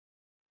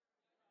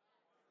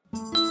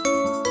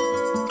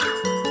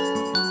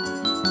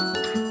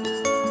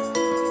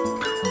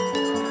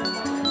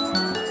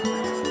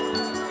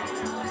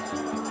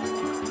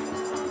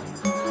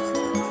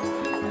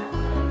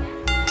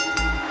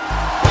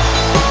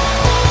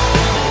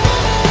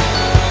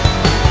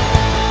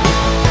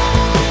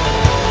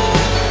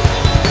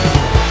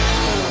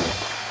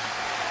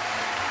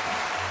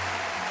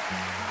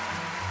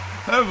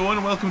everyone,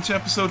 and welcome to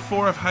episode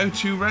 4 of How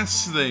to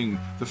Wrestling,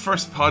 the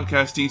first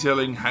podcast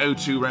detailing how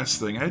to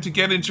wrestling, how to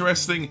get into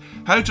wrestling,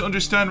 how to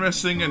understand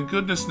wrestling, and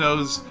goodness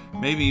knows,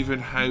 maybe even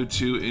how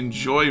to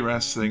enjoy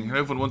wrestling.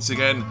 Hello everyone, once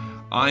again,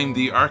 I'm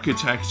the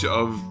architect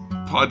of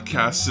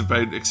podcasts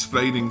about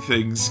explaining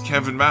things,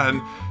 Kevin Mann,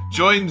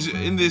 joined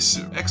in this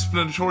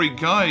explanatory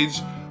guide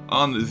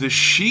on The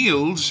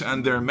Shield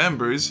and their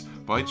members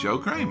by Joe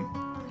Graham.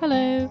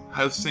 Hello.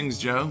 How's things,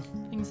 Joe?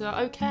 Things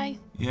are okay.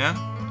 Yeah?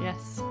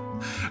 Yes.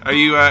 Are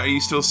you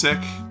still sick?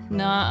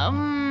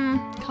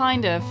 No,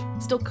 kind of.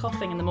 Still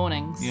coughing in the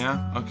mornings.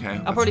 Yeah?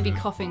 Okay. I'll probably be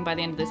coughing by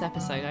the end of this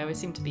episode. I always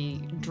seem to be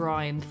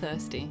dry and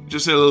thirsty.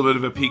 Just a little bit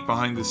of a peek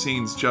behind the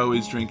scenes. Joe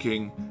is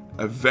drinking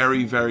a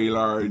very, very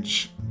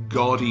large,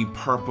 gaudy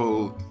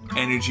purple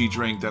energy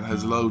drink that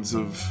has loads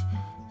of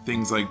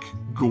things like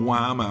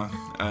guama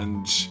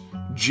and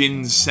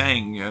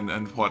ginseng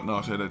and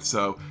whatnot in it.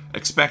 So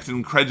expect an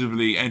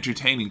incredibly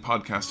entertaining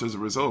podcast as a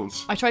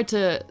result. I tried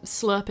to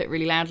slurp it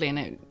really loudly and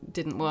it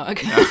didn't work.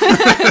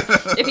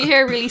 If you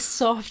hear a really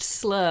soft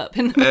slurp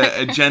in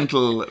the a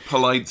gentle,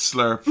 polite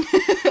slurp.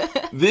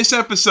 This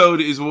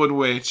episode is one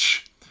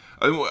which,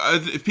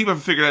 if people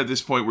haven't figured out at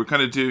this point, we're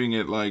kind of doing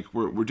it like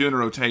we're doing a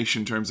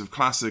rotation in terms of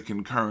classic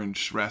and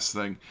current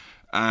wrestling.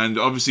 And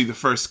obviously the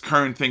first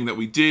current thing that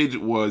we did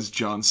was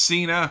John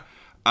Cena.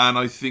 And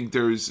I think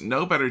there's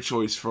no better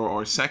choice for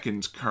our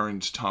second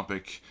current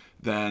topic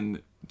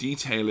than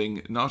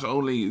detailing not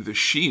only the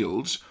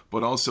Shield,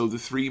 but also the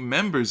 3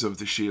 members of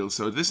the Shield.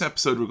 So this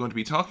episode we're going to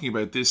be talking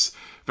about this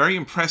very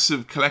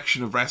impressive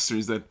collection of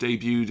wrestlers that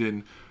debuted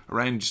in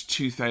around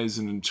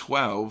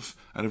 2012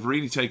 and have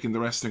really taken the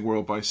wrestling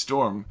world by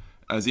storm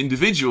as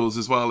individuals,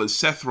 as well as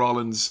Seth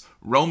Rollins,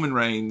 Roman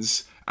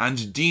Reigns,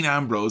 and Dean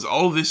Ambrose.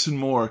 All this and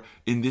more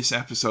in this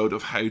episode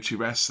of How to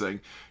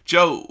Wrestling.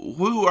 Joe,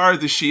 who are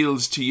the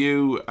Shields to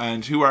you,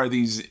 and who are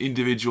these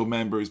individual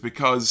members?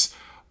 Because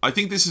I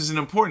think this is an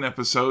important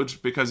episode,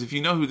 because if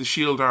you know who the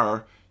Shield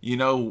are, you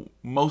know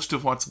most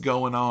of what's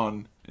going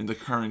on in the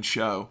current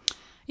show.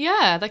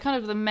 Yeah, they're kind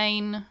of the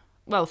main,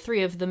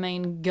 3 of the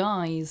main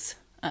guys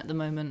at the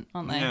moment,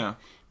 aren't they? Yeah.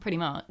 Pretty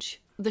much.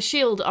 The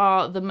Shield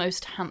are the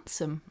most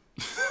handsome.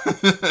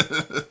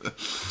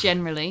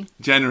 Generally,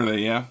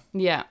 yeah.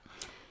 Yeah.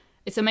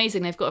 It's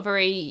amazing. They've got a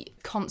very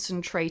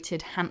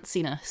concentrated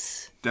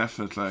handsiness.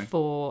 Definitely.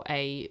 For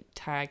a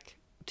tag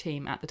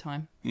team at the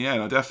time. Yeah,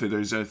 no,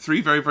 definitely. There's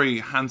 3 very, very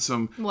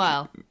handsome...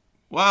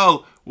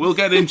 Well, we'll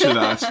get into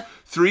that.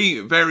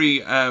 3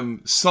 very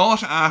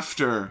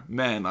sought-after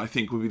men, I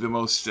think, would be the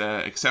most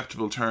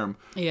acceptable term,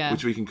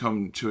 which we can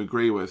come to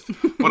agree with.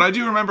 But I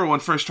do remember when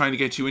first trying to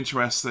get you into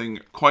wrestling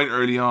quite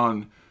early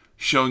on,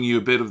 showing you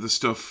a bit of the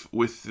stuff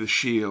with the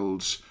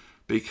Shield,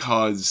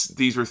 because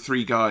these were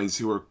 3 guys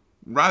who were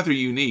rather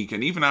unique,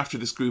 and even after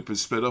this group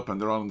is split up and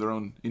they're all in their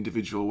own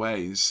individual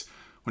ways,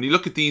 when you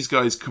look at these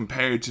guys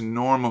compared to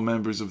normal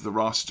members of the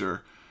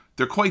roster,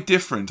 they're quite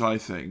different, I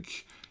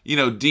think. You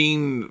know,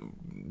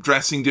 Dean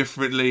dressing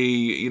differently,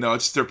 you know,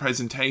 it's their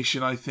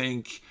presentation, I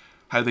think,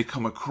 how they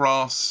come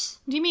across.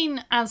 Do you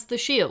mean as the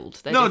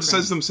Shield? No, it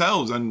says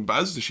themselves, and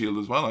as the Shield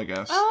as well, I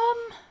guess.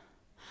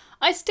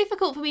 It's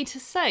difficult for me to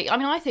say. I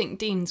mean, I think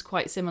Dean's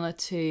quite similar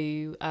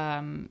to,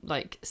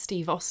 like,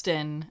 Steve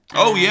Austin.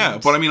 Oh, yeah.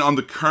 But I mean, on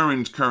the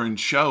current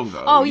show,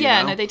 though. Oh,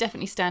 yeah. know? No, they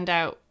definitely stand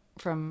out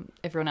from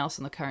everyone else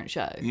on the current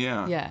show.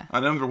 Yeah. Yeah. I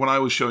remember when I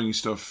was showing you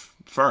stuff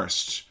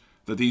first,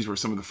 that these were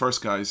some of the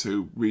first guys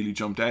who really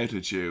jumped out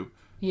at you.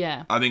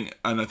 Yeah. I think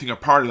a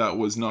part of that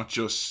was not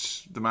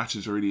just the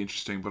matches were really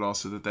interesting, but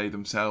also that they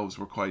themselves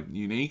were quite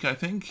unique, I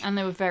think. And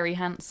they were very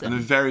handsome. And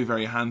they're very,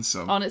 very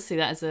handsome. Honestly,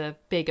 that is a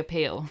big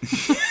appeal.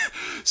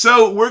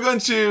 So we're going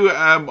to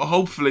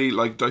hopefully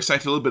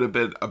dissect a little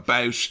bit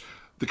about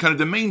the kind of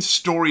the main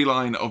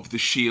storyline of the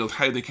Shield,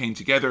 how they came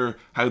together,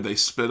 how they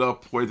split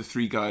up, where the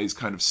 3 guys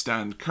kind of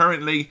stand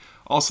currently.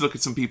 Also look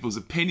at some people's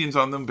opinions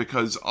on them,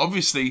 because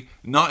obviously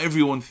not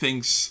everyone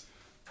thinks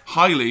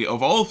highly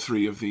of all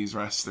 3 of these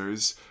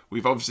wrestlers.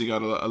 We've obviously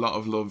got a lot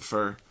of love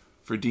for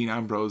Dean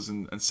Ambrose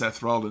and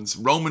Seth Rollins.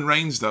 Roman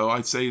Reigns, though,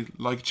 I'd say,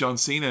 like John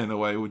Cena in a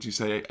way, would you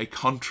say, a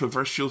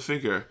controversial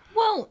figure?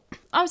 Well,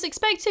 I was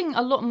expecting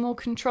a lot more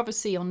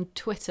controversy on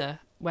Twitter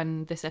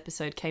when this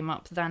episode came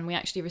up than we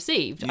actually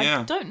received.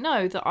 Yeah. I don't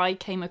know that I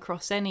came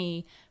across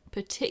any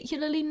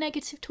particularly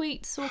negative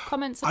tweets or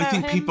comments about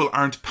him. I think people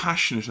aren't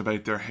passionate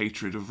about their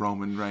hatred of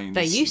Roman Reigns.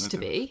 They used to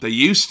be. They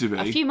used to be.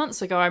 A few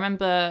months ago, I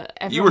remember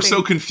everyone You were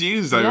so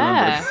confused, I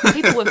remember.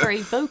 People were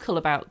very vocal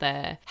about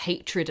their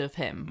hatred of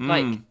him.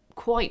 Like,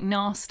 quite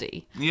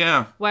nasty.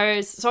 Yeah. So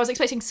I was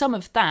expecting some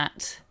of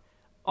that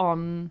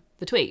on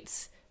the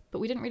tweets, but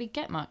we didn't really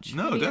get much.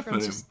 No, Maybe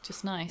definitely. everyone's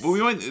just nice. Well,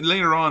 we might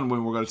later on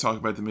when we're going to talk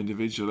about them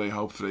individually,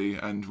 hopefully,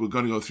 and we're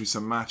going to go through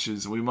some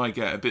matches, and we might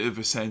get a bit of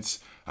a sense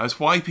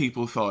as why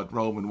people thought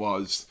Roman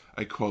was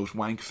a quote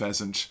wank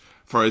pheasant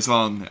for as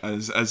long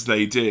as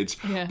they did.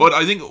 Yeah. But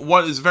I think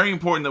what is very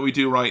important that we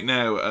do right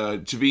now,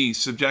 to be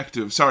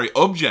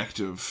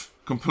objective,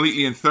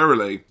 completely and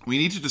thoroughly, we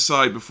need to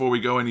decide before we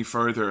go any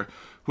further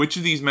which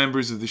of these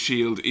members of the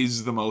Shield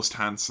is the most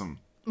handsome.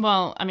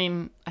 Well, I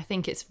mean, I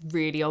think it's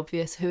really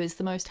obvious who is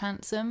the most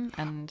handsome,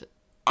 and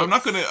I'm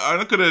not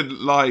gonna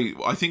lie.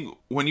 I think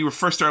when you were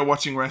first started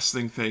watching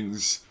wrestling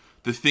things,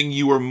 the thing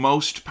you were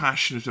most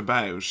passionate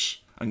about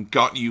and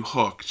got you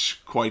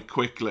hooked quite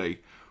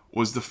quickly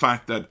was the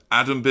fact that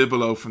Adam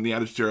Bigelow from the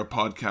Attitude Era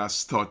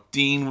podcast thought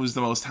Dean was the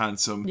most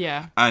handsome.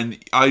 Yeah. And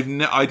I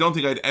don't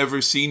think I'd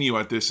ever seen you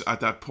at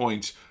that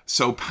point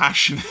so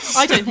passionate.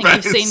 I don't think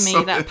you've seen me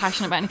something. that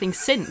passionate about anything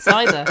since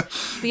either.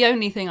 It's the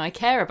only thing I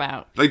care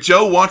about. Like,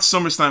 Joe watched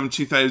SummerSlam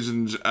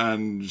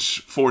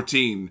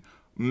 2014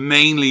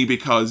 mainly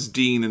because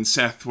Dean and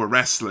Seth were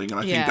wrestling, and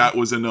I think that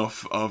was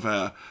enough of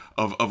a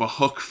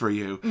hook for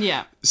you.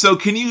 Yeah. So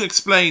can you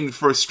explain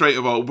for us straight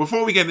of all,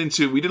 before we get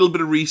into, we did a little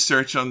bit of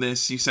research on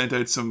this, you sent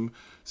out some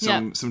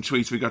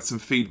tweets, we got some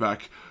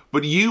feedback,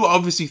 but you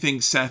obviously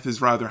think Seth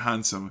is rather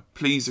handsome.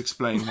 Please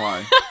explain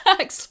why.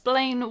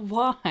 Explain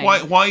why.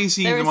 Why is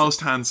he the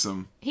most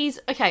handsome? He's,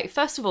 okay,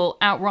 first of all,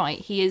 outright,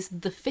 he is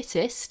the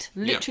fittest,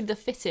 literally the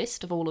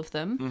fittest of all of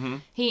them. Mm-hmm.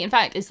 He, in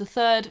fact, is the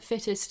third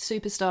fittest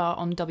superstar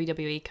on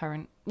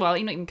WWE not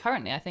even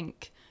currently, I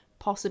think,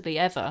 possibly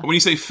ever. When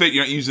you say fit,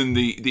 you're not using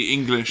the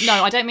English...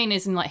 No, I don't mean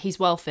as in, like, he's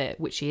well fit,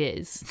 which he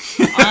is.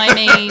 I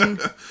mean...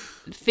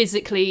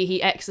 Physically, he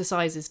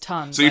exercises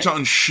tons. So you're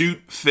talking shoot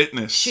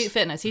fitness. Shoot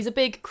fitness. He's a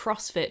big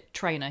CrossFit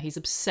trainer. He's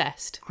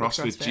obsessed with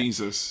CrossFit.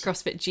 Jesus.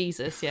 CrossFit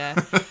Jesus, yeah.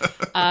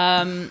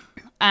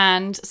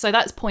 And so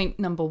that's point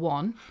number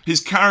one.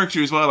 His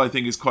character as well, I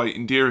think, is quite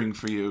endearing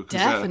for you.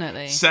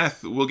 Definitely.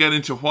 Seth, we'll get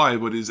into why,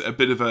 but is a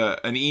bit of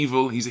an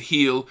evil. He's a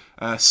heel,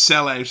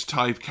 sellout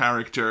type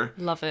character.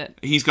 Love it.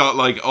 He's got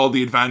like all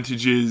the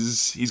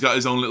advantages. He's got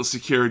his own little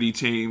security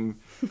team.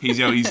 He's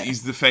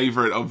he's the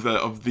favorite of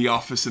the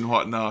office and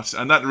whatnot,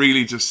 and that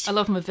really just... I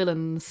love my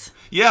villains.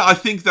 Yeah, I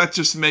think that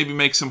just maybe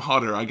makes him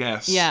hotter, I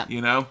guess. Yeah.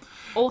 You know?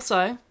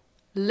 Also,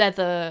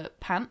 leather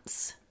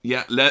pants.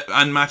 Yeah,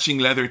 and matching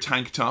leather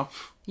tank top.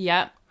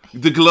 Yeah.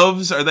 The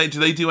gloves, do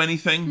they do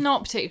anything?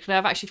 Not particularly.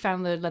 I've actually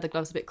found the leather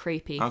gloves a bit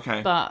creepy.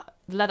 Okay. But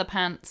leather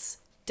pants,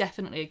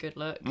 definitely a good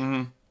look.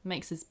 Mm-hmm.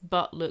 Makes his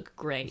butt look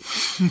great.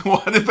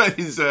 What about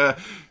his...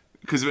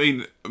 Because, I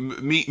mean,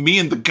 me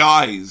and the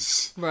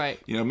guys... Right.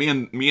 You know, me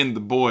and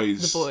the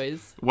boys... The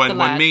boys. When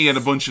me and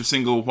a bunch of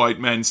single white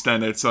men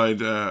stand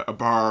outside a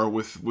bar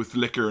with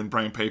liquor and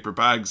brown paper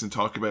bags and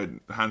talk about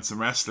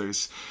handsome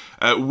wrestlers,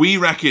 we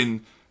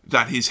reckon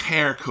that his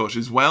haircut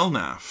is well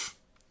naff.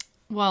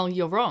 Well,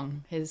 you're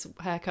wrong. His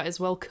haircut is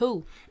well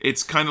cool.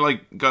 It's kind of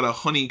like got a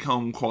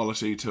honeycomb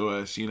quality to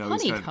it, you know.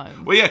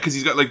 Honeycomb? Well, yeah, because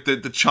he's got like the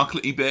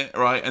chocolatey bit,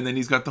 right? And then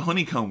he's got the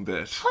honeycomb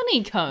bit.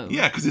 Honeycomb?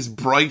 Yeah, because it's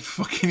bright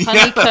fucking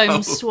honeycomb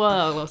yellow.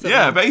 swirl or something.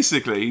 Yeah,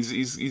 basically.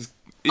 His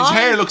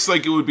hair looks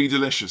like it would be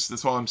delicious.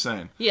 That's what I'm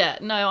saying. Yeah,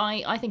 no,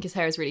 I think his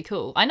hair is really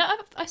cool. I know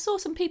I saw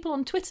some people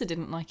on Twitter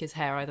didn't like his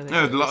hair either.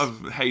 No, a lot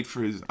of hate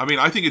for his... I mean,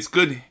 I think it's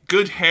good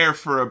hair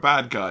for a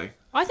bad guy.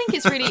 I think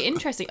it's really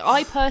interesting.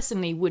 I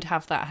personally would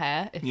have that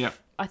hair.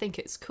 I think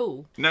it's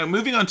cool. Now,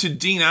 moving on to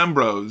Dean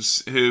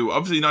Ambrose, who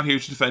obviously not here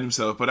to defend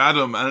himself, but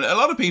Adam, and a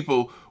lot of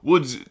people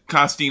would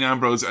class Dean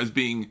Ambrose as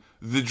being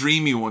the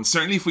dreamy one.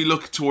 Certainly if we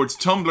look towards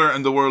Tumblr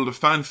and the world of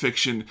fan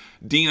fiction,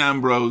 Dean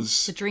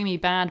Ambrose... The dreamy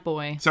bad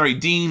boy. Sorry,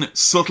 Dean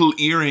Subtle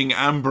Earring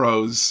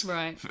Ambrose.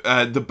 Right.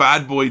 The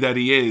bad boy that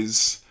he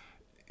is,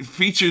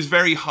 features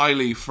very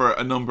highly for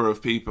a number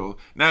of people.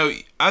 Now,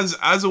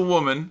 as a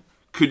woman,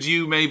 could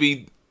you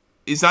maybe...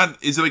 Is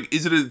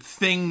it a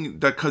thing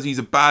that because he's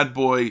a bad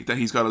boy that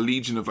he's got a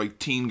legion of like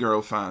teen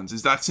girl fans?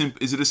 Is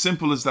it as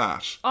simple as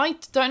that? I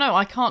don't know.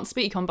 I can't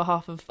speak on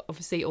behalf of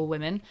obviously all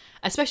women,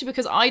 especially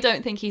because I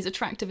don't think he's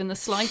attractive in the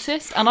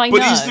slightest. And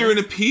But is there an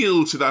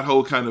appeal to that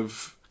whole kind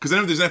of? Because I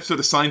know there's an episode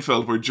of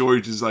Seinfeld where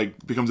George is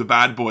like becomes a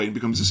bad boy and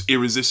becomes just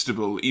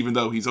irresistible, even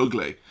though he's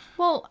ugly.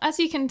 Well, as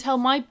you can tell,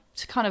 my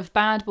kind of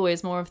bad boy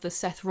is more of the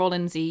Seth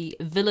Rollins-y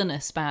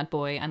villainous bad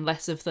boy and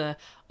less of the,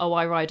 oh,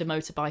 I ride a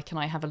motorbike and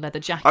I have a leather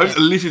jacket. I was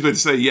literally going to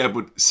say, yeah,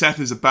 but Seth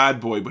is a bad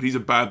boy, but he's a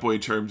bad boy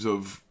in terms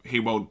of he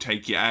won't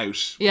take you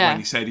out when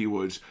he said he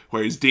would.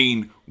 Whereas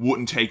Dean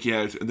wouldn't take you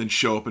out and then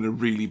show up in a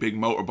really big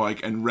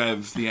motorbike and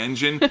rev the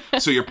engine.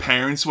 So your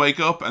parents wake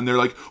up and they're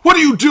like, what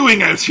are you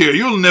doing out here?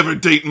 You'll never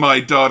date my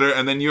daughter.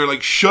 And then you're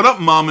like, shut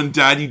up, mom and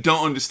dad, you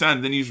don't understand.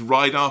 And then you just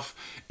ride off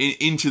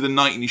into the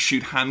night and you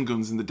shoot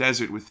handguns in the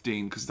desert with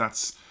Dean, because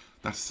that's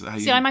how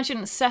you... See, I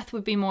imagine Seth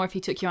would be more if he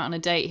took you out on a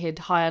date. He'd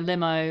hire a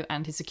limo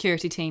and his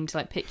security team to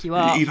like pick you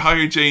up. He'd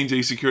hire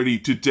J&J security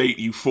to date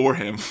you for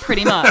him.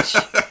 Pretty much,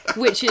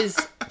 which is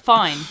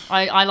fine.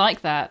 I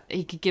like that.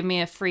 He could give me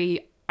a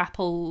free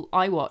Apple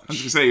iWatch. I was going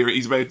to say,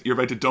 you're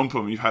about to dump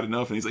him, you've had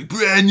enough, and he's like,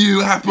 brand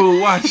new Apple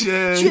Watch.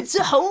 It's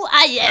a whole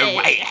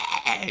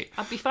I'd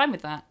be fine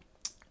with that.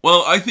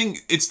 Well, I think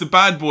it's the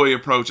bad boy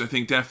approach, I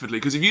think, definitely.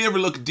 Because if you ever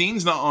look,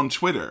 Dean's not on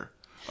Twitter,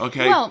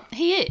 okay? Well,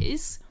 he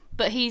is,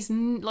 But he's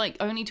like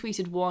only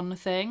tweeted one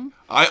thing.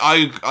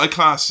 I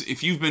class,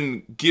 if you've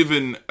been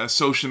given a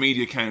social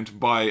media account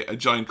by a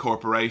giant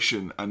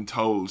corporation and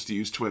told to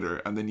use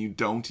Twitter, and then you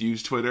don't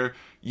use Twitter,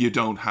 you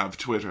don't have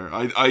Twitter.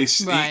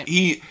 Right.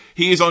 He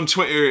is on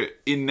Twitter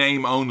in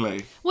name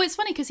only. Well, it's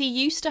funny because he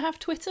used to have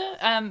Twitter.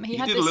 He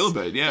had did this, a little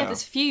bit, yeah. He had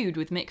this feud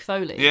with Mick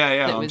Foley. Yeah,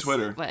 that on was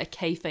Twitter. Like a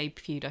kayfabe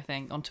feud, I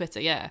think, on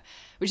Twitter, yeah.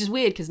 Which is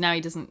weird because now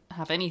he doesn't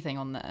have anything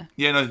on there.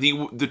 Yeah, no,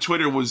 the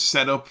Twitter was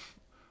set up,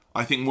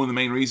 I think one of the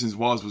main reasons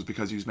was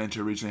because he was meant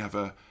to originally have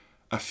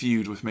a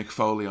feud with Mick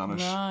Foley on it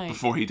Right.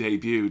 before he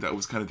debuted. That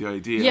was kind of the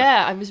idea.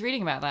 Yeah, I was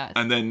reading about that.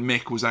 And then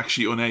Mick was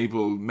actually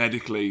unable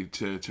medically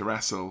to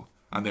wrestle,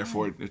 and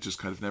therefore it just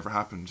kind of never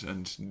happened,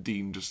 and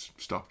Dean just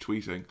stopped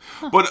tweeting.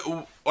 But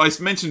I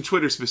mentioned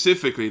Twitter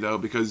specifically, though,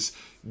 because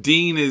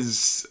Dean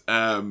is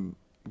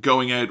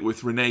going out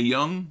with Renee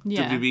Young,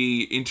 Yeah.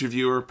 WB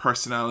interviewer,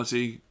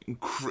 personality.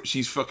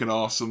 She's fucking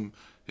awesome.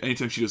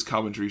 Anytime she does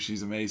commentary,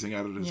 she's amazing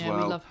at it as well.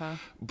 Yeah, we love her.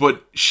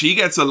 But she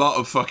gets a lot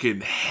of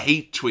fucking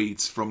hate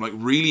tweets from like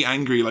really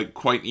angry, like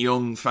quite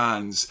young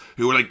fans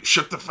who are like,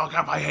 "Shut the fuck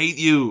up! I hate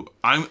you.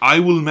 I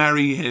will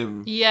marry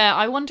him." Yeah,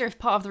 I wonder if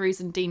part of the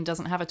reason Dean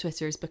doesn't have a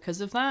Twitter is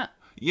because of that.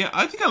 Yeah,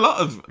 I think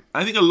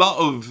a lot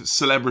of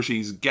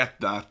celebrities get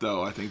that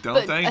though. I think, don't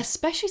But they?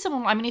 especially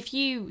someone, I mean, if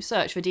you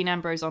search for Dean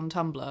Ambrose on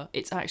Tumblr,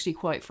 it's actually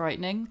quite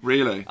frightening.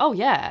 Really? Oh,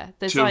 yeah.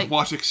 There's To like...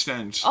 what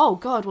extent? Oh,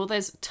 God. Well,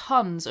 there's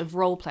tons of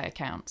roleplay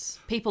accounts.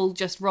 People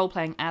just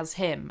roleplaying as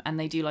him, and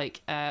they do,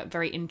 like,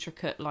 very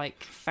intricate,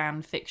 like,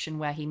 fan fiction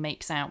where he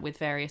makes out with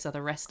various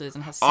other wrestlers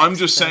and has sex I'm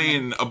just with them.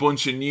 saying, a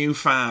bunch of new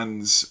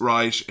fans,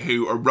 right,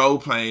 who are role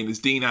playing as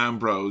Dean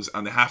Ambrose,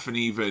 and they haven't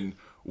even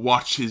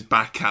watched his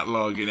back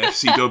catalogue in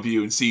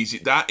FCW and sees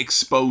that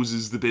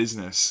exposes the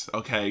business.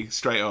 Okay,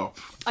 straight up.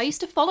 I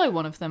used to follow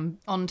one of them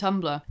on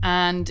Tumblr,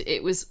 and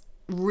it was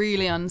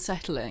really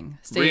unsettling.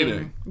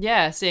 Really?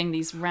 Yeah, seeing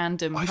these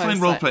random I posts find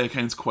like- roleplay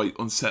accounts quite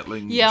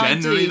unsettling. Yeah,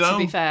 generally, I do, though. to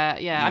be fair.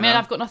 Yeah, I You mean, know?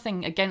 I've got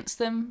nothing against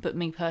them, but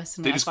me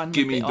personally, They I just find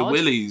give them a me bit the odd.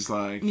 willies,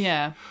 like.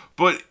 Yeah.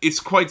 But it's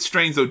quite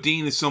strange though.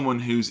 Dean is someone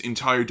whose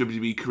entire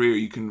WWE career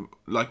you can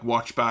like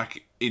watch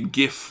back in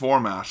GIF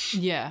format.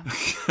 Yeah.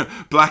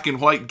 Black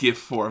and white GIF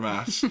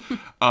format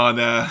on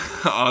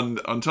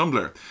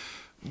Tumblr.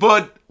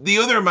 But the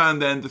other man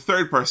then, the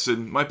third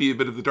person, might be a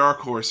bit of the dark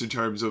horse in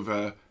terms of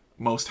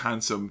most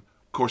handsome.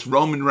 Of course,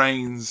 Roman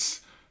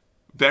Reigns,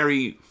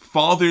 very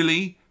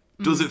fatherly,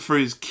 does it for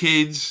his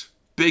kids,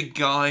 big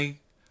guy,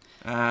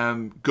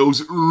 goes,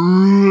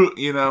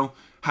 you know,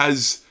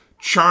 has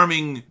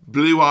charming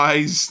blue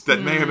eyes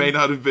that may or may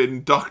not have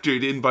been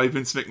doctored in by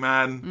Vince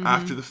McMahon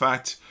after the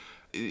fact.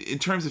 In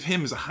terms of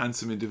him as a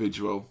handsome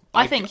individual,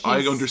 I think I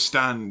he's-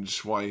 understand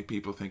why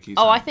people think he's.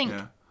 Oh, I think,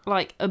 yeah.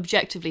 like,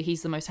 objectively,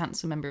 he's the most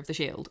handsome member of the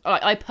Shield.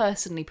 I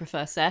personally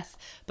prefer Seth,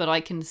 but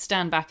I can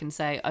stand back and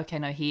say, okay,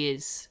 no, he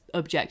is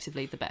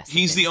objectively the best.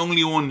 He's the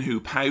only one who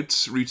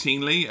pouts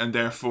routinely, and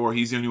therefore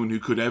he's the only one who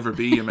could ever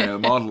be a male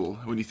model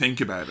when you think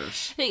about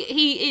it.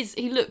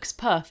 He looks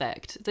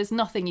perfect. There's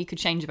nothing you could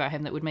change about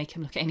him that would make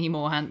him look any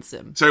more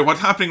handsome. Sorry,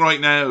 what's happening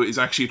right now is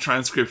actually a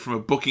transcript from a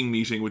booking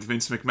meeting with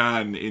Vince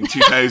McMahon in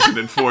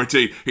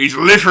 2014. He's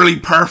literally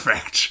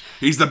perfect.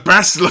 He's the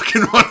best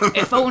looking one.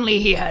 If only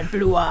he had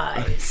blue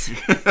eyes.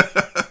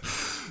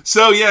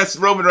 So yes,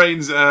 Roman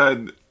Reigns,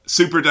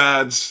 super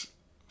dad,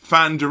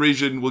 fan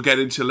derision we'll get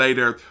into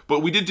later. But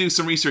we did do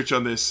some research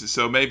on this,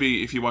 so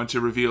maybe if you want to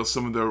reveal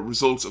some of the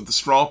results of the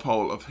straw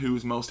poll of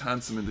who's most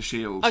handsome in the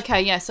Shield. Okay,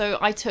 yeah, so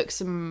I did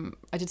some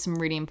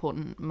really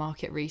important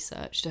market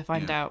research to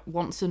find out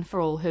once and for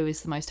all who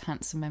is the most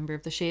handsome member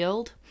of the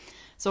Shield.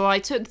 So I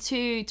took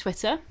to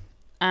Twitter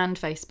and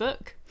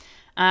Facebook,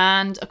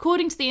 and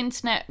according to the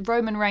internet,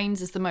 Roman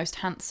Reigns is the most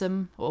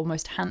handsome, or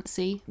most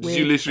handsy. Did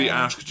you literally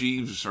ask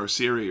Jeeves or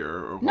Siri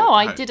or what? No,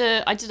 I did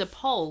a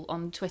poll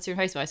on Twitter and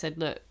Facebook. I said,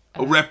 look,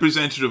 a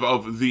representative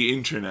of the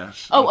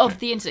internet. Oh, Okay. of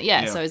the internet,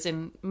 yeah. Yeah. So as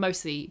in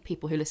mostly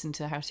people who listen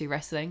to How to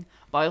Wrestling.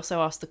 But I also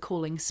asked the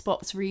Calling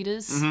Spots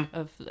readers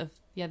of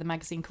the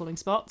magazine Calling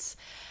Spots.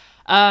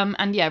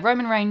 And yeah,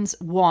 Roman Reigns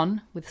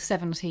won with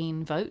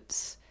 17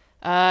 votes.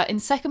 In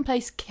second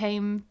place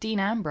came Dean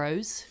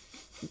Ambrose,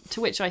 to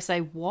which I say,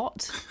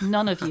 what?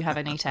 None of you have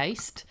any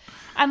taste.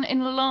 And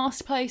in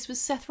last place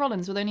was Seth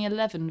Rollins with only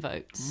 11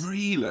 votes.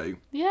 Really?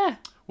 Yeah.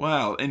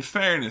 Well, in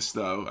fairness,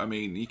 though, I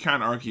mean, you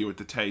can't argue with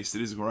the taste.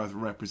 It is a rather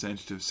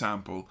representative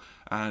sample,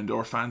 and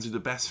our fans are the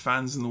best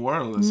fans in the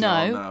world, as you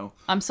all No, know.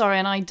 I'm sorry,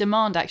 and I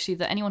demand actually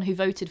that anyone who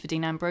voted for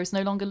Dean Ambrose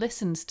no longer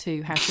listens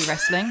to How to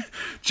Wrestling.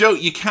 Joe,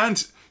 you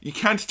can't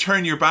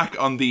turn your back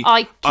on the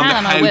I can on the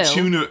and I will.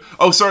 how-to.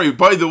 Oh, sorry.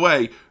 By the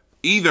way,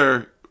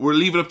 either we'll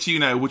leave it up to you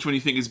now which one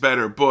you think is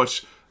better.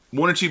 But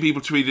one or two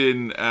people tweeted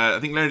in. I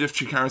think Leonard F.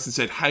 Harrison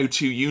said "How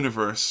to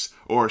Universe"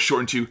 or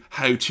shortened to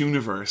 "How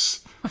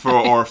Tuniverse" for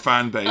our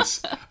fan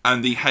base,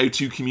 and the "How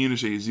to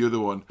Community" is the other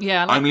one.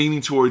 Yeah, I like- I'm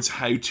leaning towards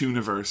 "How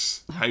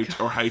Tuniverse"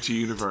 or "How to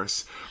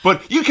Universe."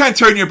 But you can't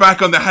turn your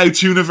back on the "How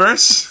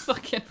Tuniverse."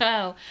 Fucking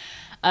hell.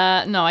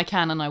 No, I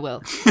can and I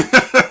will.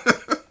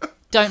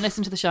 Don't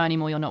listen to the show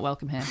anymore. You're not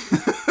welcome here.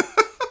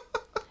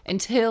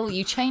 until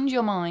you change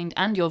your mind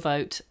and your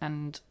vote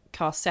and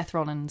cast Seth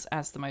Rollins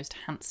as the most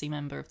handsome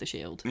member of the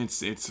Shield.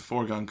 It's a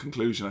foregone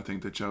conclusion, I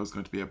think, that Joe's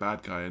going to be a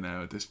bad guy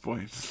now at this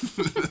point.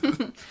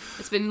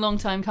 It's been a long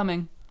time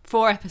coming.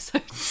 4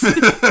 episodes.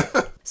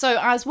 So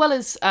as well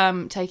as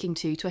taking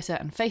to Twitter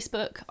and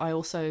Facebook, I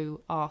also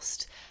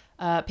asked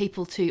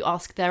people to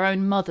ask their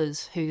own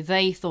mothers who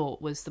they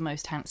thought was the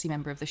most handsome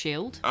member of the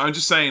Shield. I'm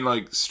just saying,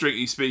 like,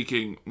 strictly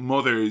speaking,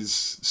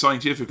 mothers,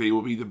 scientifically,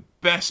 will be the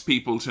best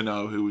people to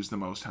know who is the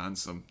most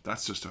handsome.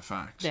 That's just a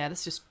fact. Yeah,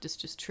 that's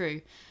just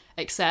true.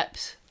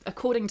 Except,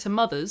 according to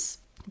mothers,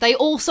 they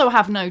also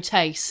have no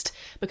taste,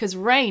 because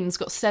Reigns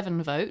got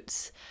 7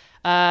 votes,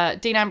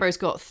 Dean Ambrose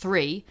got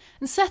 3,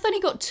 and Seth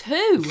only got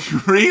 2.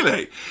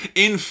 Really?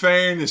 In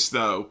fairness,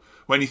 though,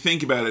 when you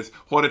think about it,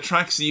 what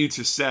attracts you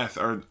to Seth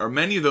are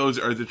many of those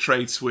are the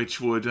traits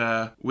which would,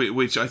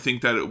 which I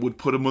think that it would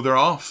put a mother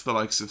off the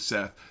likes of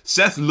Seth.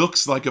 Seth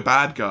looks like a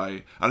bad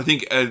guy, and I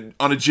think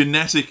on a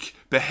genetic,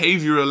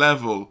 behavioural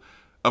level,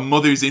 a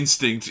mother's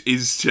instinct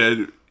is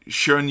to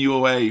shun you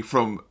away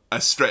from a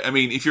straight. I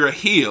mean, if you're a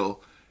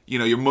heel, you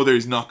know, your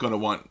mother's not going to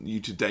want you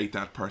to date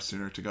that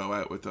person or to go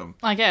out with them.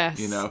 I guess.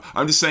 You know,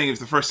 I'm just saying, if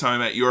the first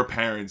time I met your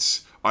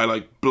parents, I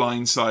like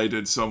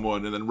blindsided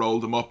someone and then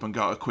rolled them up and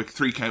got a quick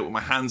 3 count with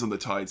my hands on the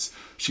tights,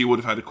 she would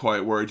have had a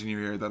quiet word in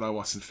your ear that I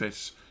wasn't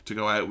fit to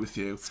go out with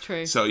you. It's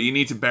true. So you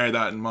need to bear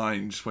that in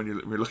mind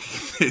when we're looking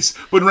at this.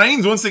 But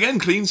Reigns, once again,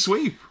 clean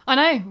sweep. I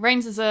know,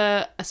 Reigns is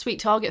a sweet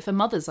target for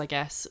mothers, I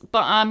guess.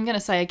 But I'm going to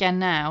say again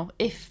now,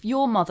 if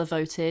your mother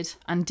voted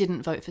and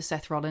didn't vote for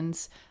Seth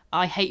Rollins,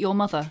 I hate your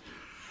mother.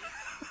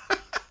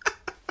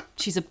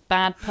 She's a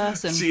bad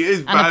person. She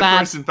is bad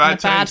person, bad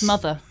taste. Bad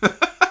mother.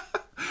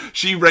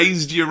 She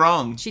raised you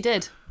wrong. She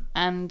did.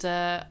 And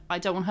I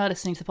don't want her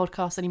listening to the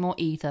podcast anymore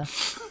either.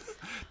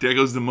 There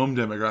goes the mum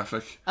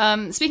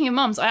demographic. Speaking of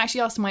mums, I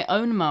actually asked my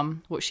own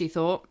mum what she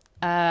thought.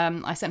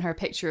 I sent her a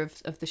picture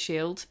of the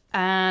Shield.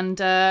 And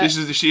this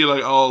is the Shield,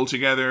 like, all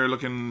together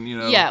looking, you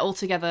know. Yeah, all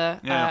together.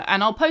 Yeah.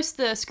 And I'll post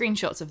the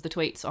screenshots of the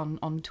tweets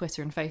on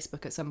Twitter and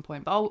Facebook at some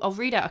point. But I'll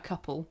read out a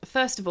couple.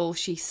 First of all,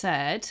 she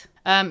said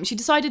she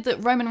decided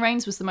that Roman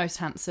Reigns was the most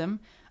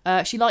handsome.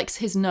 She likes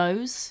his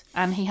nose,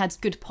 and he had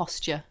good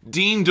posture.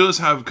 Dean does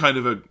have kind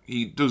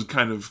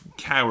of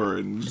cower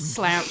and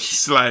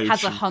Slouch.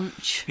 Has a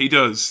hunch. He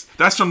does.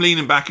 That's from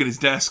leaning back in his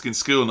desk in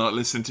school, not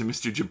listening to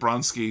Mr.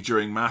 Jabronsky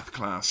during math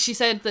class. She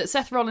said that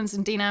Seth Rollins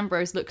and Dean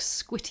Ambrose look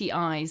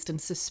squitty-eyed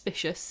and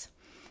suspicious.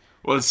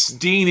 Well,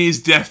 Dean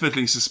is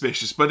definitely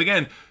suspicious, but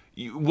again,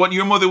 what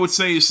your mother would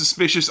say is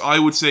suspicious, I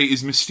would say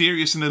is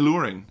mysterious and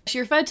alluring. She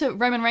referred to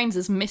Roman Reigns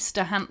as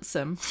Mr.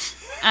 Handsome,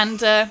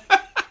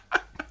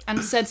 and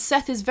said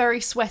Seth is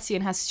very sweaty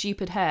and has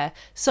stupid hair.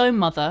 So,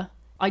 mother,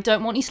 I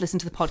don't want you to listen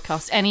to the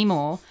podcast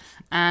anymore.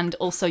 And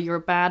also, you're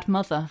a bad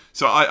mother.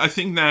 So I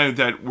think now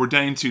that we're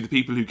down to the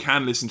people who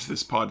can listen to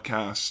this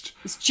podcast.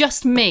 It's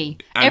just me.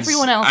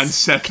 Everyone else and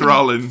Seth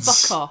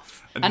Rollins. Fuck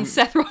off. And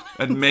Seth Rollins.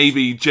 And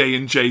maybe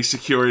J&J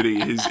Security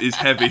is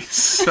heavy.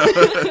 So.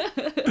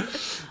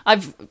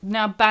 I've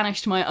now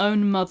banished my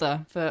own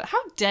mother for...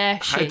 How dare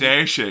she? How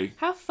dare she?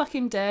 How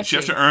fucking dare she? She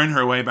have to earn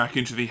her way back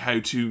into the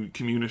how-to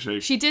community.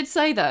 She did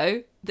say,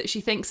 though, that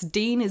she thinks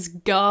Dean is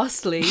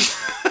ghastly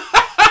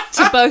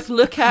to both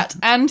look at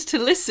and to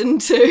listen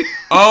to.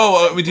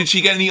 Oh, did she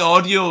get any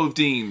audio of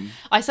Dean?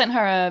 I sent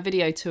her a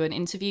video to an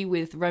interview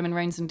with Roman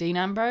Reigns and Dean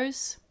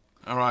Ambrose.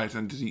 All right,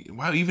 and did he...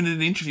 Wow, even in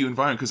an interview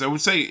environment, because I would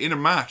say in a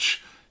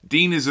match,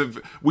 Dean is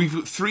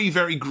we've 3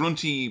 very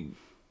grunty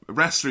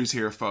wrestlers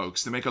here,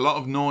 folks. They make a lot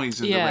of noise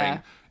in the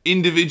ring,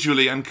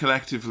 individually and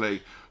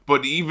collectively.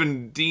 But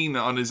even Dean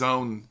on his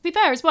own... To be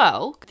fair as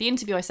well, the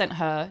interview I sent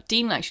her,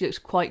 Dean actually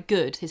looked quite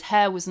good. His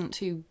hair wasn't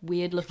too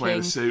weird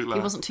looking. He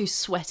wasn't too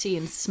sweaty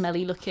and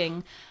smelly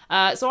looking.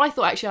 So I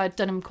thought actually I'd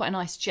done him quite a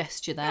nice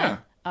gesture there. Yeah.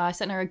 I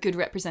sent her a good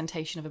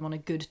representation of him on a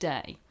good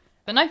day.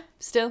 But no,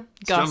 still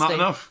ghastly. Still not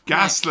enough.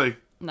 Ghastly.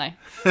 No.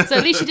 So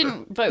at least she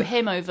didn't vote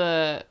him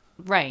over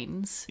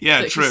Reigns.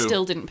 Yeah, but true. She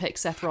still didn't pick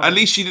Seth Rollins. At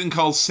least she didn't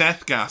call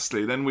Seth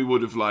ghastly. Then we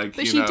would have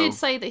But she did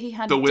say that he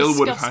had the will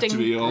would have had to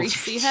be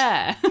greasy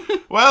hair.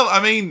 Well,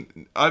 I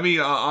mean, I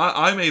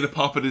made a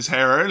pop at his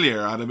hair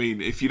earlier, and I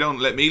mean, if you don't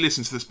let me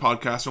listen to this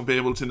podcast, I won't be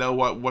able to know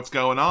what's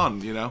going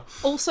on, you know.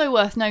 Also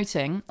worth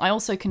noting, I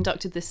also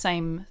conducted this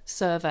same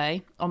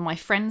survey on my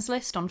friends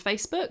list on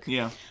Facebook.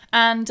 Yeah.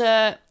 And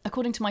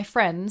according to my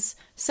friends,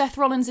 Seth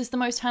Rollins is the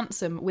most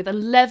handsome with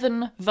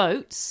 11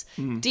 votes.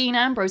 Dean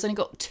Ambrose only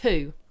got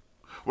 2.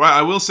 Well,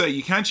 I will say,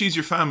 you can't choose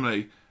your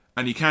family,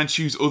 and you can't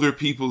choose other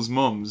people's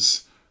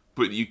mums,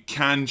 but you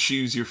can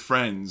choose your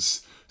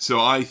friends. So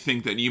I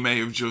think that you may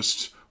have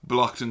just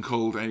blocked and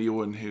culled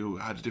anyone who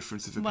had a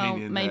difference of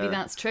opinion. Well, maybe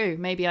that's true.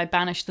 Maybe I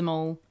banished them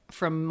all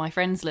from my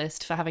friends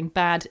list for having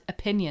bad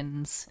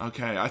opinions.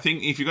 Okay, I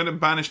think if you're going to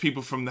banish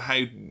people from the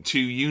how-to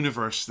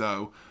universe,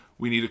 though,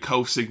 we need a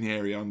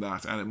co-signatory on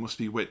that, and it must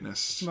be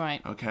witnessed.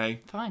 Right.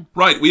 Okay? Fine.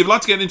 Right, we have a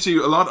lot to get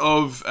into. A lot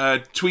of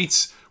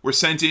tweets were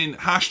sent in.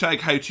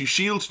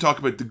 #HowToShield to talk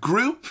about the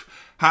group.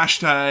 #,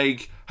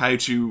 how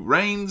to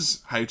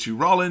Reigns, how to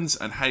Rollins,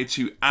 and how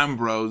to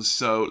Ambrose.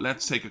 So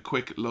let's take a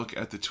quick look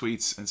at the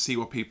tweets and see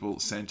what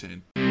people sent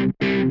in.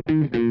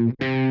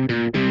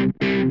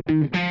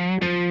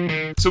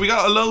 So we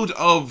got a load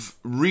of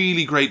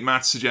really great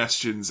match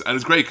suggestions, and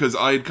it's great because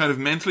I kind of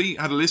mentally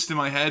had a list in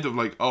my head of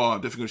like, oh, I'm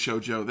definitely going to show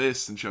Joe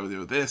this and show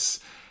Joe this,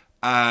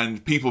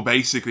 and people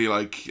basically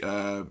like,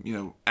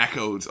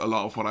 echoed a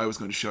lot of what I was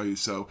going to show you.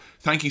 So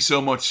thank you so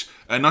much,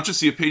 and not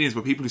just the opinions,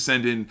 but people who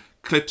send in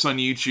clips on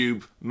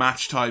YouTube,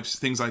 match types,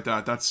 things like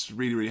that. That's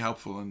really, really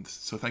helpful, and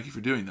so thank you for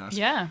doing that.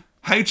 Yeah.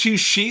 How to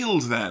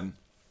Shield then?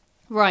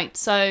 Right,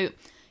 so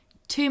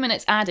 2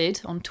 minutes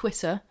added on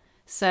Twitter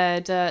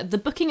said,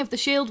 the booking of the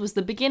Shield was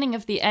the beginning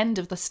of the end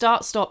of the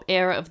start-stop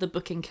era of the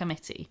booking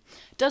committee.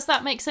 Does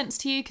that make sense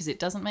to you? Because it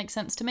doesn't make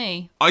sense to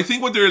me. I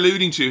think what they're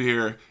alluding to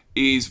here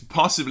is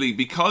possibly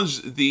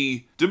because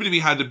the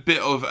WWE had a bit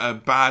of a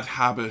bad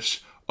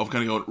habit of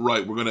kind of going,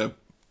 right, we're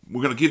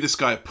gonna give this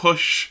guy a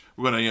push,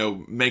 we're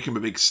gonna make him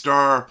a big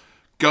star,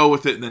 go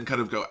with it, and then kind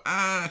of go,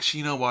 actually,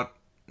 you know what,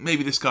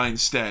 maybe this guy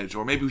instead,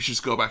 or maybe we should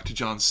just go back to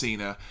John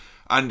Cena.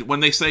 And when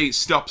they say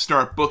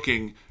start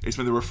booking, it's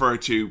when they refer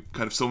to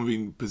kind of someone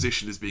being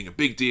positioned as being a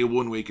big deal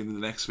one week, and then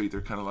the next week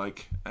they're kind of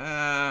like,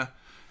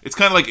 It's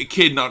kind of like a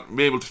kid not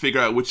being able to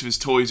figure out which of his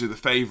toys are the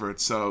favourite.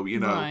 So,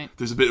 right.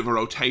 There's a bit of a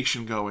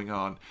rotation going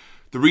on.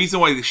 The reason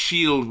why the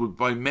Shield would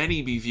by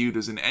many be viewed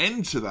as an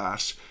end to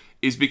that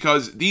is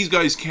because these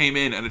guys came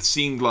in and it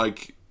seemed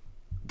like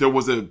there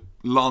was a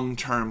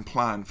long-term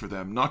plan for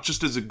them, not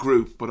just as a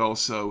group, but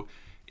also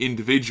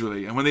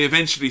individually. And when they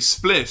eventually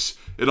split,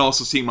 it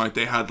also seemed like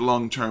they had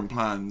long-term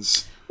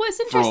plans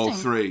for all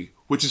three,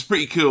 which is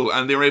pretty cool.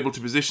 And they were able to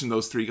position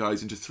those three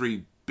guys into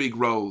three big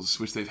roles,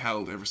 which they've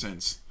held ever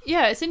since.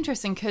 Yeah, it's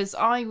interesting because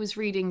I was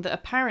reading that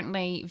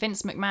apparently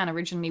Vince McMahon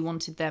originally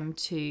wanted them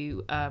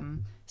to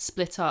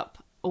split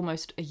up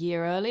almost a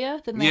year earlier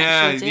than they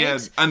actually did. Yeah,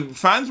 and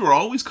fans were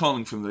always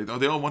calling for them.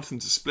 They all wanted them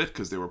to split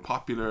because they were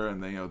popular,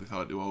 and they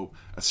thought,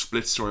 a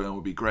split storyline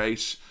would be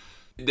great.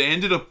 They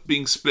ended up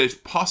being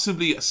split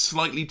possibly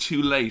slightly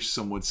too late,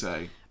 some would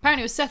say.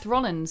 Apparently it was Seth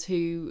Rollins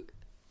who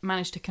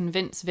managed to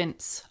convince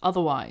Vince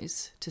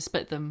otherwise to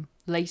split them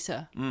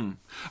later. And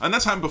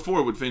that's happened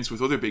before with Vince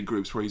with other big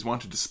groups where he's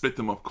wanted to split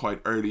them up quite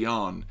early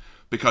on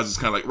because it's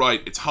kind of like,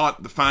 right, it's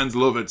hot, the fans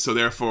love it, so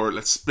therefore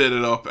let's split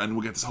it up and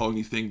we'll get this whole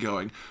new thing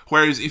going.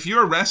 Whereas if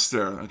you're a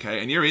wrestler, okay,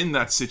 and you're in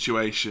that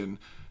situation,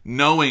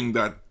 knowing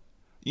that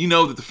you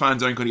know that the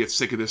fans aren't going to get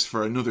sick of this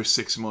for another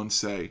 6 months,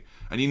 say,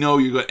 and you know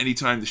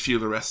anytime the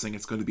Shield are wrestling,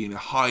 it's going to be in a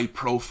high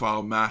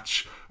profile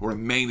match or a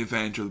main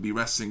event, or they'll be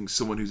wrestling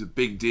someone who's a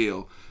big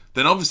deal,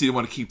 then obviously they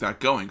want to keep that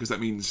going because that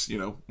means,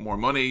 more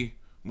money,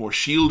 more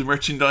Shield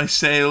merchandise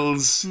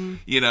sales,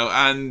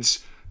 and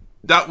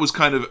that was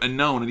kind of a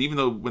known. And even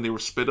though when they were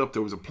split up,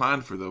 there was a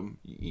plan for them,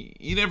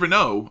 you never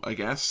know, I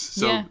guess.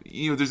 So,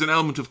 there's an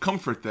element of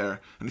comfort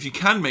there. And if you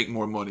can make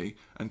more money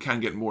and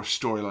can get more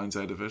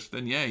storylines out of it,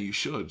 then yeah, you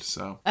should.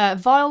 So,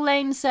 Vile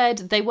Lane said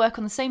they work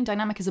on the same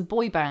dynamic as a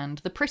boy band.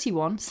 The pretty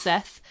one,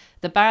 Seth,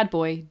 the bad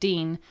boy,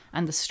 Dean,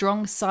 and the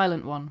strong,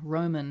 silent one,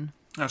 Roman.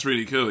 That's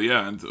really cool,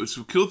 yeah. And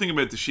the cool thing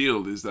about the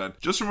Shield is that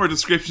just from our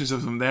descriptions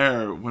of them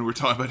there, when we're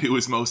talking about who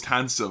was most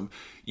handsome,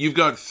 you've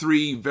got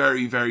three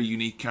very, very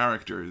unique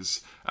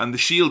characters. And the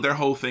Shield, their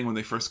whole thing when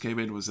they first came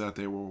in was that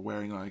they were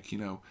wearing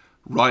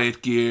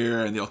riot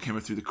gear, and they all came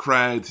up through the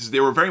crowd. So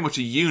they were very much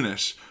a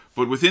unit,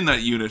 but within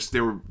that unit,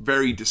 they were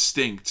very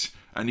distinct.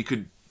 And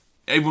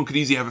everyone could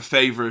easily have a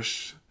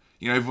favourite.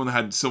 Everyone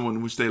had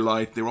someone which they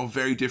liked. They were all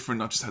very different,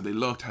 not just how they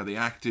looked, how they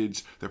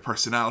acted, their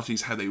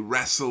personalities, how they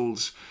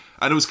wrestled.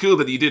 And it was cool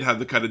that you did have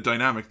the kind of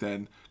dynamic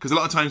then. Because a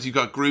lot of times you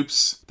got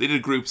groups. They did a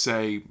group,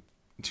 say,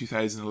 in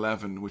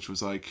 2011, which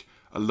was like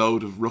a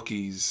load of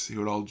rookies who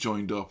had all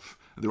joined up.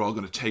 And they were all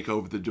going to take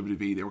over the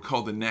WWE. They were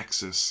called the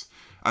Nexus.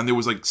 And there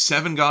was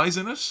 7 guys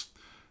in it.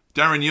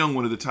 Darren Young,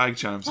 one of the tag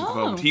champs at the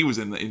moment, he was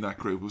in that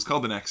group. It was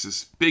called the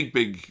Nexus. Big,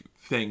 big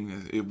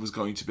thing it was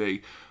going to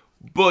be.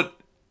 But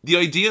the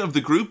idea of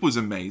the group was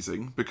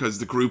amazing because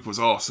the group was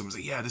awesome. It was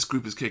like, yeah, this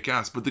group is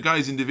kick-ass. But the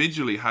guys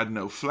individually had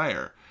no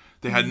flair.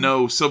 They had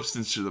no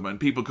substance to them, and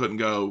people couldn't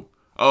go,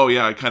 oh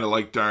yeah, I kind of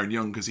like Darren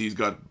Young because he's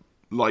got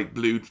light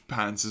blue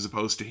pants as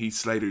opposed to Heath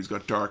Slater who's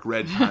got dark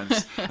red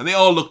pants. And they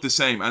all looked the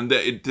same, and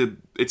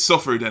it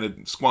suffered and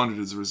it squandered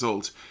as a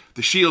result.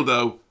 The Shield,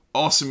 though,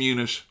 awesome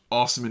unit,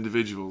 awesome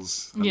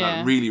individuals, and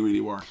that really, really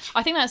worked.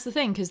 I think that's the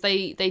thing, because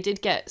they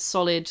did get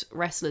solid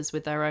wrestlers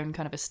with their own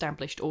kind of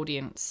established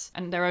audience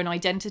and their own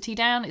identity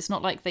down. It's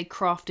not like they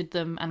crafted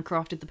them and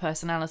crafted the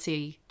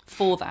personality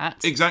for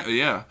that. Exactly,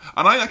 yeah.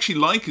 And I actually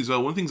like as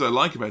well, one of the things I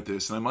like about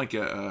this, and I might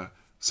get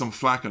some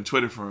flack on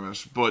Twitter from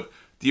it, but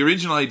the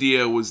original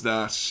idea was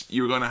that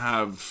you were going to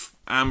have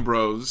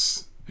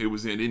Ambrose, who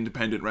was an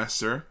independent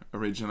wrestler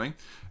originally,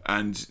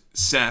 and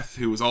Seth,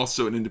 who was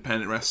also an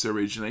independent wrestler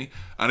originally,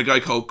 and a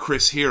guy called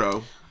Chris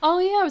Hero. Oh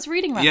yeah, I was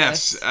reading about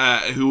this.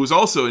 Yes, who was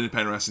also an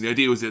independent wrestler. The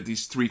idea was that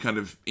these three kind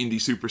of indie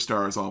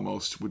superstars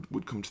almost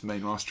would come to the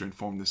main roster and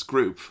form this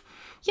group.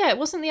 Yeah, it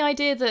wasn't the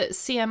idea that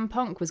CM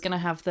Punk was going to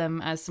have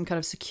them as some kind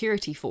of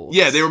security force.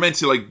 Yeah, they were meant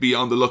to like be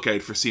on the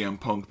lookout for CM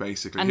Punk,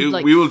 basically. And, Who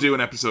like, we will do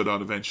an episode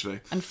on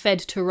eventually. And fed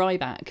to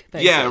Ryback,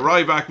 basically. Yeah,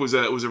 Ryback was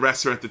a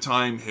wrestler at the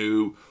time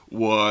who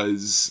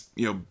was,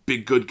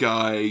 big good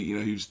guy,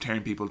 he was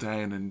tearing people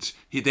down, and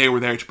they were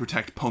there to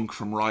protect Punk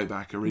from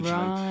Ryback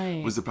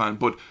originally, was the plan.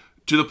 But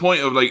to the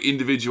point of like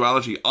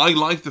individuality, I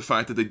like the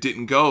fact that they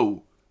didn't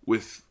go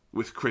with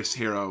Chris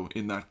Hero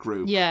in that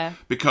group. Yeah.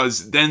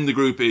 Because then the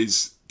group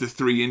is the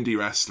 3 indie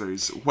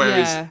wrestlers.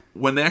 Whereas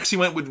when they actually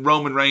went with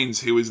Roman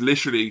Reigns, who is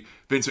literally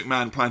Vince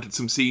McMahon planted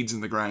some seeds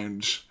in the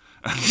ground.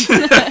 And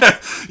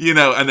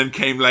then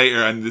came later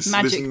and this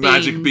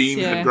magic bean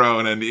had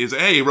grown, and he's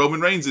hey,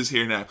 Roman Reigns is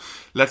here now.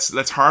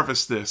 Let's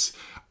harvest this.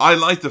 I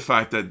like the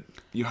fact that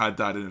you had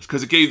that in it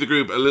because it gave the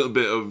group a little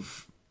bit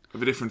of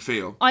a different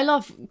feel. I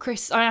love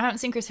Chris. I haven't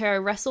seen Chris Hero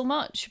wrestle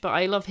much, but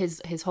I love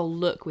his whole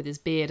look with his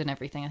beard and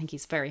everything. I think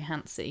he's very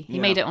handsy. He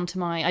made it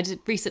onto I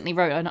recently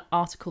wrote an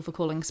article for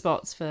Calling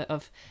Spots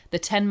of the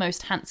 10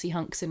 most handsy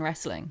hunks in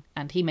wrestling,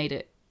 and he made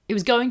it. He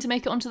was going to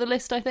make it onto the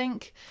list, I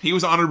think. He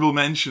was honourable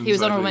mentions.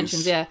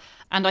 Yeah.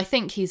 And I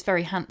think he's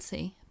very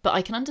handsy, but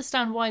I can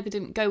understand why they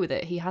didn't go with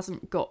it. He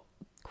hasn't got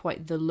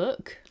quite the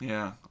look.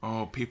 Yeah.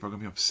 Oh, people are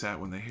going to be upset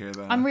when they hear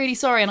that. I'm really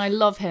sorry, and I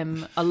love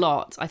him a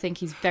lot. I think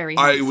he's very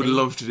handsy. I would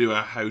love to do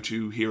a How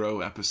to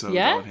Hero episode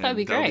on him. That'd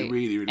be great. That'd be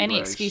really, really Any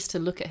great. excuse to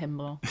look at him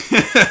more.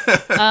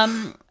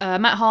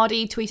 Matt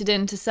Hardy tweeted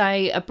in to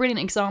say, a brilliant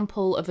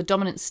example of a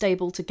dominant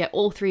stable to get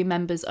all 3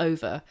 members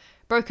over.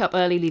 Broke up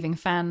early, leaving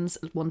fans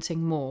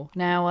wanting more.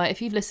 Now,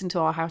 if you've listened to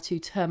our How to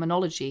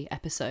Terminology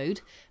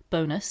episode,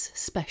 bonus,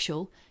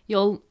 special,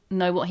 you'll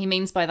know what he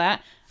means by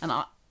that. And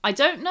I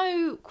don't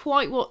know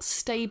quite what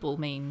stable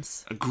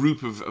means. A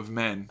group of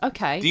men.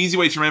 Okay. The easy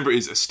way to remember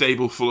is a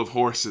stable full of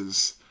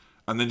horses.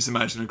 And then just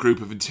imagine a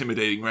group of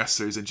intimidating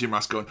wrestlers and Jim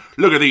Ross going,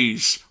 look at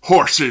these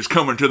horses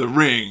coming to the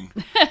ring.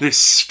 This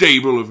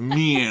stable of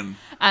men.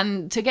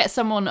 And to get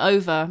someone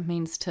over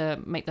means to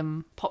make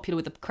them popular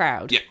with the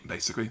crowd. Yeah,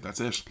 basically, that's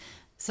it.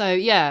 So,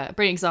 yeah, a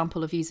brilliant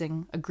example of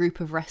using a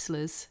group of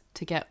wrestlers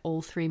to get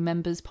all 3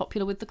 members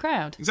popular with the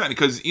crowd. Exactly,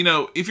 because,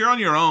 if you're on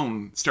your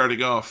own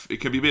starting off,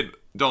 it can be a bit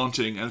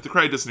daunting, and if the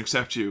crowd doesn't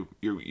accept you,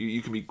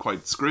 you can be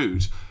quite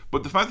screwed.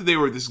 But the fact that they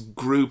were this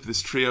group,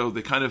 this trio,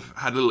 they kind of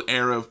had a little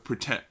air of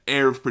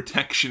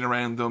protection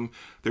around them.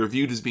 They were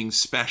viewed as being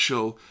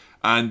special,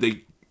 and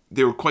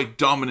they were quite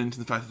dominant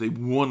in the fact that they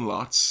won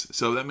lots.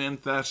 So that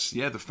meant that,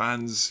 the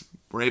fans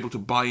were able to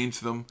buy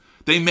into them.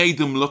 They made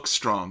them look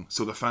strong,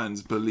 so the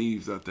fans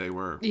believed that they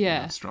were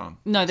strong.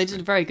 No, they did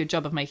a very good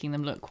job of making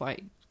them look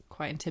quite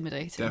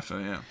intimidating.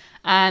 Definitely, yeah.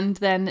 And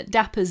then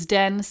Dapper's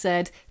Den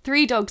said,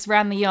 3 dogs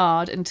ran the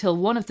yard until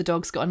one of the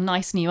dogs got a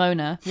nice new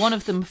owner, one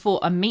of them fought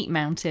a meat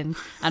mountain,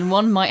 and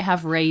one might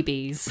have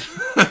rabies.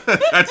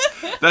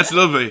 That's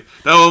lovely.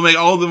 That will make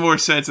all the more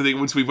sense, I think,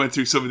 once we went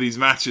through some of these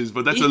matches,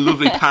 but that's a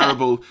lovely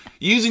parable.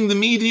 Using the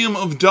medium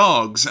of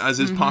dogs, as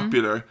is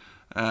popular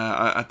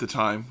at the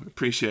time.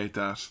 Appreciate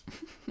that.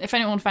 If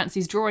anyone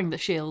fancies drawing the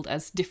Shield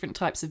as different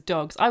types of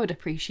dogs, I would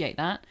appreciate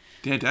that.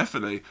 Yeah,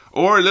 definitely.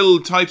 Or little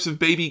types of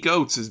baby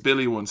goats, as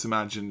Billy once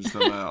imagined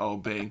them all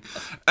being.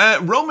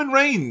 Roman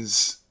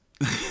Reigns.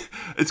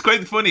 It's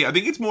quite funny. I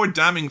think it's more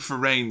damning for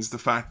Reigns, the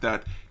fact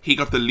that he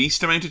got the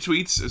least amount of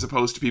tweets as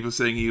opposed to people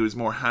saying he was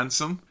more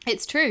handsome.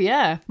 It's true,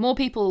 yeah. More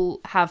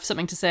people have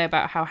something to say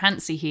about how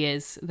handsy he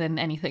is than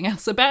anything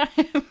else about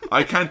him.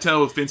 I can't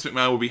tell if Vince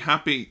McMahon will be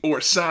happy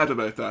or sad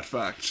about that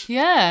fact.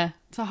 Yeah,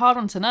 it's a hard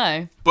one to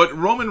know. But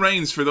Roman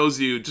Reigns, for those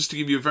of you, just to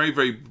give you a very,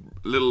 very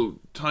little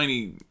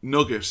tiny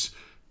nugget,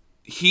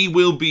 he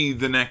will be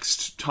the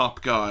next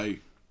top guy.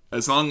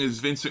 As long as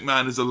Vince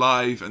McMahon is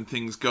alive and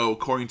things go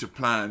according to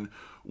plan,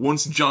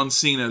 once John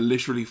Cena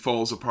literally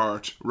falls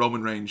apart,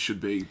 Roman Reigns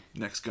should be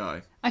next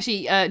guy.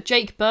 Actually,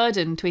 Jake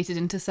Burden tweeted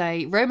in to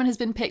say, Roman has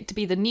been picked to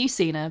be the new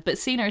Cena, but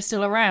Cena is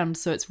still around,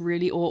 so it's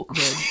really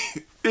awkward.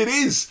 It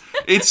is.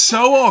 It's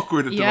so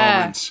awkward at the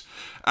moment.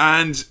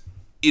 And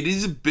it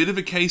is a bit of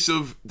a case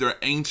of there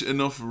ain't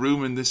enough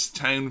room in this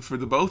town for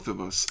the both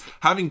of us.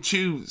 Having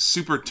 2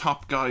 super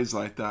top guys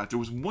like that, there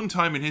was one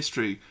time in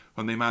history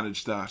when they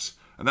managed that.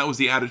 And that was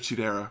the Attitude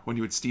Era, when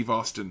you had Steve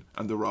Austin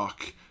and The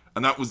Rock.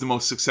 And that was the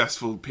most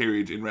successful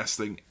period in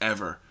wrestling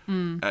ever.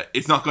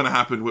 It's not going to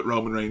happen with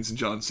Roman Reigns and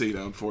John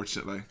Cena,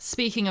 unfortunately.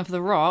 Speaking of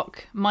The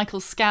Rock, Michael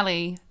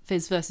Scally,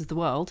 Fizz vs. The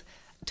World,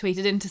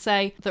 tweeted in to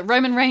say that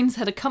Roman Reigns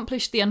had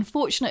accomplished the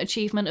unfortunate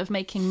achievement of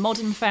making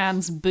modern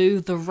fans boo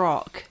The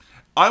Rock.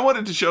 I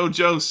wanted to show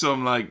Jo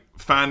some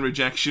fan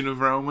rejection of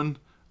Roman,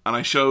 and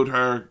I showed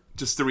her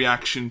just the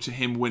reaction to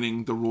him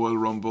winning the Royal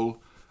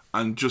Rumble,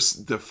 and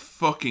just the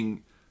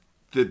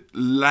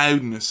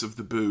loudness of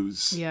the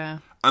boos. Yeah.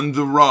 And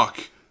The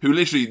Rock, who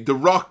literally, The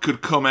Rock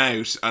could come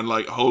out and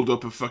hold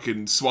up a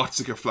fucking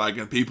swastika flag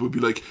and people would be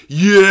like,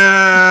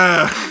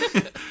 yeah!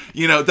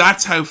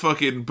 That's how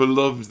fucking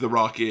beloved The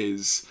Rock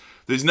is.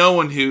 There's no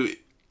one who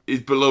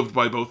is beloved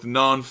by both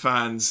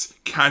non-fans,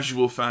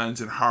 casual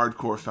fans, and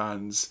hardcore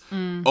fans,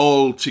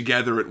 all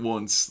together at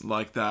once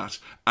like that.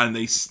 And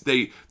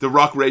The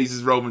Rock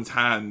raises Roman's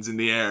hands in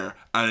the air,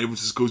 and everyone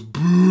just goes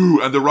boo,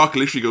 and The Rock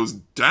literally goes,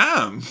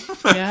 damn.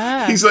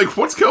 Yeah. He's like,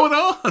 what's going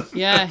on?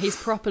 Yeah, he's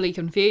properly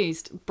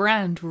confused.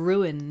 Brand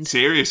ruined.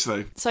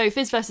 Seriously. So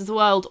Fizz vs. the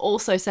World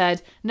also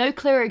said, no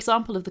clearer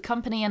example of the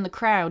company and the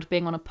crowd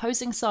being on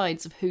opposing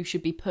sides of who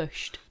should be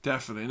pushed.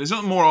 Definitely. And there's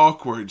nothing more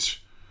awkward,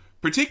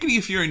 particularly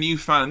if you're a new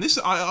fan.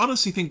 I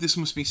honestly think this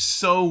must be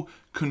so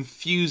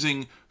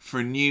confusing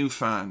for new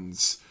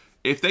fans.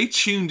 If they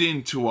tuned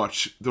in to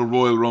watch the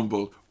Royal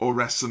Rumble or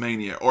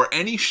WrestleMania or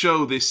any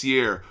show this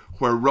year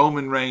where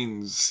Roman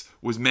Reigns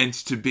was meant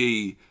to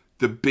be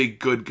the big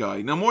good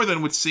guy, no more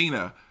than with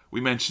Cena, we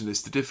mentioned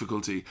this, the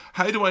difficulty.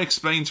 How do I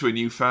explain to a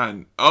new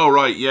fan, oh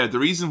right, yeah, the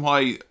reason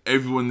why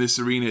everyone in this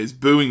arena is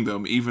booing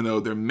them, even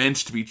though they're meant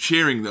to be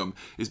cheering them,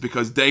 is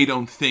because they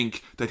don't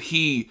think that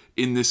he,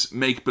 in this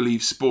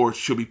make-believe sport,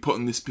 should be put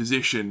in this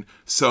position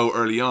so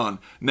early on.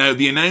 Now,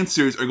 the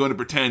announcers are going to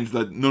pretend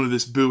that none of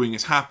this booing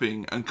is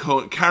happening and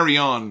carry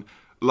on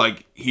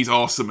like he's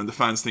awesome and the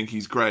fans think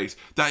he's great.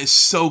 That is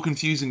so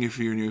confusing if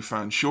you're a new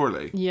fan,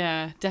 surely.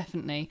 Yeah,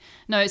 definitely.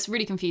 No, it's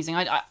really confusing.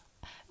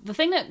 The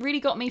thing that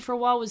really got me for a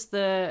while was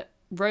the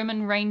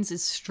Roman Reigns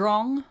is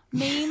strong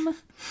meme.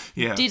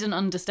 Yeah. Didn't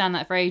understand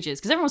that for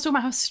ages. Because everyone's talking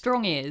about how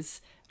strong he is,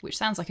 which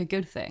sounds like a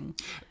good thing.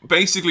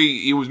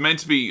 Basically, it was meant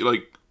to be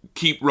like,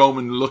 keep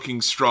Roman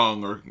looking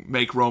strong or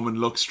make Roman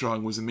look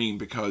strong was a meme,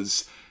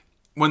 because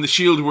when the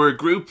Shield were a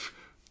group,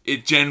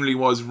 it generally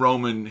was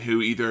Roman who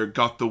either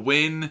got the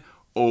win,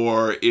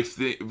 or if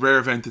the rare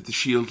event that the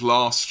Shield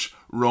lost,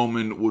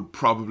 Roman would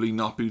probably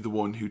not be the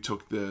one who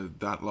took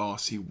that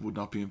loss. He would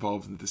not be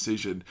involved in the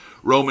decision.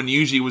 Roman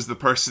usually was the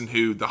person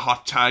who the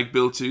hot tag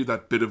built to,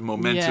 that bit of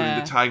momentum in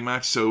the tag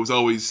match. So it was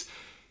always...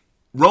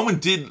 Roman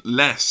did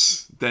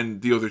less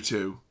than the other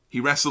two. He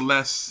wrestled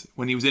less.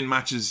 When he was in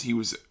matches, he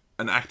was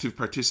an active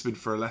participant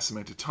for a less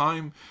amount of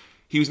time.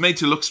 He was made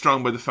to look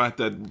strong by the fact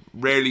that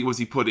rarely was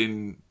he put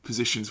in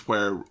positions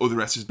where other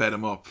wrestlers bet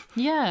him up.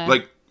 Yeah.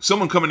 Like,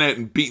 someone coming out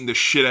and beating the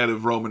shit out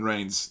of Roman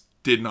Reigns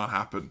did not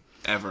happen.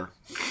 Ever.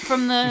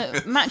 From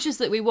the matches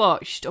that we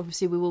watched,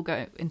 obviously we will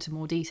go into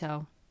more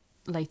detail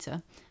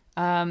later,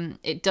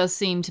 it does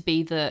seem to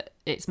be that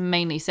it's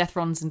mainly Seth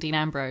Rollins and Dean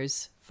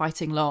Ambrose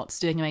fighting lots,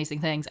 doing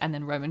amazing things, and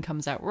then Roman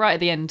comes out right at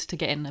the end to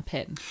get in a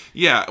pin.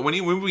 Yeah,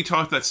 when we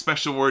talked that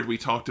special word we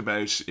talked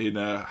about in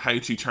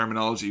how-to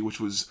terminology, which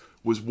was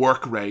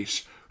work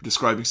rate,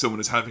 describing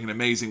someone as having an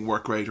amazing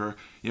work rate, or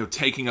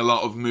taking a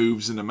lot of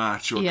moves in a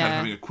match, or kind of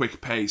having a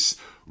quick pace.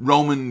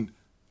 Roman,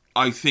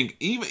 I think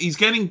he's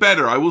getting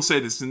better. I will say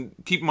this, and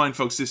keep in mind,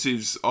 folks, this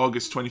is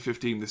August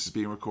 2015. This is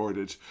being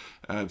recorded,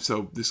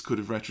 so this could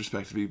have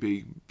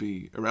retrospectively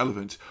be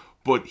irrelevant.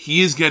 But he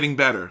is getting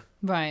better,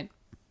 right,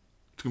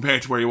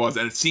 compared to where he was.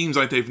 And it seems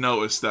like they've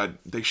noticed that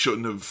they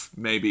shouldn't have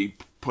maybe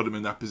put him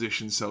in that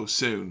position so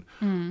soon.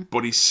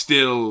 But he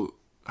still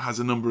has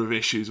a number of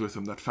issues with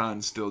him that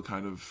fans still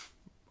kind of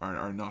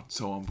are not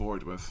so on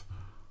board with.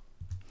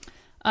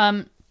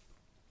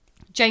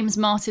 James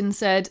Martin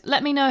said,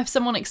 let me know if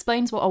someone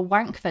explains what a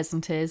wank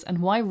pheasant is and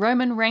why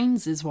Roman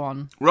Reigns is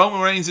one.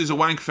 Roman Reigns is a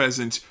wank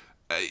pheasant.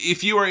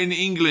 If you are in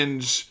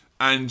England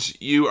and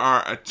you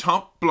are a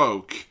top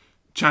bloke,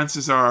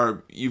 chances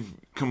are you've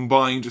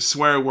combined a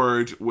swear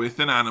word with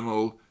an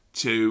animal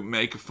to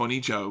make a funny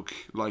joke,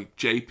 like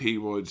JP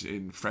would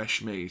in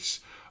Fresh Meat.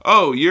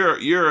 Oh,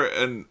 you're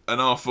an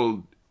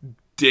awful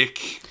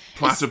dick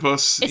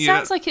platypus. It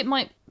sounds like it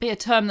might be a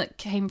term that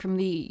came from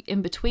the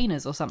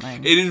In-Betweeners or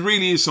something. It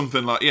really is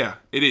something like, yeah,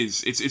 it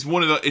is. It's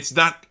one of the, it's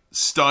that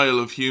style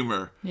of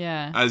humor.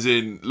 Yeah. As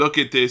in, look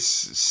at this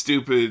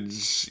stupid,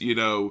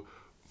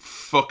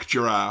 fuck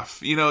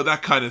giraffe, that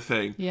kind of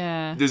thing.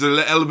 Yeah. There's an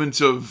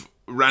element of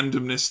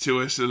randomness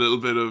to it, a little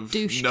bit of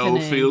no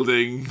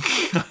fielding,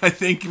 I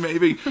think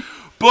maybe.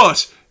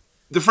 But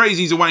the phrase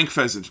he's a wank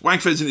pheasant.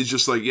 Wank pheasant is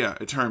just like,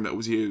 a term that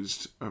was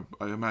used,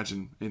 I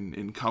imagine,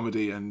 in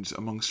comedy and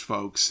amongst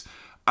folks.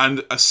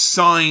 And a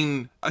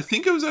sign, I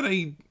think it was at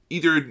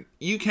either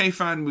a UK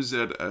fan was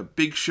at a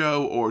big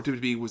show or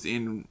WWE was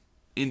in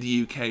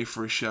the UK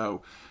for a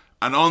show.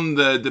 And on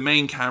the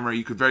main camera,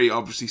 you could very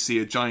obviously see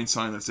a giant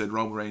sign that said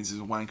Roman Reigns is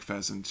a wank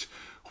pheasant,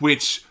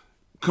 which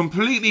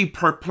completely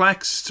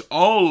perplexed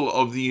all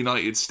of the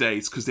United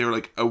States, because they were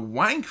like, a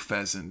wank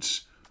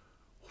pheasant?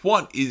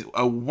 What is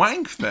a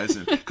wank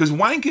pheasant? Because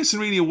wank isn't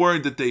really a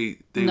word that they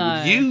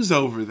would use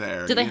over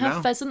there. Do they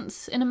have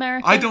pheasants in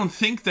America? I don't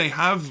think they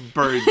have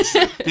birds.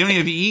 They only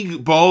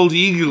have bald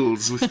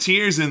eagles with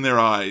tears in their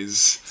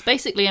eyes. It's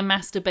basically a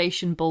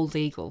masturbation bald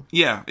eagle.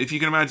 Yeah, if you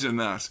can imagine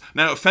that.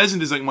 Now, a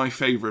pheasant is like my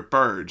favourite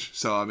bird.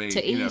 So, I mean...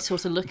 To eat or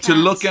to look at? To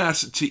look at,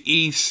 to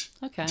eat,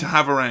 okay, to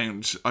have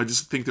around. I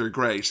just think they're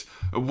great.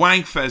 A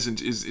wank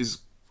pheasant is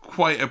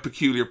quite a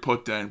peculiar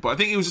put down. But I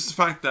think it was just the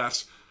fact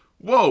that,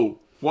 whoa...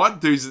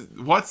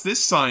 What's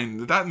this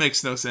sign? That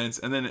makes no sense.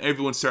 And then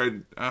everyone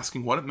started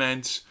asking what it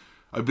meant.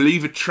 I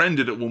believe it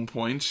trended at one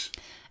point.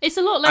 It's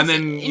a lot less And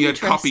then you had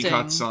interesting.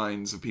 copycat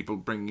signs of people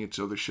bringing it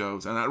to other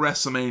shows. And at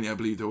WrestleMania, I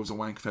believe there was a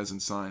Wank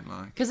Pheasant sign.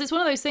 Because it's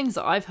one of those things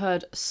that I've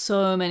heard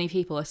so many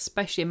people,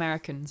 especially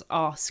Americans,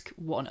 ask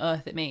what on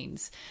earth it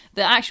means.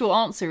 The actual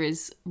answer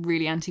is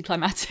really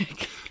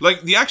anticlimactic.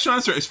 Like, the actual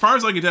answer, as far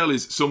as I can tell,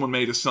 is someone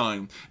made a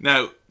sign.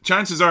 Now,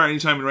 chances are,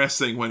 anytime in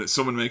wrestling, when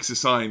someone makes a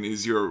sign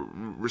is your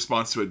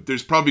response to it,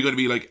 there's probably going to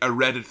be, like, a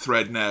Reddit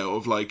thread now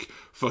of, like,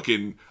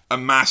 fucking a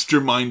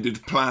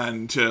masterminded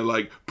plan to,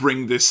 like,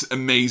 bring this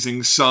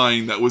amazing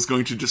sign that was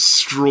going to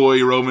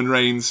destroy Roman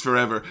Reigns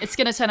forever. It's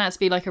going to turn out to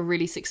be, like, a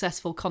really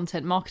successful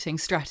content marketing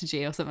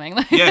strategy or something.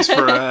 Yes,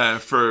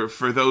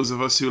 for those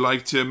of us who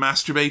like to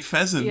masturbate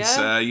pheasants,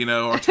 Yeah.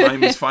 Our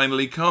time has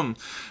finally come.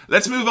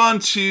 Let's move on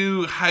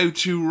to How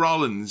to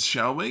Rollins,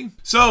 shall we?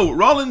 So,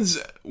 Rollins,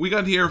 we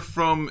got here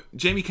from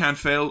Jamie Can't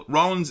Fail.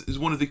 Rollins is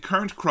one of the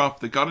current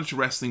crop that got into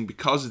wrestling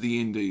because of the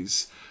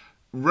indies.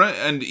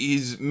 And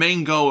his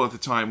main goal at the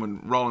time when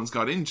Rollins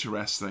got into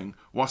wrestling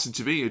wasn't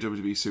to be a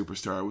WWE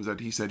superstar, was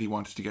that he said he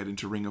wanted to get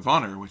into Ring of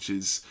Honor, which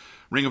is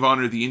Ring of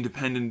Honor, the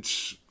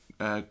independent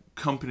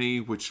company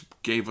which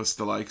gave us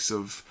the likes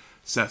of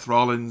Seth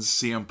Rollins,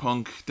 CM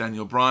Punk,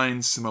 Daniel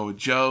Bryan, Samoa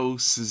Joe,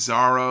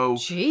 Cesaro.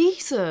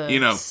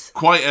 Jesus.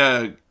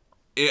 Quite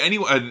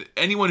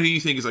anyone who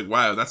you think is like,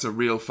 wow, that's a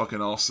real fucking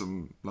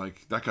awesome,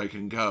 like, that guy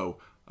can go.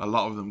 A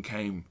lot of them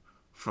came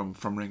from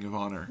Ring of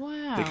Honor.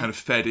 Wow. They kind of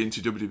fed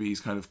into WWE's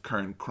kind of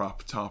current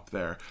crop top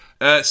there.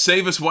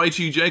 Save Us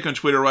Y2 Jake on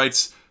Twitter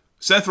writes,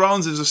 Seth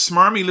Rollins is a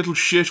smarmy little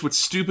shit with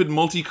stupid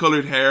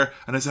multicolored hair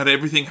and has had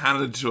everything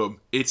handed to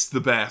him. It's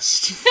the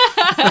best.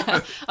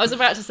 I was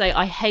about to say,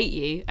 I hate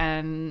you,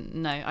 and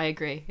no, I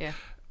agree, yeah.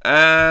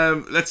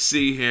 Let's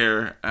see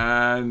here.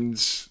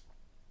 And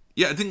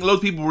yeah, I think a lot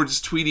of people were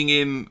just tweeting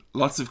in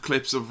lots of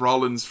clips of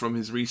Rollins from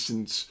his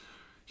recent...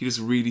 He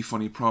does really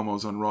funny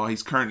promos on Raw.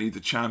 He's currently the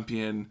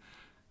champion.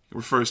 He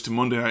refers to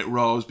Monday Night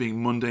Raw as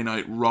being Monday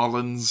Night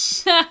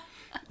Rollins.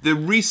 The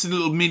recent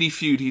little mini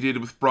feud he did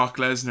with Brock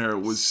Lesnar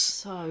was...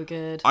 So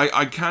good.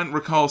 I can't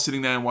recall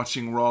sitting down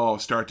watching Raw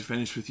start to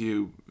finish with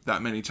you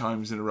that many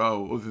times in a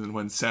row, other than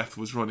when Seth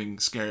was running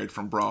scared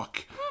from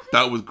Brock.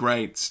 That was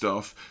great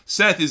stuff.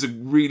 Seth is a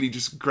really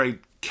just great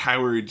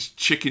coward,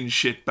 chicken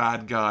shit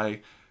bad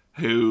guy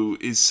who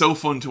is so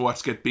fun to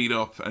watch get beat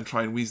up and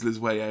try and weasel his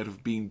way out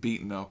of being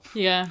beaten up.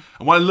 Yeah.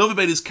 And what I love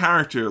about his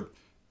character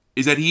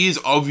is that he is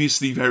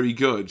obviously very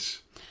good.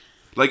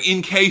 Like,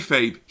 in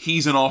kayfabe,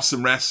 he's an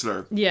awesome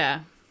wrestler.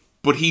 Yeah.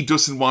 But he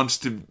doesn't want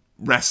to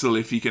wrestle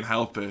if he can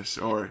help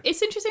it. Or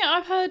It's interesting.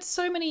 I've heard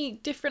so many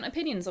different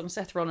opinions on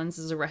Seth Rollins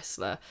as a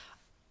wrestler.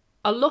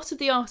 A lot of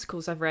the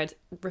articles I've read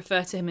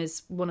refer to him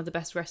as one of the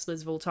best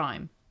wrestlers of all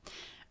time.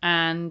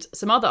 And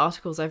some other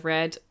articles I've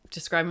read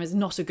describe him as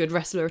not a good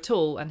wrestler at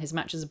all, and his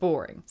matches are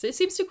boring. So it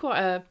seems to be quite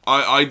a...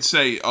 I'd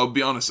say, I'll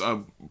be honest,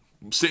 I'll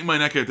stick my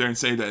neck out there and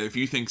say that if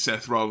you think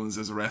Seth Rollins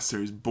as a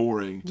wrestler is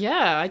boring...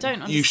 Yeah, I don't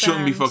understand. You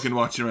shouldn't be fucking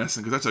watching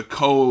wrestling, because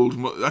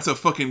that's a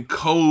fucking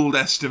cold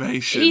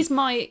estimation. He's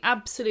my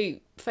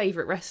absolute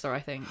favourite wrestler, I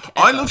think.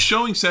 I ever. love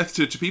showing Seth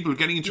to people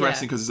getting into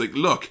wrestling, because it's like,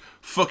 look,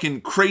 fucking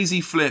crazy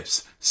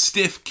flips,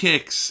 stiff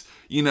kicks,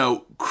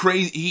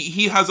 crazy.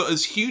 He has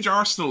this huge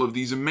arsenal of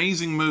these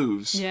amazing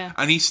moves,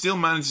 and he still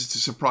manages to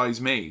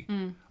surprise me.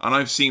 And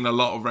I've seen a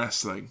lot of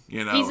wrestling,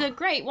 He's a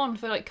great one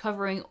for like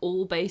covering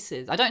all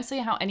bases. I don't see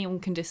how anyone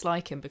can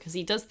dislike him because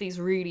he does these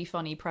really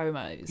funny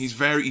promos.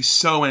 He's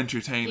so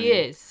entertaining. He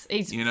is.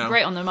 He's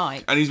great on the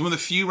mic. And he's one of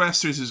the few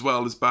wrestlers as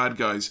well as bad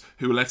guys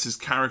who lets his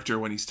character,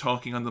 when he's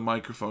talking on the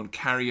microphone,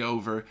 carry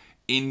over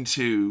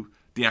into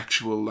the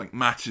actual like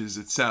matches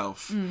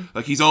itself.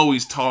 Like, he's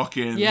always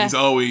talking. Yeah. He's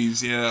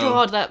always,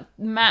 God, that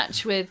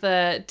match with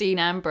Dean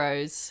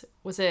Ambrose,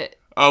 was it?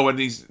 Oh, when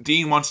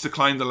Dean wants to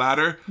climb the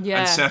ladder, Yeah.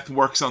 and Seth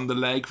works on the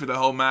leg for the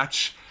whole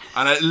match,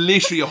 and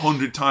literally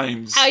 100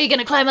 times. How are you going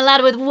to climb a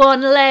ladder with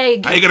one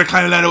leg? How you gonna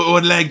climb a ladder with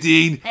one leg,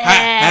 Dean?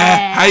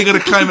 How you gonna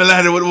climb a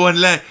ladder with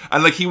one leg?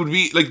 And like, he would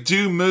be like,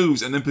 do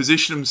moves and then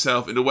position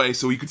himself in a way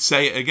so he could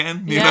say it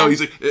again.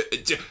 He's like,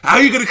 how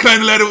are you gonna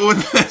climb a ladder with one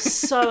leg?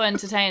 So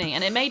entertaining,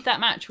 and it made that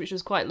match, which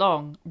was quite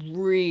long,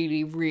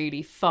 really,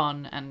 really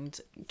fun and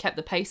kept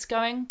the pace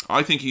going.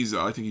 I think he's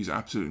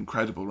absolutely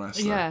incredible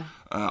wrestler. Yeah.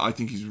 I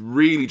think he's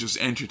really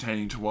just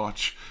entertaining to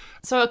watch.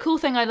 So a cool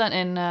thing I learnt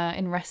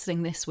in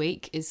wrestling this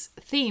week is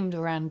themed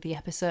around the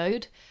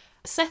episode.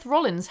 Seth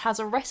Rollins has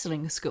a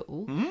wrestling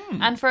school,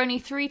 and for only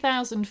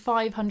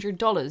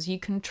 $3,500 you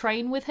can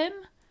train with him.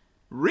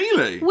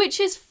 Really? Which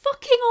is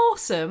fucking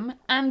awesome,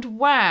 and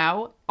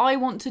wow, I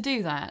want to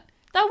do that.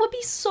 That would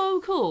be so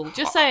cool.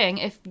 Just saying,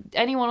 if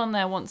anyone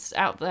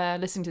out there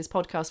listening to this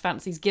podcast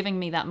fancies giving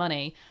me that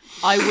money,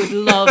 I would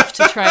love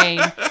to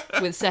train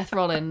with Seth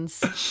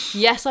Rollins.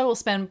 Yes, I will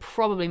spend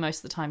probably most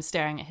of the time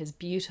staring at his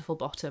beautiful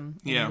bottom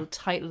in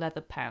tight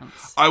leather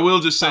pants. I will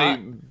just say,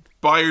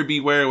 buyer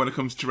beware when it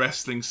comes to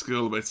wrestling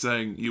school about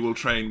saying you will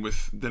train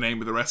with the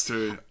name of the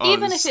wrestler on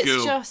even if school.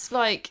 It's just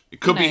like... It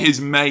could be his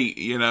mate,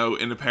 in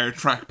a pair of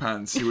track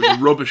pants who was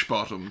rubbish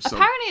bottoms. So.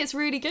 Apparently it's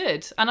really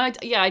good. And I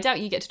doubt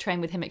you get to train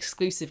with him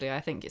exclusively. I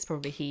think it's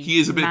probably he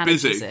is a bit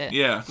busy. It.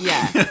 Yeah.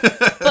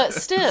 But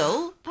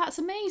still, that's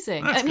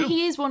amazing. That's cool.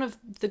 He is one of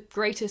the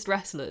greatest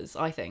wrestlers,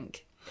 I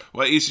think.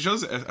 Well, it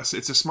shows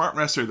it's a smart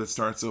wrestler that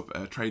starts up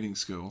a training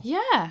school.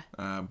 Yeah.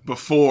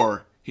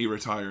 Before he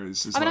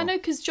retires as well. I know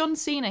because John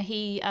Cena,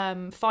 he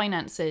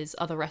finances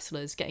other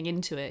wrestlers getting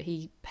into it.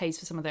 He pays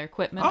for some of their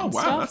equipment and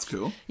stuff. Oh, wow, that's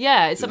cool.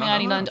 Yeah, it's something I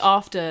only learned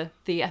after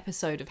the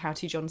episode of How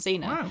to John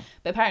Cena. Wow.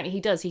 But apparently he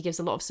does. He gives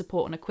a lot of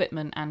support and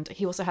equipment, and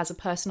he also has a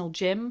personal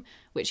gym,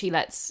 which he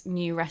lets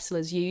new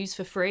wrestlers use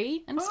for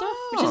free and stuff,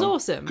 which is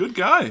awesome. Good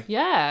guy.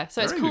 Yeah,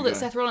 so it's cool that guy.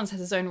 Seth Rollins has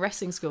his own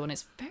wrestling school, and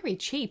it's very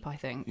cheap, I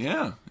think.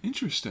 Yeah,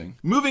 interesting.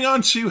 Moving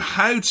on to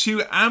How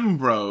to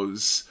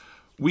Ambrose.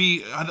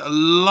 We had a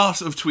lot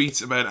of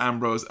tweets about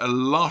Ambrose. A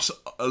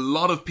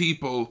lot of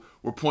people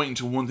were pointing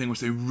to one thing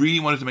which they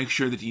really wanted to make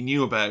sure that he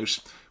knew about,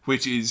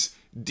 which is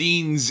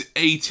Dean's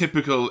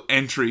atypical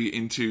entry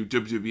into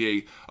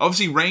WWE.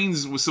 Obviously,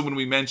 Reigns was someone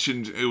we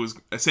mentioned who was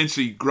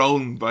essentially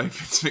grown by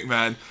Vince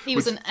McMahon. He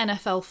was an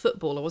NFL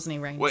footballer, wasn't he,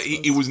 Reigns? Well,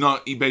 he was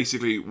not. He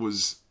basically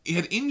was... He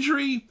had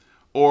injury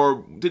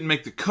or didn't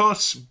make the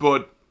cut,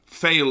 but...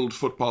 failed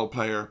football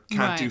player,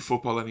 can't do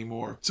football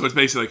anymore. So it's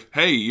basically like,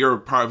 hey, you're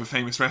part of a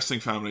famous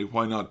wrestling family,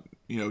 why not,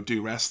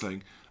 do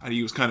wrestling? And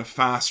he was kind of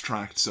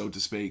fast-tracked, so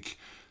to speak.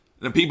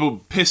 And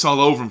people piss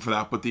all over him for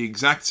that, but the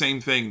exact same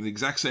thing, the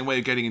exact same way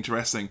of getting into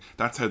wrestling,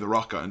 that's how The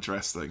Rock got into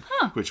wrestling.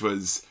 Which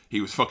was,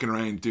 he was fucking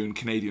around doing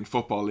Canadian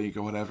Football League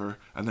or whatever,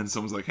 and then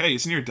someone's like, hey,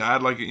 isn't your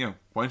dad like,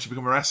 why don't you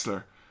become a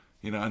wrestler?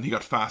 And he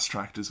got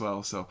fast-tracked as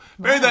well. So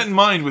bear that in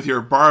mind with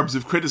your barbs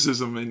of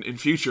criticism in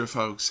future,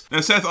 folks.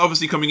 Now, Seth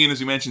obviously coming in, as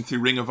we mentioned,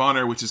 through Ring of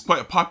Honor, which is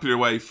quite a popular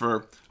way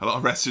for a lot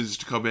of wrestlers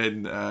to come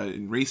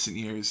in recent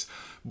years.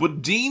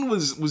 But Dean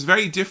was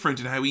very different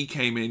in how he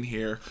came in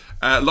here.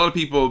 A lot of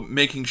people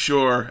making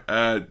sure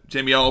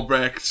Jamie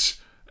Albrecht,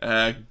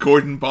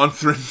 Gordon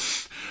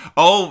Bonthran,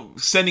 all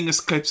sending us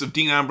clips of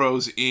Dean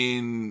Ambrose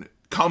in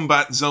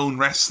Combat Zone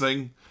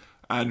Wrestling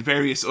and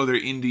various other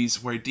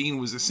indies where Dean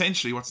was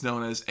essentially what's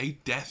known as a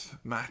death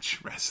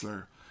match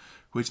wrestler,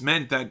 which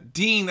meant that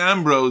Dean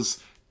Ambrose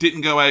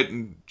didn't go out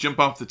and jump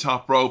off the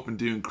top rope and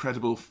do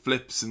incredible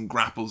flips and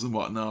grapples and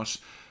whatnot.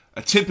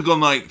 A typical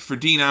night for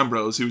Dean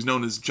Ambrose, who was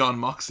known as John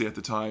Moxley at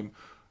the time,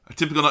 a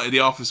typical night at the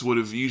office would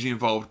have usually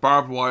involved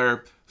barbed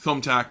wire,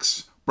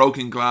 thumbtacks,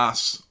 broken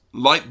glass,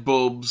 light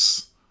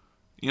bulbs,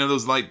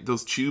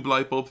 those tube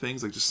light bulb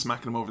things, like just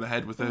smacking them over the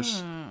head with it.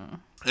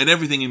 And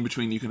everything in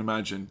between you can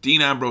imagine. Dean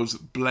Ambrose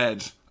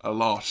bled a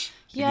lot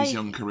in his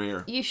young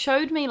career. You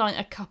showed me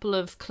a couple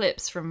of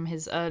clips from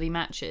his early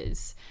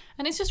matches,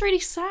 and it's just really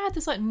sad.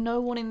 There's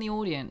no one in the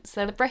audience.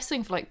 They're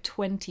wrestling for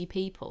 20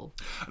 people.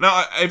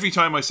 Now, every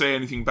time I say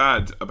anything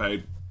bad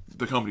about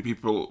the company,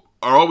 people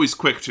are always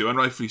quick to, and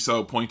rightfully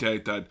so, point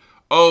out that,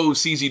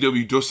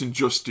 CZW doesn't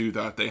just do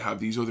that. They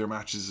have these other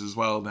matches as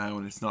well now,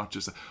 and it's not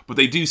just... But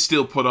they do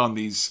still put on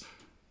these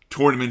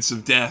tournaments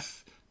of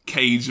death,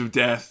 cage of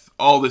death,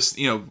 all this,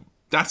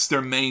 that's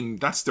their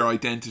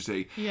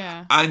identity.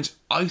 Yeah. And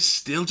I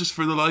still, just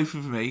for the life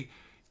of me,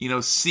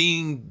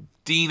 seeing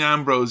Dean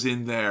Ambrose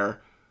in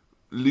there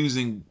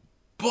losing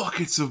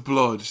buckets of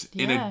blood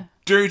in a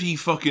dirty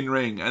fucking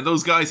ring, and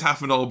those guys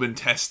haven't all been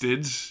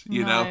tested,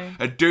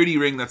 a dirty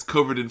ring that's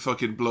covered in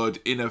fucking blood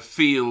in a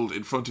field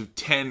in front of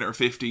 10 or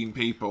 15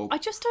 people. I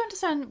just don't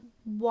understand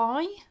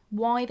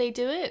why they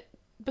do it,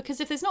 because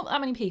if there's not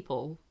that many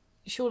people,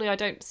 surely I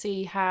don't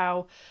see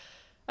how...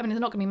 they're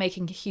not going to be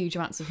making huge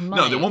amounts of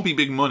money. No, there won't be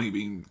big money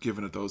being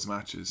given at those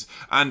matches.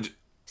 And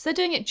so they're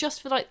doing it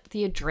just for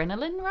the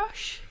adrenaline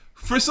rush?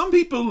 For some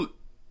people,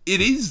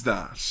 it is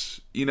that.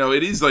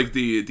 It is like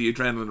the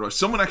adrenaline rush.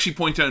 Someone actually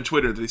pointed out on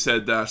Twitter, they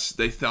said that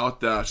they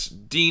thought that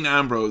Dean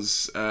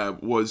Ambrose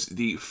was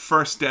the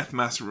first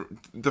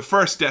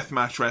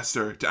deathmatch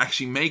wrestler to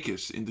actually make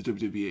it in the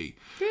WWE.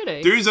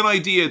 Really? There is an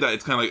idea that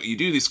it's kind of like, you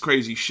do this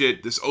crazy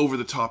shit, this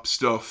over-the-top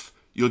stuff,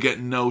 you'll get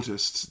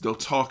noticed, they'll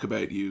talk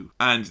about you.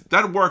 And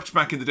that worked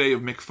back in the day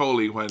of Mick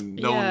Foley when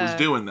no one was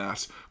doing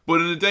that.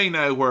 But in a day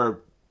now where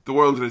the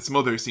world and its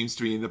mother seems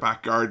to be in the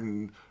back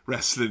garden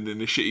wrestling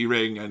in a shitty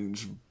ring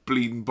and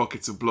bleeding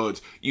buckets of blood,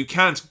 you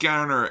can't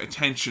garner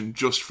attention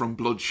just from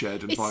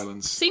bloodshed and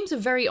violence. It seems a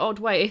very odd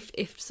way.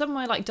 If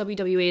somewhere like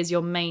WWE is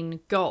your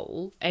main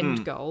goal,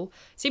 end goal,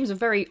 it seems a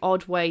very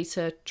odd way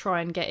to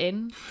try and get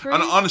in through.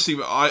 And honestly,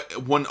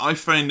 when I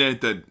found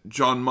out that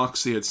John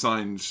Moxley had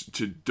signed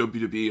to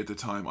WWE at the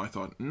time, I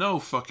thought, no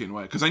fucking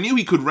way. Because I knew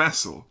he could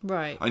wrestle.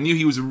 Right. I knew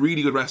he was a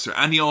really good wrestler.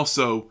 And he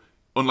also...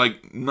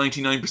 Unlike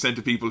 99%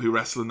 of people who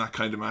wrestle in that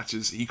kind of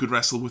matches, he could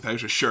wrestle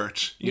without a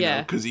shirt, you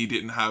know, because he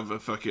didn't have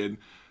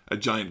a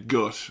giant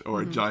gut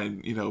or a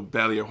giant,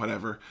 belly or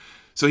whatever.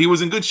 So he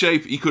was in good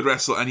shape, he could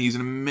wrestle, and he's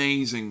an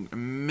amazing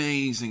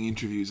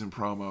interviews and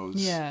promos.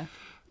 Yeah.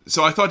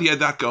 So I thought he had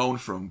that going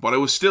for him, but I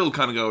was still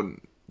kind of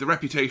going, the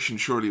reputation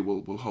surely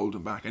will hold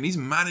him back. And he's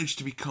managed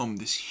to become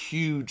this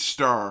huge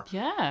star.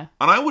 Yeah.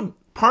 And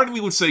part of me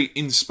would say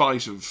in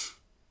spite of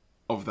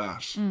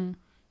that,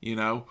 you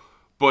know?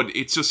 But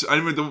it's just, I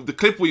remember the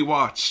clip we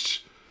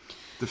watched,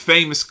 the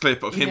famous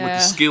clip of him with the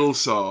skill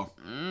saw.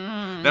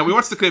 Now, we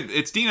watched the clip,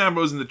 it's Dean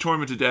Ambrose in the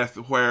Tournament of Death,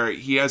 where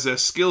he has a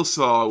skill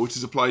saw which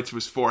is applied to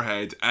his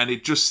forehead, and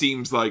it just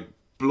seems like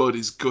blood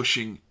is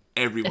gushing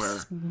everywhere.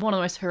 It's one of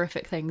the most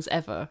horrific things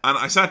ever. And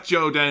I sat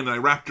Joe down and I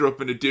wrapped her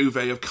up in a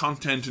duvet of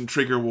content and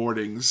trigger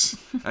warnings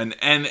and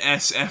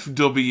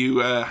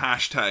NSFW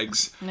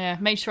hashtags. Yeah,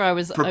 made sure I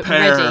was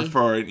prepare ready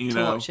for it, you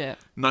know. Watch it.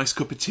 Nice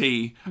cup of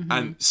tea,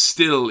 and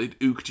still it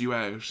ooked you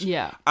out.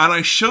 Yeah. And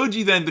I showed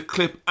you then the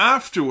clip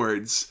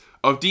afterwards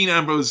of Dean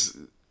Ambrose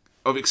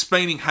of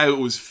explaining how it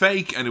was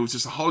fake and it was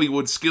just a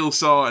Hollywood skill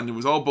saw and it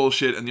was all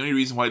bullshit, and the only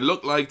reason why it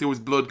looked like there was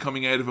blood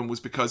coming out of him was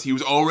because he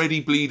was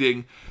already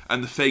bleeding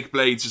and the fake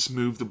blades just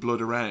moved the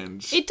blood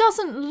around. It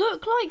doesn't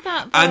look like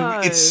that, though.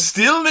 And it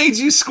still made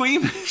you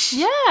squeamish.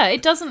 Yeah,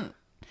 it doesn't.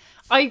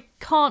 I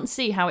can't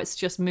see how it's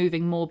just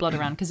moving more blood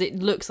around because it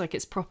looks like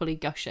it's properly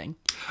gushing.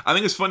 I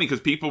think it's funny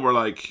because people were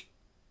like,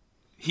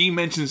 he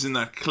mentions in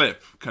that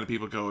clip, kind of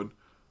people going,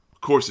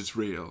 of course it's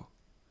real.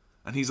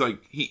 And he's like,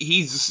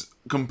 he's just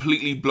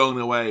completely blown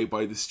away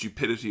by the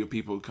stupidity of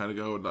people kind of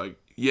going like,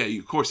 yeah,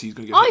 of course he's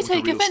going to get hit with a I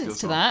take real offence skill to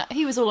saw. that.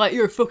 He was all like,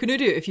 you're a fucking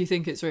idiot if you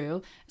think it's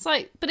real. It's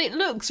like, but it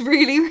looks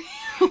really real.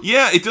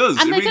 Yeah, it does.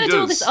 And it they're really going to does. do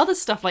all this other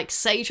stuff, like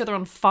set each other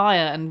on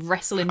fire and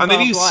wrestle in And barbed then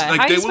he's wire. like,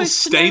 How are they you will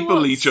supposed to know staple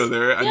what's- each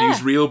other and Yeah.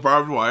 use real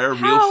barbed wire,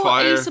 How real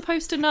fire. are you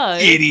supposed to know?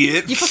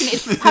 Idiot. You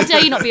fucking how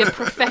dare you not be a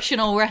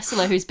professional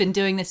wrestler who's been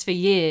doing this for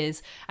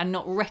years and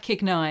not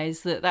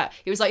recognise that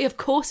it was like, of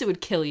course it would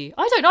kill you.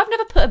 I don't know, I've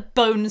never put a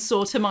bone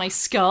saw to my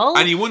skull.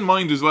 And you wouldn't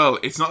mind as well,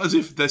 it's not as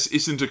if this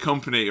isn't a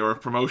company or a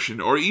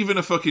promotion or even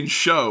a fucking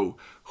show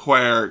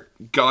where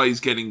guys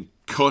getting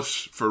cut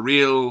for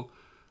real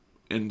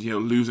and, you know,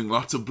 losing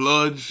lots of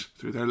blood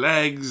through their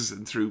legs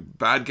and through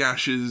bad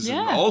gashes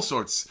and all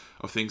sorts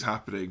of things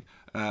happening.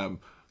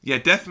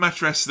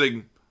 Deathmatch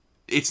wrestling,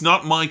 it's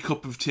not my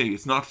cup of tea.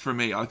 It's not for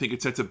me. I think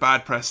it sets a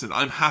bad precedent.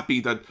 I'm happy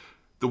that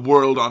the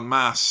world en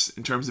masse,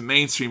 in terms of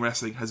mainstream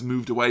wrestling, has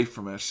moved away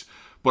from it.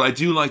 But I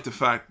do like the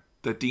fact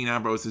that Dean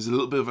Ambrose is a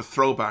little bit of a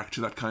throwback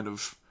to that kind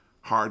of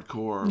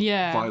hardcore,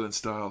 violent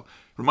style.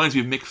 Reminds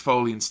me of Mick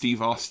Foley and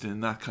Steve Austin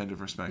in that kind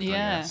of respect, I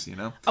guess, you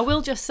know? I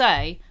will just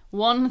say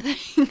one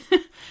thing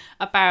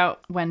about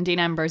when Dean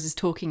Ambrose is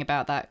talking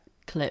about that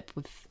clip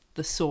with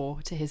the saw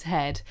to his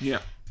head. Yeah.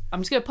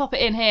 I'm just going to pop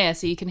it in here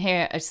so you can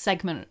hear a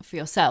segment for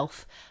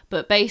yourself.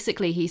 But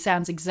basically, he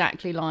sounds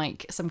exactly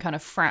like some kind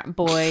of frat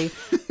boy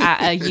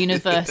at a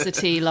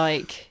university,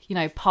 like, you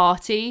know,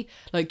 party.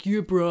 Like, yeah,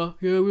 bruh,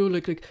 yeah, we all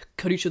like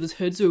cut each other's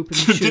heads open. And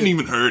shit. Didn't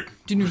even hurt.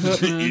 Didn't even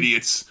hurt, man.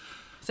 Idiots.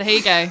 So here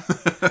you go.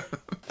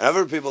 I've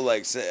heard people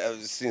like say,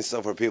 I've seen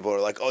stuff where people are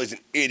like, oh, he's an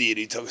idiot.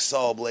 He took a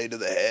saw blade to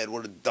the head.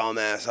 What a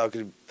dumbass. How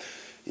could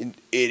you, an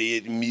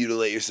idiot,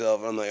 mutilate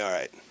yourself? I'm like, all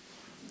right,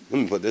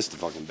 let me put this to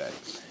fucking bed.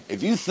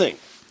 If you think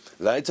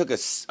that I took a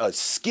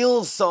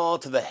skill saw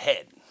to the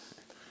head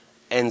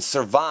and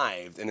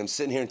survived and I'm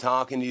sitting here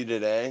talking to you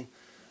today,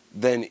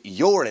 then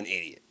you're an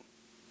idiot.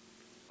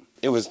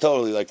 It was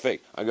totally like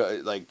fake. I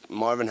got like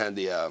Marvin had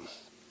the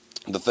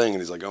thing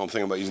and he's like, oh, I'm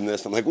thinking about using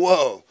this. I'm like,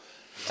 whoa,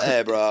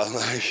 hey, bro,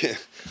 like,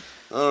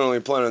 I don't know what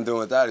you're planning on doing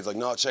with that. He's like,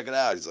 no, check it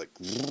out. He's like,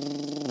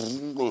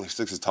 he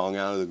sticks his tongue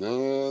out. He's like,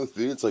 oh,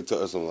 see, it's like,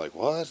 so I'm like,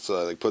 what? So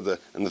I like put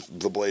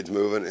the blade's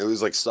moving. It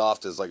was like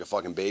soft as like a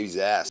fucking baby's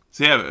ass.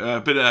 So yeah, a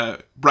bit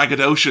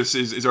braggadocious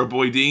is our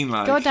boy Dean,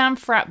 like. Goddamn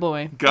frat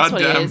boy. That's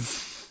what he Goddamn.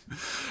 is.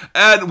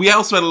 And we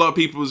also had a lot of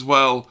people as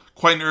well.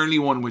 Quite an early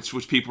one, which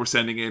people were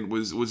sending in,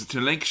 was to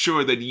make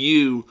sure that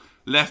you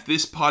left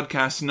this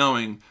podcast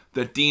knowing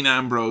that Dean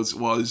Ambrose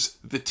was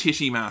the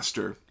Titty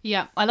Master.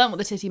 Yeah, I learned what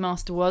the Titty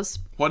Master was.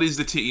 What is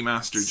the Titty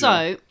Master, Joe?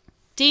 So,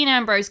 Dean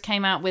Ambrose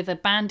came out with a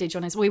bandage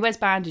on his... Well, he wears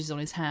bandages on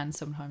his hands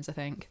sometimes, I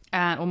think.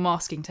 Or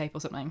masking tape or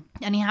something.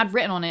 And he had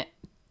written on it,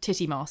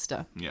 Titty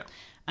Master. Yeah.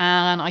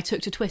 And I took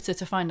to Twitter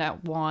to find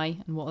out why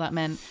and what that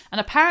meant. And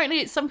apparently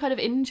it's some kind of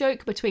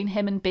in-joke between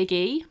him and Big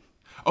E.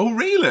 Oh,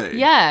 really?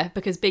 Yeah,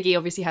 because Big E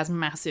obviously has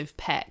massive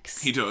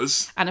pecs. He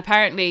does. And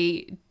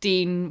apparently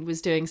Dean was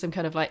doing some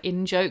kind of like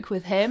in-joke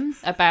with him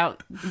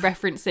about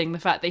referencing the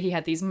fact that he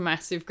had these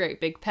massive,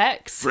 great big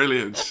pecs.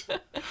 Brilliant.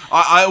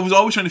 I was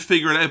always trying to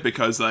figure it out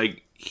because,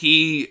 like,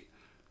 he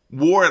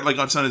wore it, like,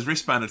 on his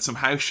wristband at some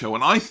house show,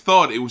 and I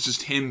thought it was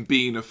just him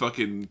being a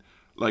fucking...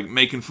 like,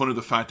 making fun of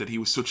the fact that he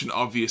was such an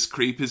obvious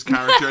creep, his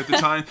character at the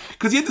time.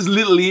 Because he had this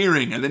little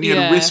earring, and then he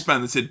had a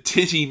wristband that said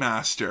Titty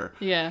Master.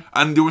 Yeah.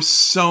 And there were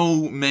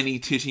so many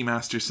Titty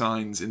Master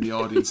signs in the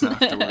audience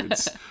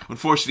afterwards.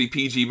 Unfortunately,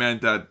 PG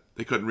meant that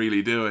they couldn't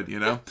really do it, you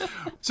know?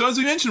 So as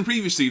we mentioned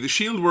previously, the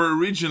Shield were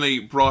originally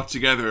brought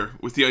together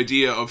with the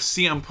idea of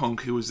CM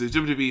Punk, who was the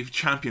WWE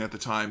champion at the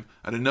time,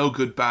 and a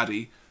no-good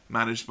baddie,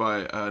 managed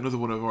by another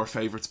one of our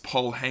favourites,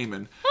 Paul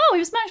Heyman. Oh, he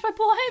was managed by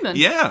Paul Heyman.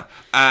 Yeah,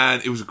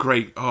 and it was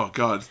great. Oh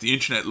God, the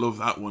internet loved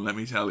that one. Let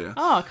me tell you.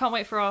 Oh, I can't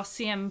wait for our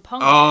CM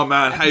Punk. Oh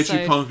man, How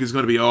episode. to Punk is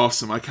going to be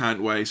awesome. I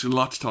can't wait. There's a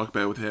lot to talk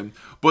about with him.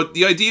 But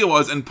the idea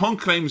was, and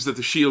Punk claims that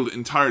the Shield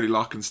entirely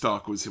lock and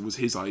stock was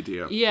his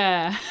idea.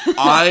 Yeah.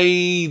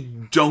 I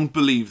don't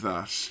believe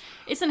that.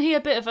 Isn't he a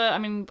bit of a... I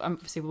mean,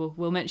 obviously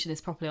we'll mention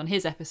this properly on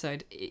his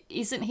episode.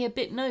 Isn't he a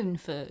bit known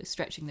for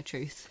stretching the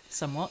truth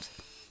somewhat?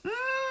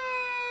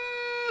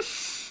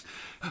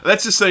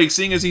 Let's just say,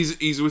 seeing as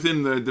he's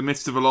within the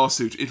midst of a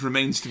lawsuit, it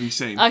remains to be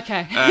seen.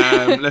 Okay.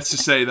 Let's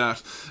just say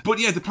that. But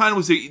yeah, the plan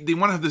was they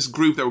want to have this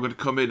group that were going to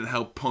come in and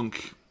help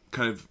Punk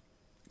kind of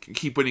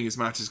keep winning his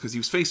matches, because he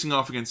was facing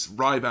off against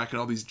Ryback and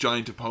all these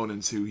giant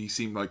opponents who he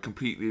seemed like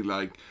completely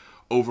like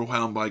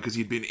overwhelmed by because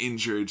he'd been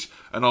injured,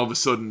 and all of a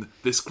sudden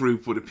this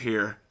group would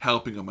appear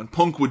helping him, and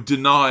Punk would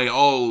deny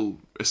all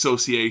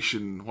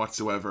association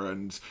whatsoever,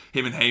 and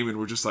him and Heyman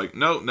were just like,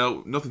 no,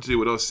 nothing to do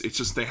with us, it's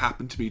just they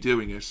happen to be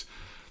doing it.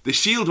 The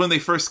Shield, when they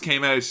first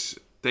came out,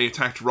 they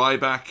attacked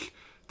Ryback.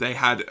 They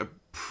had a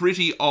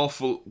pretty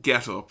awful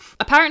get-up.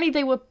 Apparently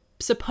they were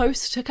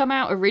supposed to come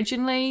out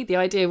originally. The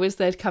idea was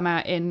they'd come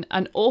out in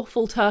an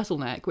awful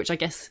turtleneck, which I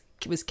guess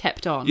was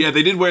kept on. Yeah,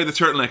 they did wear the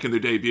turtleneck in their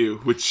debut,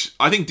 which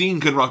I think Dean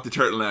can rock the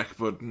turtleneck,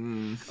 but...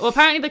 Well,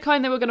 apparently the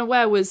kind they were going to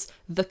wear was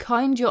the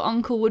kind your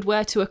uncle would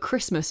wear to a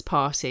Christmas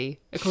party,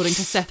 according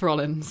to Seth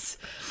Rollins.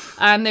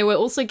 And they were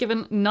also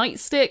given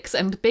nightsticks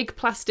and big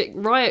plastic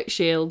riot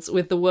shields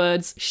with the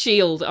words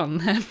 "Shield" on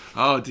them.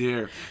 Oh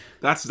dear.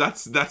 That's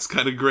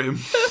kind of grim.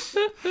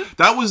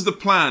 That was the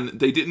plan.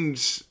 They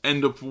didn't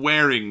end up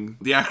wearing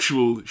the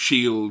actual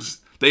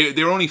shields. They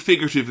were only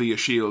figuratively a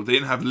shield. They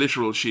didn't have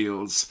literal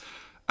shields.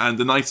 And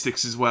the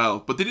nightsticks as well.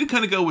 But they did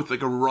kind of go with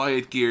like a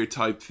riot gear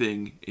type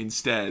thing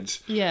instead.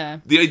 Yeah.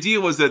 The idea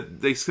was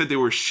that they said they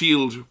were a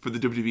shield for the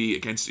WWE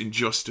against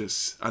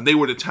injustice. And they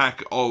would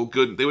attack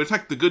they would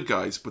attack the good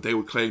guys, but they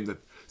would claim that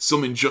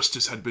some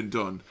injustice had been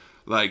done.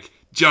 Like,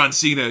 John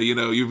Cena,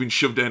 you've been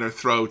shoved down our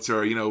throats,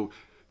 or,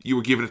 you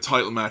were given a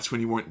title match when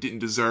you didn't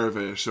deserve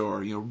it,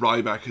 or,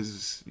 Ryback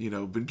has,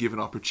 been given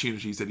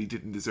opportunities that he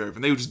didn't deserve.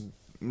 And they would just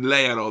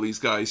lay out all these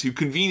guys who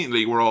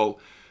conveniently were all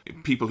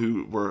people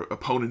who were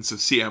opponents of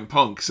CM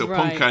Punk. So Right.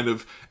 Punk kind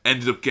of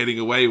ended up getting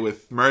away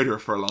with murder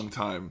for a long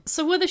time.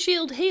 So were the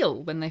Shield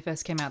heel when they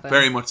first came out then?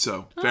 Very much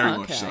so. Very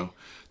much okay. so.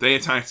 They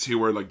attacked who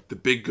were like the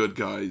big good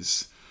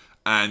guys.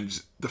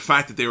 And the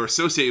fact that they were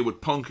associated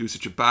with Punk, who's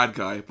such a bad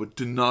guy, but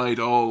denied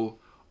all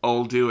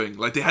doing.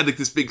 Like, they had like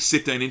this big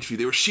sit-down interview.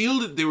 They were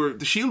shielded.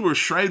 The Shield were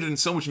shrouded in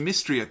so much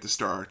mystery at the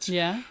start.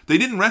 Yeah. They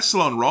didn't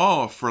wrestle on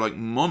Raw for like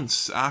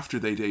months after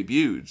they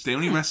debuted. They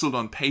only wrestled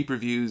on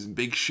pay-per-views and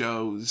big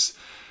shows.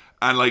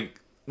 And like,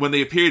 when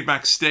they appeared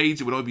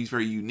backstage, it would always be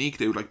very unique.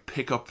 They would like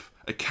pick up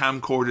a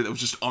camcorder that was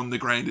just on the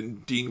ground,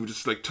 and Dean would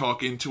just like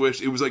talk into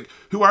it. It was like,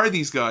 who are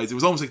these guys? It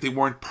was almost like they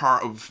weren't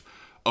part of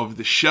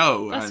the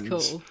show. That's and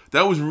cool.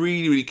 That was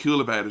really, really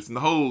cool about it.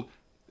 And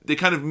they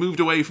kind of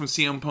moved away from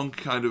CM Punk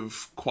kind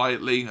of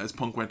quietly as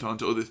Punk went on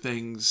to other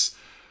things.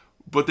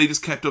 But they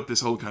just kept up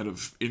this whole kind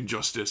of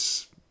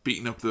injustice,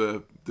 beating up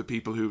the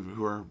people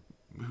who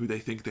they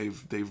think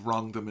they've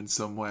wronged them in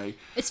some way.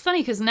 It's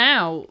funny because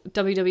now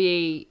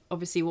WWE,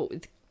 obviously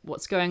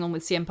what's going on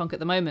with CM Punk at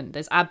the moment,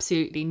 there's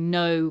absolutely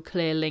no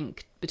clear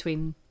link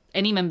between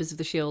any members of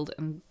the Shield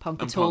and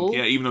Punk at all.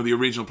 Yeah, even though the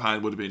original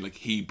plan would have been like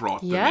he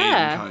brought them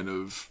Yeah. in, kind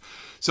of.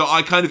 So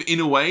I kind of, in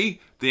a way,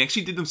 they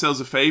actually did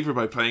themselves a favour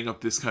by playing up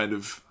this kind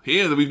of,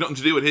 that we've nothing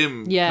to do with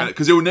him. Yeah.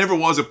 Because there never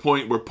was a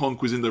point where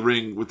Punk was in the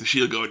ring with the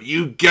Shield going,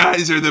 you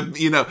guys are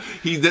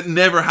that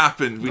never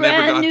happened. We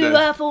never got Brand new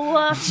that. Apple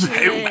Watches.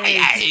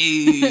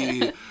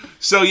 Hey.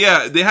 So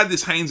yeah, they had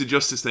this Hounds of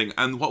Justice thing,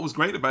 and what was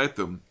great about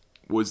them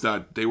was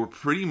that they were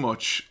pretty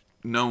much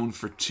known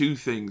for two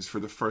things for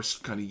the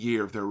first kind of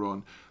year of their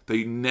run.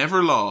 They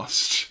never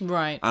lost.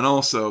 Right. And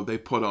also, they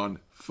put on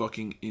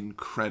fucking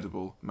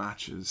incredible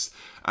matches.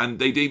 And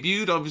they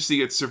debuted,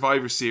 obviously, at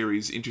Survivor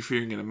Series,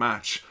 interfering in a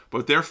match.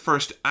 But their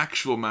first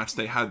actual match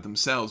they had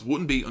themselves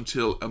wouldn't be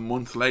until a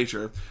month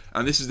later.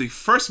 And this is the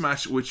first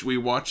match which we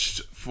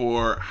watched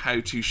for How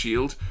to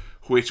Shield,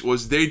 which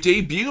was their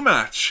debut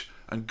match.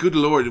 And good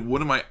lord,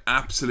 one of my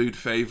absolute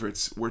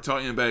favourites. We're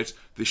talking about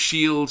the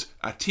Shield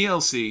at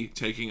TLC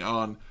taking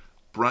on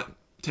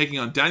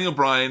Daniel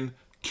Bryan,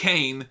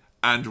 Kane,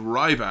 and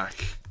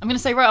Ryback. I'm going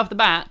to say right off the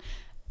bat,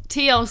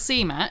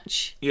 TLC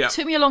match. Yeah.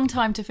 Took me a long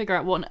time to figure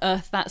out what on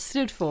earth that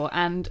stood for,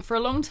 and for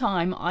a long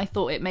time I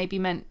thought it maybe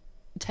meant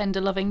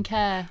tender loving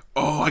care.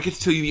 Oh, I get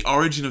to tell you the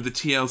origin of the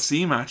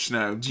TLC match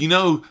now. Do you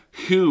know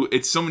who?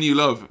 It's someone you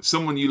love.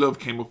 Someone you love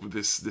came up with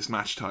this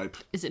match type.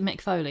 Is it Mick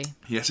Foley?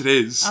 Yes, it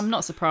is. I'm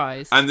not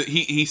surprised. And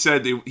he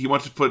said he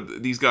wanted to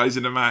put these guys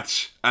in a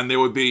match, and there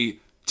would be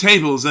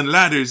tables and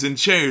ladders and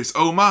chairs,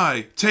 oh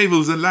my,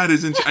 tables and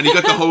ladders and and he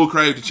got the whole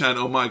crowd to chant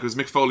oh my, because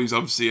Mick Foley's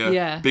obviously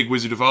a big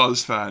Wizard of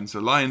Oz fan, so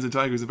lions and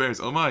tigers and bears,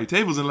 oh my,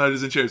 tables and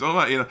ladders and chairs, oh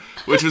my,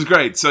 which was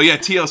great. So yeah,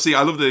 TLC,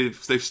 I love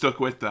they've stuck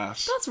with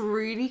that. That's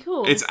really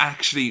cool. It's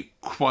actually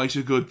quite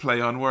a good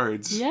play on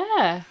words.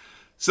 Yeah.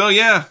 So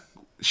yeah,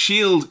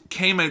 Shield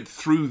came out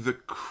through the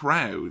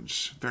crowd,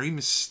 very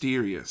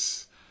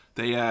mysterious.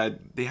 They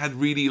had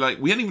really, like,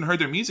 we hadn't even heard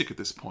their music at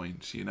this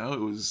point. You know, it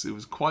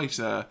was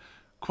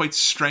quite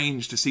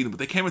strange to see them, but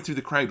they came out through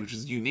the crowd, which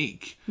was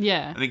unique.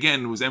 Yeah. And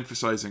again, it was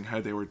emphasizing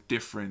how they were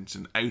different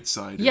and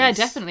outsiders. Yeah,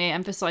 definitely. It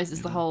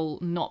emphasizes the whole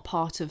not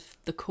part of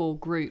the core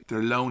group.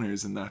 They're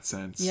loners in that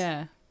sense.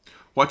 Yeah.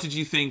 What did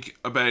you think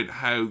about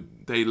how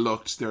they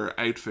looked, their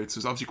outfits? It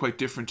was obviously quite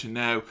different to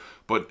now,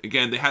 but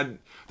again,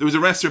 there was a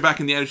wrestler back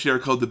in the Attitude Era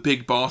called the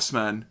Big Boss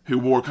Man who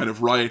wore kind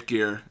of riot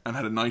gear and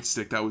had a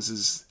nightstick. That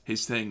was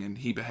his thing, and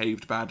he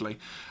behaved badly.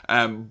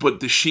 But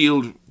the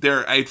Shield,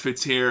 their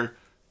outfits here,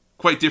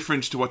 quite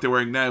different to what they're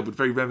wearing now, but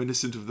very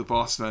reminiscent of the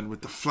Boss Man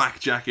with the flak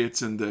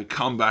jackets and the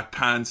combat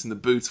pants and the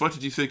boots. What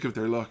did you think of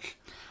their look?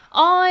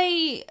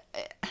 I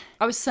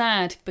was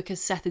sad because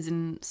Seth is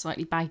in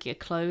slightly baggier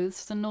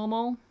clothes than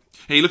normal.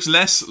 He looks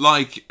less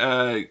like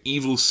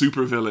evil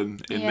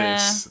supervillain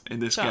in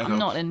this So getup. I'm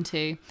not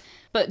into.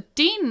 But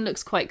Dean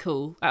looks quite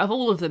cool. Out of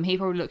all of them, he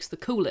probably looks the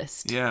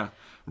coolest. Yeah.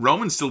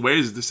 Roman still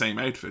wears the same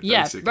outfit,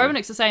 Yeah, basically. Roman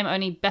looks the same,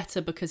 only better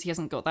because he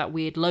hasn't got that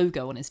weird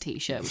logo on his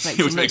t-shirt, which makes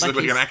Which him makes look him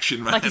look like like an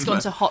action man. Like he's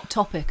gone to Hot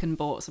Topic and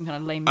bought some kind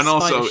of lame And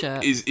spider also,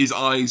 shirt. his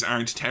eyes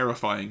aren't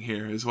terrifying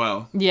here as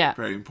well. Yeah.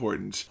 Very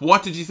important.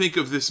 What did you think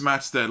of this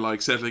match then,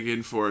 like, settling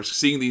in for us?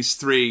 Seeing these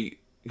three,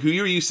 who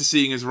you're used to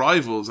seeing as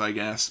rivals, I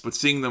guess, but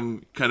seeing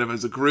them kind of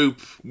as a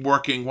group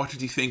working, what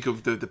did you think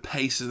of the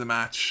pace of the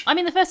match? I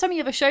mean, the first time you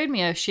ever showed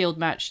me a Shield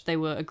match, they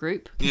were a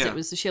group, because Yeah. it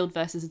was the Shield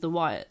versus the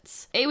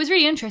Wyatts. It was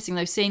really interesting,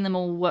 though, seeing them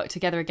all work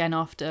together again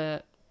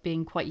after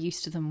being quite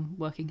used to them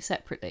working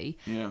separately.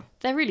 Yeah.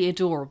 They're really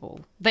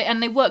adorable.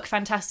 They work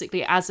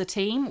fantastically as a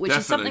team, which is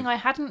Definitely. something I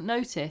hadn't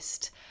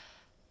noticed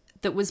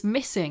that was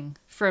missing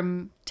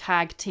from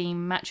tag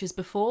team matches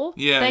before.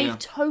 Yeah, They yeah.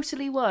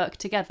 totally work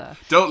together.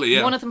 Totally,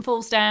 yeah. One of them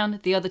falls down,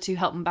 the other two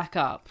help them back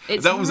up.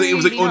 It's It was like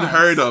really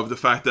unheard nice. of, the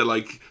fact that,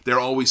 like, they're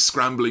always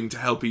scrambling to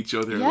help each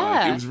other. Yeah.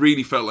 Like, it was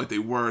really felt like they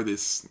were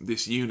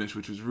this unit,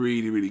 which was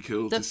really, really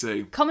cool to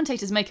see.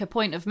 Commentators make a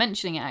point of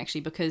mentioning it,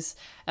 actually, because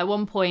at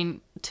one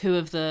point two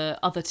of the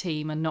other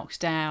team are knocked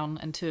down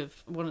and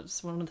one of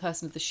the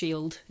person of the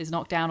Shield is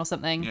knocked down or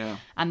something. Yeah.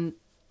 And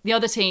the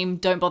other team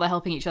don't bother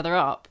helping each other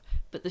up,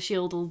 but the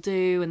Shield will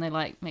do, and they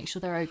like make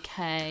sure they're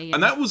okay.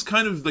 And that was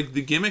kind of like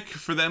the gimmick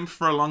for them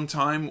for a long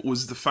time,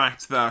 was the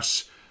fact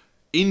that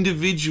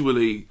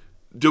individually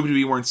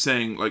WWE weren't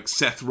saying like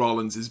Seth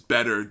Rollins is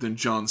better than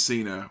John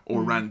Cena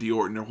or Randy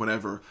Orton or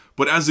whatever,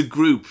 but as a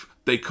group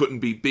they couldn't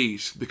be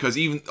beat, because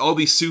even all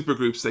these super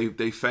groups they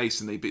face,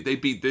 and they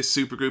beat this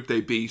super group,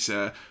 they beat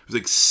it was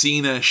like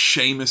Cena,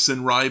 Sheamus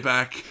and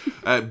Ryback,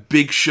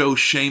 Big Show,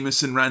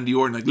 Sheamus and Randy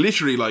Orton, like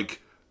literally like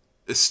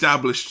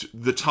established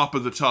the top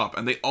of the top,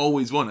 and they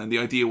always won. And the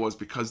idea was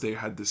because they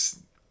had this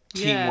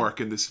teamwork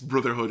and this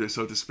brotherhood,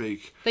 so to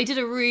speak. They did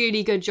a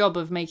really good job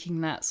of making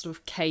that sort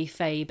of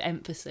kayfabe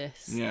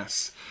emphasis.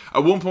 Yes.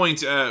 At one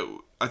point,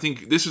 I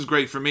think this was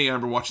great for me. I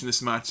remember watching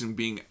this match and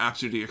being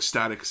absolutely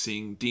ecstatic,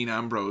 seeing Dean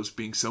Ambrose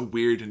being so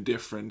weird and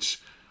different.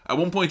 At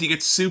one point, he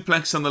gets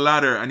suplexed on the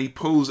ladder and he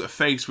pulls a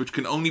face which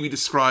can only be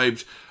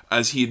described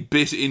as he had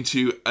bit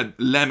into a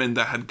lemon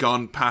that had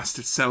gone past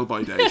its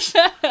sell-by date.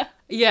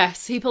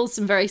 Yes, he pulls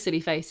some very silly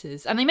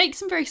faces, and they make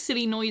some very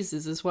silly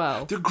noises as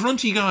well. They're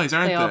grunty guys,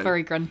 aren't they? They are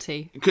very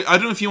grunty. I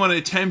don't know if you want to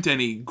attempt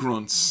any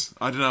grunts.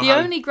 I don't know. The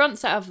only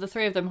grunts out of the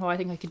three of them who I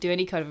think I could do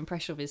any kind of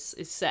impression of is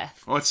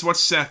Seth. What's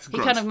Seth He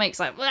grunt? kind of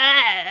makes like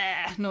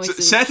 "Wah!"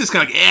 noises. Seth is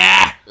kind of like,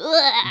 yeah.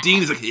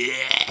 Dean is like,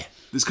 yeah.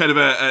 There's kind of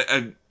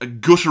a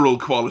guttural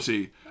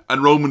quality.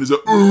 And Roman is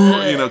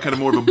kind of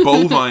more of a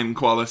bovine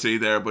quality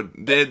there. But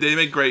they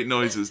make great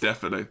noises,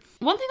 definitely.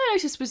 One thing I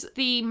noticed was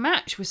the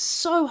match was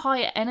so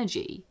high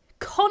energy.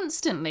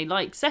 Constantly,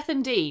 like Seth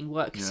and Dean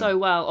work so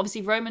well.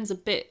 Obviously, Roman's a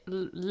bit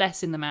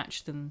less in the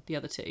match than the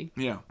other two.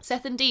 Yeah.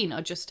 Seth and Dean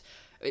are just...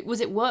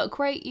 Was it work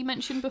rate you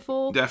mentioned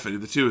before?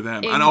 Definitely, the two of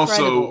them. Incredible. And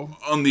also,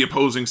 on the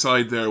opposing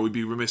side there, we'd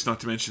be remiss not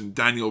to mention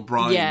Daniel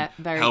Bryan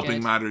helping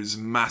good. matters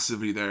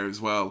massively there as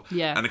well.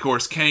 Yeah. And of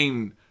course,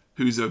 Kane,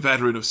 who's a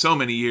veteran of so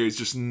many years,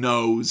 just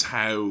knows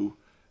how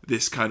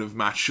this kind of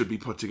match should be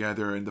put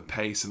together and the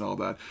pace and all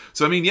that.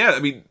 So,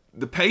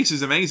 the pace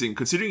is amazing,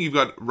 considering you've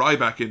got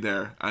Ryback in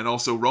there and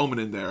also Roman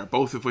in there,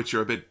 both of which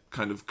are a bit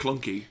kind of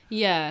clunky.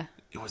 Yeah.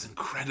 It was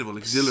incredible,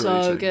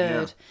 exhilarating. So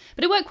good. Yeah.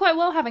 But it worked quite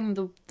well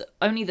having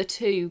only the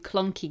two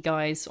clunky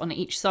guys on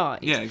each side.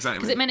 Yeah, exactly.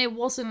 Because it meant it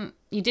wasn't...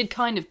 You did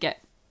kind of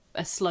get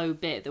a slow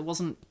bit. It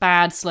wasn't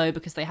bad slow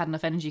because they had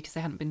enough energy because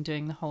they hadn't been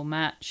doing the whole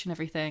match and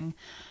everything.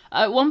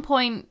 At one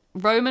point,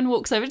 Roman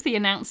walks over to the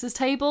announcer's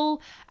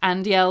table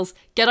and yells,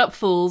 "Get up,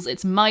 fools,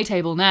 it's my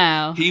table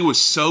now." He was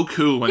so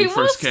cool when he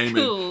first came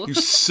in. He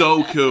was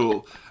so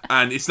cool.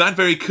 And it's that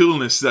very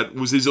coolness that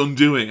was his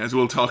undoing, as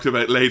we'll talk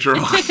about later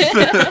on.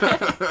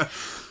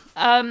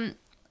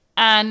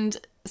 And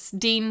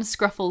Dean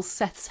scruffles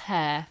Seth's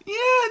hair. Yeah,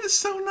 that's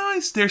so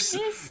nice. It's so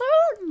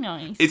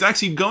nice. It's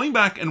actually going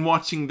back and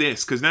watching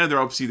this, because now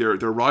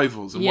they're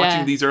rivals, and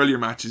watching these earlier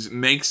matches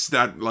makes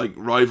that like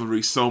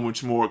rivalry so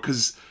much more,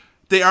 because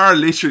they are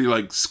literally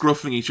like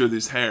scruffing each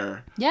other's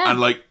hair. Yeah. And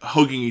like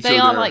hugging each other. They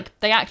are like,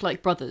 they act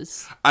like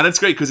brothers. And it's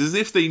great because as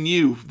if they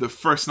knew the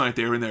first night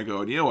they were in there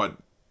going, you know what?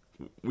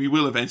 We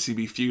will eventually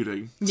be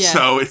feuding. Yeah.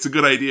 So it's a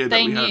good idea that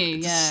They we have. knew,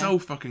 It's yeah. so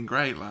fucking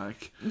great,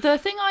 like. The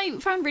thing I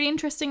found really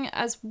interesting,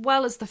 as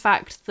well as the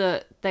fact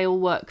that they all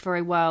work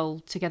very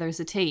well together as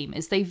a team,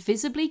 is they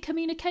visibly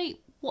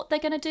communicate what they're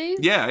going to do.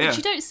 Yeah, yeah. Which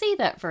you don't see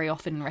that very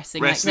often in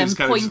wrestling. Wrestling's like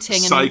them kind of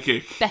pointing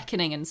psychic. and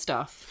beckoning and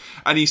stuff.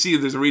 And you see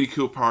there's a really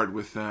cool part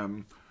with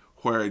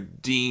where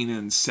Dean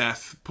and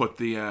Seth put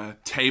the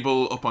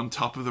table up on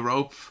top of the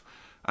rope.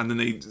 And then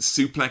they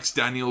suplex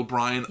Daniel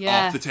Bryan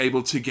Yeah. off the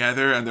table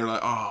together, and they're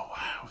like, "Oh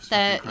wow!" It's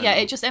fucking incredible. Yeah,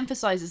 it just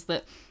emphasises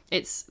that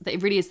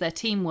it really is their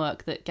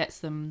teamwork that gets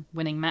them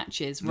winning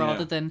matches,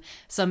 rather than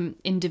some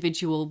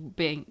individual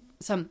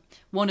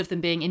one of them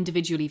being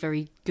individually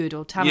very good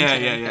or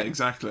talented. Yeah,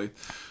 exactly.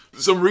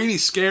 Some really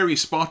scary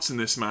spots in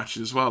this match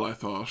as well, I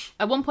thought.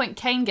 At one point,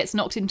 Kane gets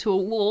knocked into a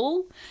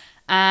wall,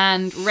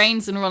 and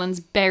Reigns and Rollins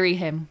bury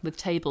him with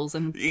tables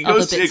and It other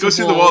goes bits of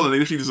through the wall and they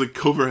literally just like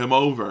cover him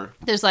over.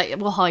 There's like,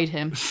 we'll hide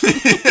him.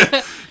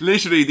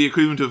 Literally the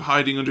equivalent of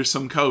hiding under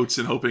some coats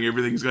and hoping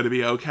everything's going to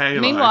be okay.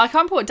 Meanwhile, I like.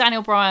 can't put what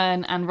Daniel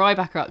Bryan and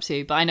Ryback are up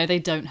to, but I know they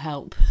don't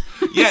help.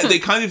 Yeah,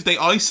 they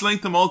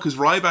isolate them all because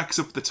Ryback's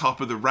up at the top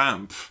of the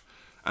ramp.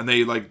 And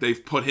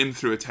they've put him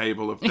through a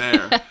table up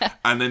there.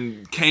 And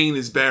then Kane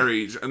is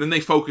buried. And then they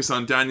focus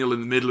on Daniel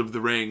in the middle of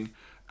the ring.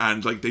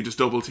 And like they just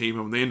double team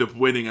him and they end up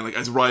winning, and like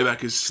as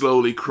Ryback is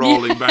slowly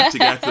crawling back to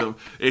get them,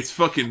 it's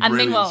fucking brilliant.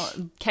 And meanwhile,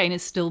 Kane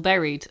is still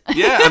buried.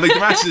 Yeah, and like the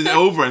match is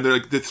over, and they're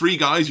like the three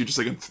guys are just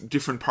like in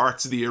different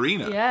parts of the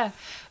arena. Yeah.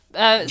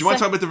 Do you want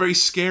to talk about the very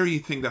scary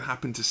thing that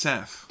happened to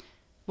Seth?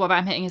 What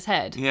about him hitting his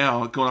head?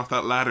 Yeah, going off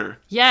that ladder.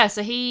 Yeah,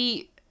 so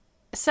he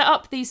set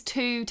up these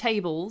two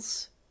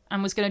tables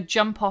and was going to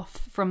jump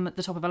off from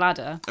the top of a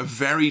ladder. A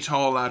very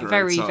tall ladder.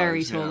 Very, outside,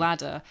 very tall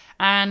ladder.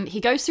 And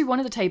he goes through one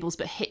of the tables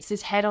but hits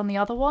his head on the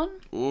other one.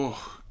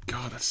 Oh,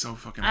 God, that's so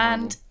fucking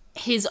And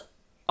his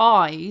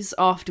eyes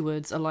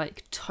afterwards are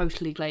like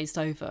totally glazed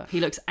over. He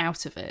looks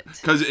out of it.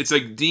 Because it's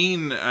like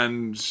Dean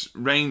and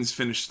Reigns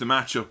finish the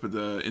match up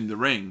in the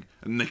ring,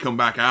 and they come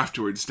back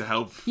afterwards to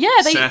help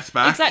Seth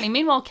back. Exactly.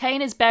 Meanwhile,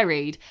 Kane is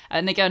buried,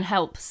 and they go and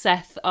help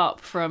Seth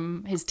up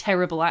from his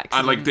terrible accident.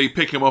 And like they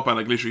pick him up, and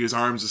like literally his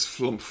arms just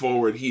flump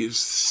forward. He is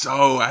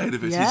so out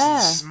of it. Yeah.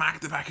 He's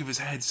smacked the back of his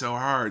head so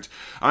hard.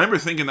 I remember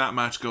thinking that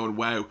match, going,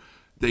 "Wow."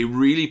 They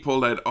really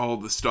pulled out all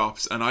the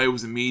stops, and I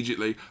was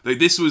immediately like,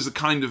 this was the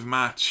kind of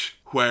match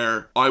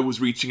where I was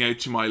reaching out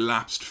to my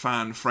lapsed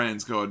fan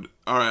friends, going,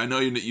 "All right, I know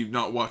you've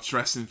not watched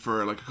wrestling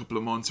for like a couple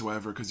of months or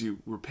whatever because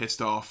you were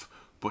pissed off,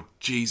 but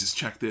Jesus,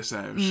 check this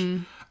out."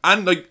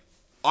 And like,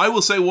 I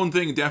will say one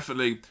thing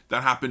definitely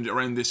that happened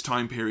around this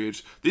time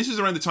period. This was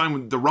around the time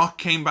when The Rock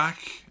came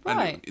back.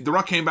 Right. And The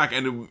Rock came back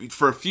and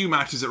for a few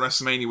matches at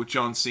WrestleMania with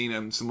John Cena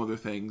and some other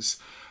things,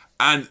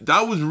 and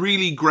that was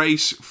really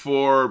great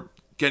for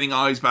getting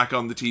eyes back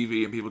on the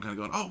TV and people kind of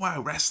going, "Oh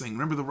wow, wrestling,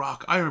 remember The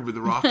Rock? I remember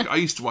The Rock. I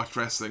used to watch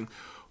wrestling."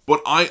 But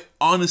I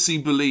honestly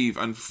believe,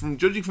 and from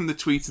judging from the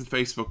tweets and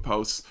Facebook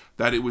posts,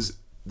 that it was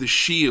the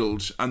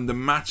Shield and the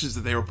matches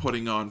that they were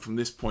putting on from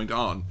this point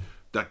on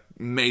that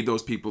made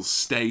those people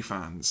stay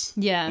fans.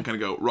 Yeah. And kind of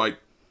go, right,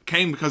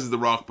 came because of The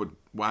Rock, but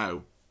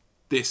wow,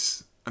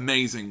 this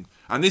amazing.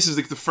 And this is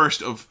like the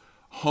first of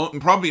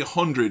probably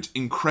 100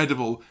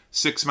 incredible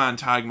 6-man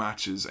tag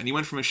matches. And he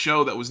went from a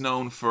show that was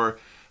known for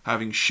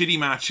having shitty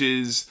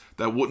matches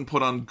that wouldn't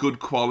put on good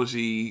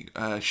quality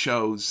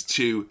shows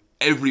to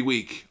every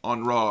week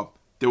on Raw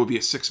there would be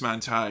a 6-man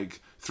tag.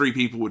 3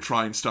 people would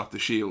try and stop the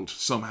Shield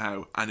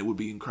somehow, and it would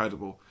be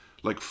incredible.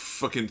 Like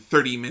fucking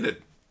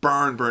 30-minute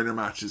barn burner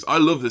matches. I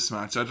love this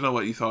match. I don't know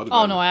what you thought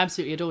about it. Oh no, I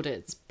absolutely adored it.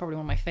 It's probably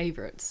one of my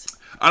favourites.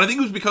 And I think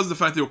it was because of the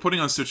fact they were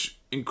putting on such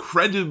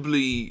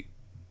incredibly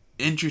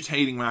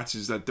entertaining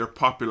matches that their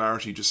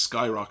popularity just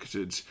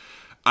skyrocketed.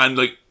 And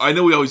like, I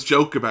know we always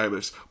joke about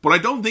it, but I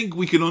don't think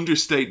we can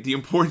understate the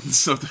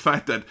importance of the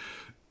fact that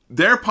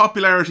their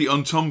popularity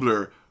on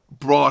Tumblr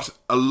brought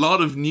a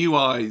lot of new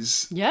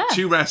eyes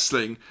to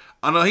wrestling.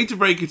 And I hate to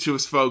break it to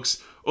us,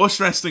 folks, us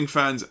wrestling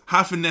fans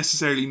haven't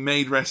necessarily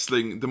made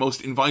wrestling the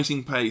most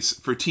inviting place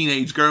for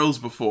teenage girls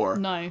before.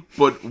 No.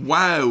 But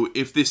wow,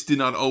 if this did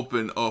not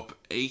open up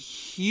a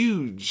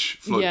huge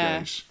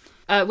floodgate.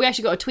 We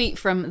actually got a tweet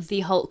from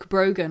the Hulk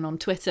Brogan on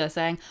Twitter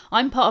saying,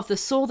 "I'm part of the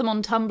Saw Them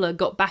on Tumblr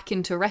got back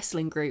into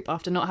wrestling group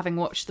after not having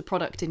watched the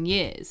product in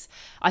years."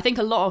 I think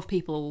a lot of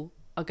people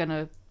are going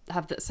to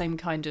have that same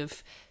kind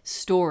of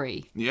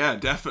story. Yeah,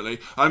 definitely.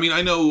 I mean,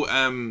 I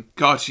know,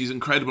 God, she's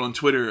incredible on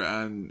Twitter,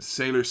 and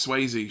Sailor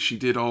Swayze, she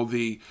did all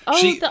the...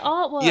 the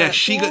artwork. Yeah,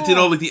 did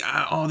all of the...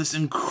 this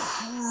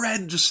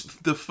incredible,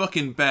 just the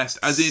fucking best.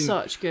 As in...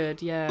 Such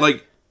good, yeah.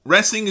 Like,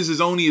 wrestling is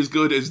only as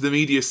good as the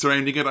media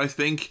surrounding it, I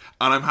think.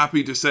 And I'm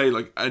happy to say,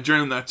 like,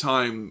 during that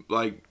time,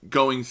 like,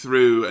 going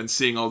through and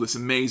seeing all this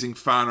amazing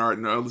fan art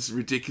and all this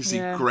ridiculously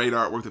great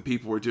artwork that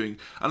people were doing.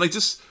 And, like,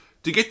 just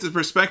to get the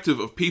perspective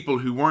of people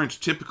who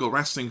weren't typical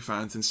wrestling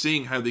fans and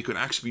seeing how they could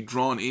actually be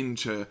drawn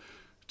into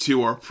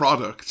to our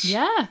product.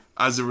 Yeah.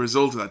 As a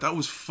result of that. That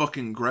was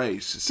fucking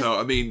great. So,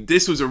 I mean,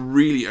 this was a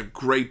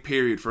great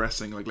period for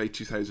wrestling, like late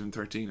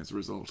 2013 as a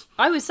result.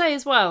 I would say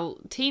as well,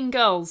 teen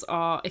girls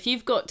are, if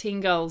you've got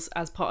teen girls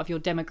as part of your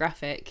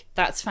demographic,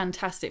 that's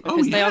fantastic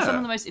because they are some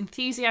of the most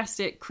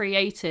enthusiastic,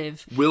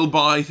 creative. Will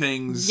buy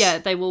things. Yeah,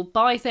 they will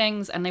buy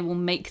things and they will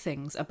make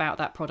things about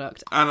that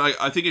product. And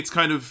I think it's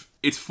kind of,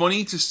 it's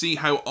funny to see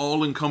how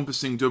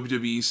all-encompassing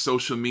WWE's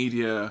social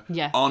media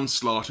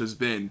onslaught has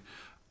been.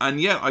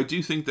 And yet, I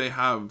do think they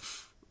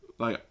have...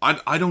 Like,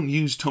 I don't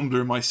use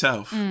Tumblr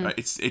myself.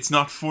 It's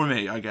not for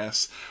me, I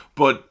guess.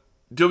 But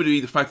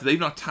WWE, the fact that they've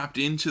not tapped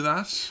into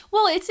that...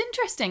 Well, it's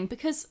interesting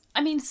because,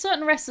 I mean,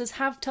 certain wrestlers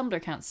have Tumblr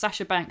accounts.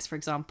 Sasha Banks, for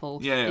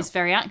example, is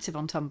very active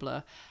on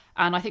Tumblr.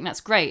 And I think that's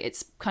great.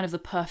 It's kind of the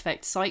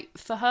perfect site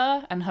for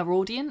her and her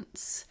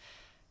audience.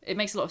 It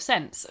makes a lot of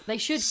sense. They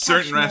should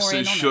certain cash wrestlers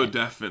more in on should it.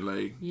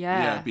 Definitely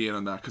be in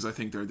on that because I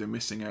think they're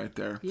missing out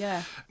there.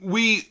 Yeah.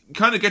 We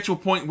kind of get to a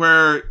point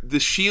where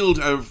the Shield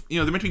of,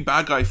 they're meant to be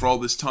bad guy for all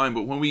this time,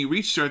 but when we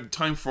reach our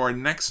time for our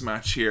next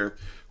match here,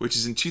 which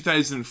is in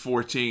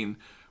 2014,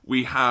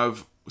 we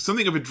have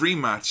something of a dream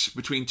match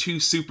between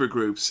two super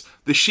groups.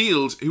 The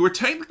Shield, who are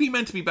technically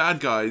meant to be bad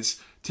guys,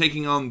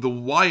 taking on the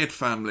Wyatt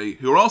family,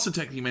 who are also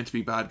technically meant to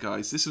be bad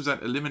guys. This was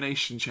at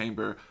Elimination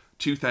Chamber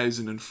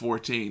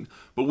 2014.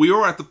 But we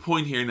are at the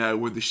point here now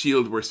where the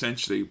Shield were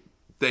essentially,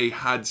 they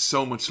had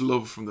so much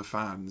love from the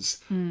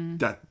fans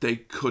that they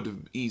could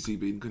have easily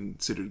been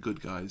considered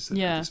good guys at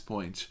this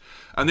point.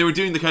 And they were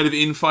doing the kind of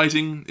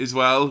infighting as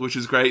well, which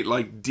is great.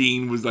 Like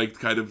Dean was like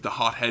kind of the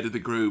hothead of the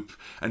group,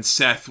 and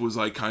Seth was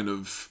like kind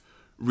of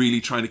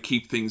really trying to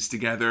keep things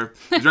together.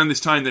 It was around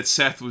this time that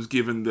Seth was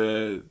given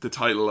the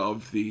title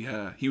of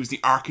he was the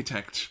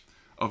architect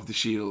of the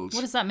Shield.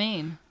 What does that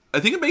mean? I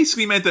think it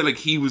basically meant that like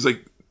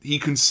he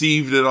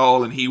conceived it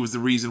all and he was the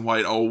reason why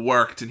it all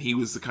worked, and he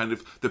was the kind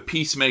of the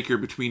peacemaker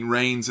between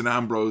Reigns and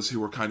Ambrose, who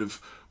were kind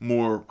of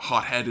more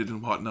hot-headed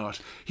and whatnot.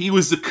 He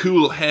was the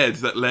cool head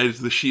that let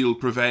the Shield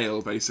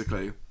prevail,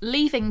 basically.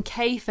 Leaving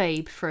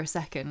kayfabe for a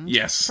second.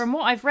 Yes. From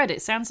what I've read,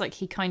 it sounds like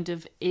he kind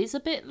of is a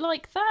bit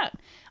like that.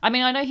 I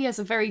mean, I know he has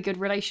a very good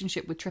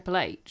relationship with Triple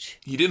H.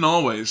 He didn't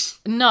always.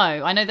 No,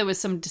 I know there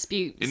was some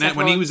dispute.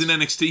 When he was in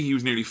NXT, he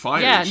was nearly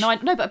fired. Yeah,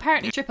 no, but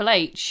apparently Triple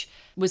H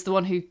was the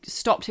one who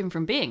stopped him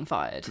from being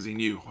fired. Because he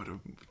knew what a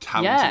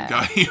talented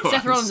guy he was.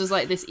 Seth Rollins was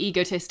like this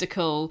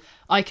egotistical,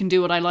 I can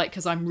do what I like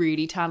because I'm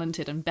really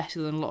talented and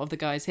better than a lot of the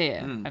guys here.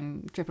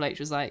 And Triple H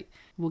was like,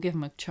 we'll give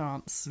him a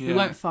chance. We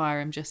won't fire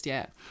him just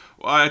yet.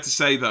 Well, I had to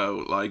say,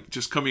 though, like,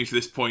 just coming to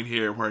this point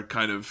here where it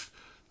kind of...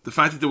 The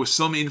fact that there was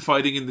some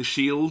infighting in the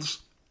Shield,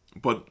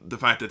 but the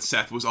fact that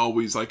Seth was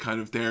always, like, kind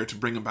of there to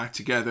bring them back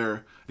together.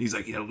 And he's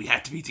like, we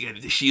had to be together.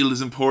 The Shield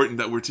is important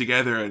that we're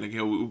together,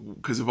 and,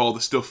 because of all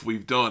the stuff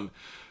we've done.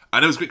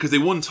 And it was great because they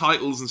won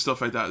titles and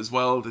stuff like that as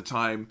well at the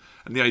time.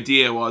 And the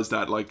idea was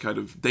that, like, kind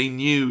of, they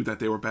knew that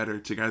they were better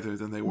together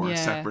than they were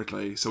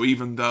separately. So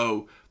even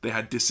though they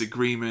had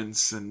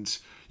disagreements and,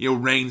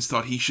 Reigns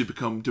thought he should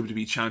become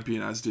WWE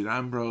champion, as did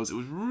Ambrose, it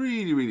was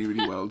really, really,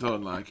 really well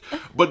done. Like,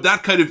 but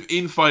that kind of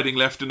infighting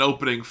left an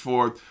opening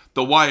for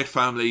the Wyatt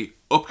family.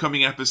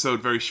 Upcoming episode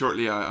very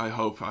shortly, I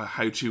hope,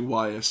 How to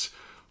Wyatt.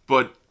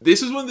 But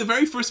this was one of the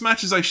very first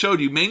matches I showed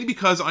you, mainly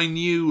because I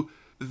knew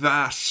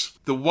that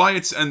the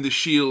Wyatts and the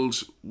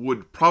Shield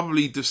would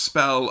probably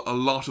dispel a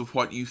lot of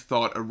what you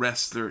thought a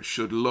wrestler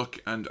should look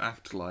and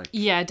act like.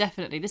 Yeah,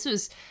 definitely. This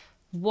was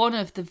one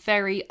of the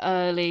very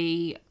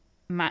early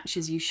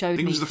matches you showed me. I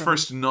think it was the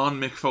first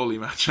non-Mick Foley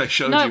match I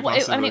showed you, No,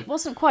 possibly. I mean, it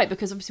wasn't quite,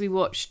 because obviously we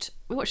watched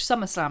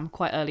SummerSlam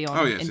quite early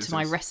on into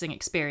my wrestling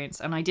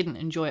experience, and I didn't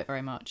enjoy it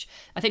very much.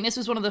 I think this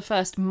was one of the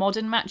first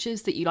modern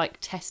matches that you, like,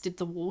 tested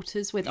the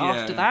waters with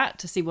after that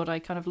to see what I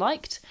kind of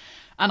liked.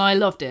 And I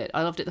loved it.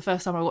 I loved it the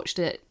first time I watched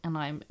it, and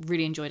I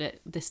really enjoyed it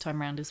this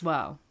time round as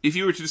well. If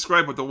you were to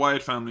describe what the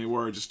Wyatt family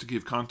were, just to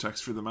give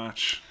context for the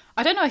match...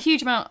 I don't know a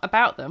huge amount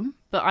about them,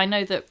 but I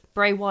know that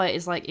Bray Wyatt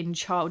is, like, in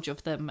charge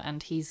of them,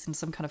 and he's in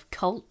some kind of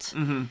cult.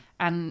 Mm-hmm.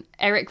 And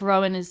Eric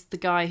Rowan is the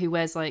guy who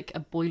wears, like,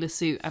 a boiler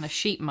suit and a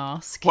sheep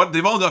mask. What?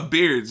 They've all got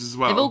beards as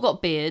well. They've all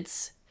got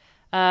beards.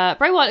 Bray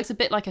Wyatt looks a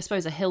bit like, I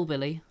suppose, a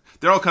hillbilly.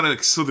 They're all kind of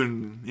like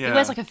southern, He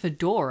wears, like, a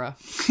fedora.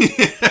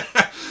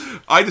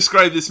 I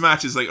describe this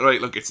match as like,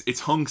 right, look, it's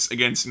hunks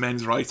against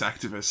men's rights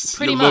activists.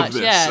 Pretty You'll much, love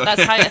this. yeah. I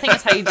think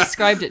that's how you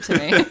described it to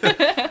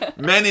me.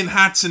 Men in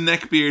hats and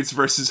neckbeards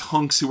versus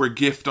hunks who are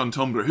gift on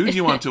Tumblr. Who do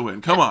you want to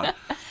win? Come on.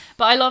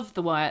 But I love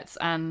the Wyatts,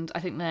 and I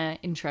think their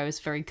intro is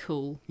very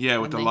cool. Yeah,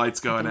 with the lights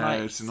going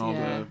out and all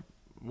the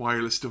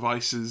wireless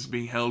devices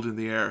being held in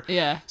the air.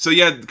 Yeah. So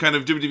yeah, kind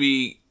of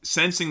WWE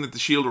sensing that the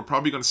Shield were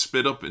probably going to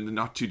split up in the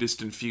not too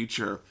distant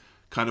future,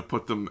 kind of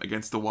put them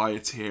against the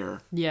Wyatts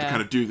here to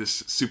kind of do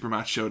this super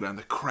match showdown.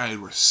 The crowd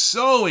were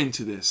so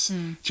into this,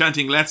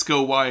 chanting, "Let's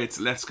go Wyatts,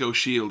 let's go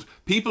Shield."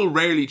 People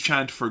rarely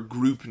chant for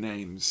group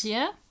names.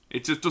 Yeah.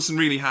 It just doesn't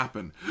really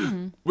happen.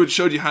 Which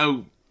showed you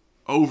how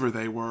over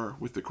they were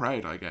with the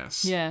crowd, I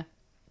guess. Yeah.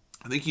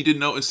 I think you did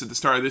notice at the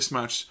start of this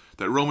match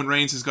that Roman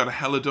Reigns has got a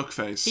hella duck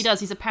face. He does.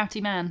 He's a pouty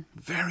man.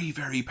 Very,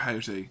 very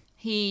pouty.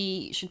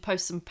 He should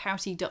post some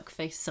pouty duck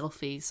face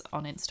selfies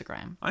on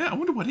Instagram. I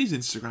wonder what his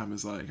Instagram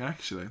is like,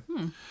 actually.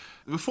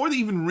 Before they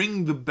even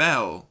ring the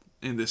bell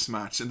in this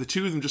match, and the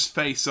two of them just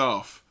face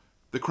off,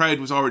 the crowd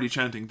was already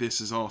chanting, "This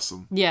is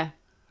awesome." Yeah.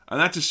 And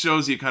that just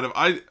shows you kind of...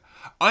 I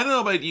don't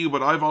know about you,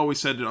 but I've always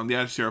said it on the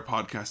Attitude Era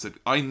podcast that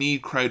I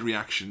need crowd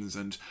reactions,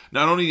 and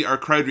not only are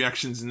crowd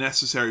reactions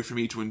necessary for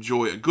me to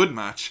enjoy a good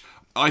match,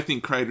 I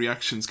think crowd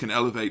reactions can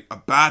elevate a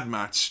bad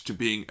match to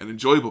being an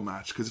enjoyable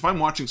match. Because if I'm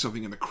watching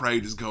something and the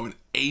crowd is going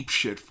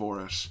apeshit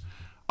for it,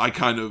 I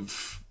kind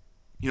of...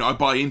 I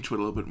buy into it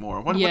a little bit more.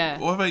 What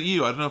about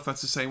you? I don't know if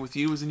that's the same with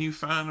you as a new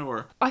fan,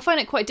 or... I find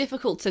it quite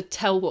difficult to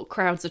tell what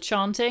crowds are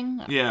chanting.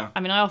 Yeah.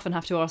 I mean, I often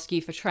have to ask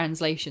you for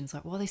translations,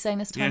 like, what are they saying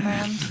this time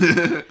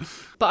around?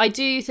 But I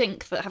do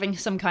think that having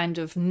some kind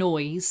of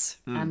noise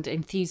and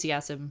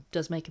enthusiasm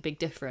does make a big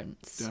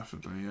difference.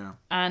 Definitely, yeah.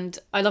 And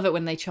I love it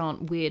when they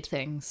chant weird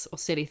things, or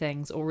silly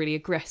things, or really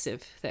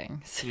aggressive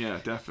things. Yeah,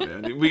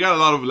 definitely. And we got a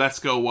lot of "Let's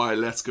Go Wild,"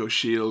 "Let's Go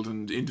Shield,"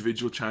 and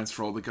individual chants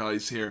for all the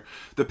guys here.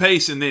 The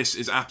pace in this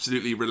is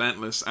absolutely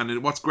relentless,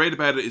 and what's great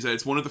about it is that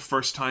it's one of the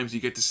first times you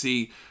get to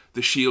see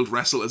the Shield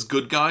wrestle as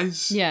good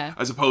guys,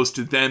 as opposed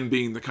to them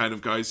being the kind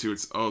of guys who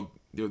it's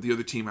the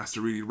other team has to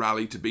really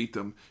rally to beat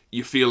them.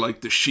 You feel like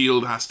the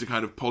Shield has to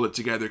kind of pull it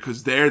together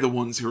because they're the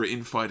ones who are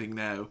infighting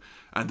now,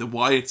 and the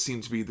Wyatts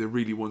seem to be the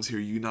really ones who are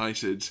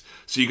united.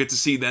 So you get to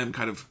see them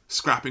kind of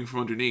scrapping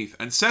from underneath.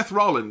 And Seth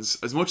Rollins,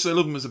 as much as I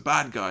love him as a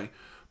bad guy,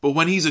 but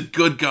when he's a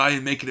good guy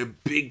and making a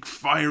big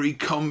fiery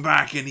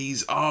comeback, and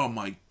oh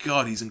my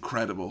god, he's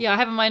incredible. Yeah, I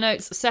have in my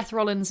notes, Seth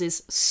Rollins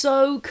is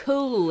so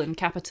cool in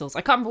capitals.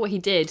 I can't remember what he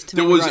did to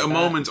There make me was write a that.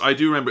 moment, I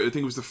do remember, I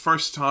think it was the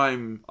first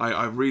time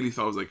I really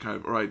thought, I was like, kind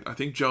of, right, I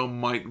think Joe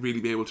might really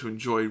be able to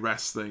enjoy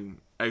wrestling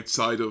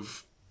outside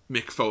of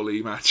Mick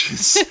Foley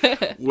matches,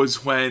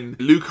 was when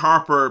Luke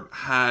Harper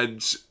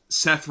had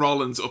Seth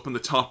Rollins up on the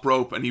top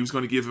rope and he was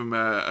going to give him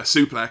a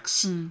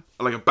suplex,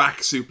 like a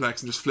back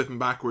suplex, and just flip him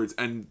backwards,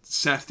 and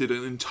Seth did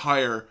an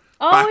entire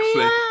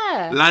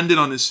backflip, landed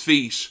on his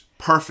feet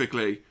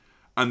perfectly,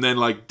 and then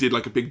did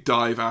a big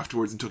dive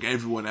afterwards and took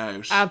everyone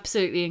out.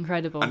 Absolutely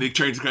incredible. And he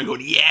turned to the crowd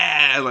going,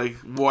 yeah,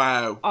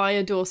 wow. I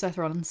adore Seth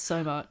Rollins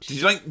so much. Did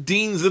you like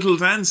Dean's little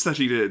dance that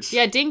he did?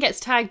 Yeah, Dean gets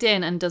tagged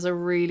in and does a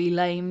really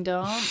lame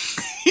dance.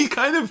 he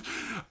kind of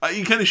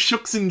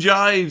shucks and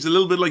jives, a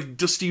little bit like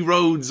Dusty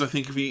Rhodes. I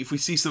think if we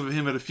see some of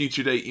him at a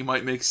future date, he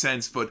might make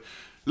sense. But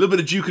a little bit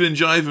of juking and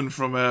jiving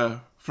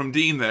from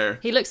Dean there.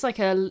 He looks like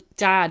a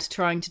dad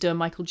trying to do a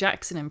Michael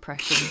Jackson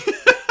impression.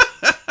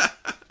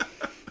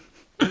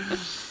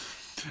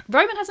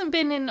 Roman hasn't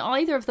been in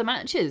either of the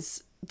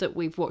matches that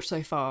we've watched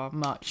so far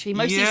much. He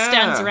mostly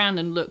stands around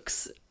and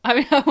looks... I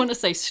mean, I want to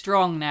say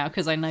strong now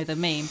because I know the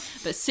meme,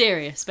 but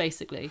serious,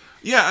 basically.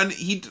 Yeah, and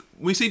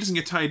we say he doesn't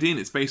get tied in.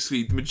 It's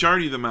basically the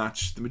majority of the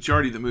match, the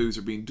majority of the moves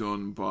are being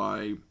done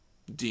by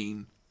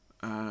Dean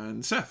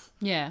and Seth.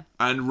 Yeah.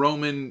 And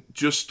Roman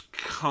just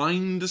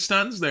kind of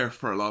stands there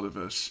for a lot of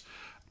it.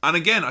 And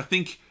again, I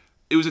think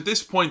it was at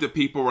this point that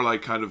people were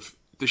like, kind of,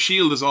 the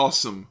Shield is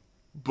awesome,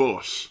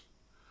 but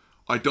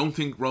I don't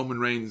think Roman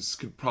Reigns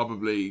could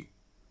probably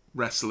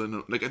wrestle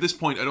in at this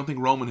point. I don't think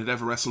Roman had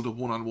ever wrestled a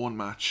one-on-one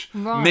match.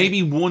 Right.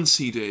 Maybe once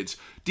he did.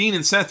 Dean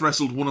and Seth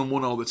wrestled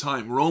one-on-one all the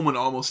time. Roman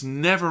almost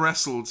never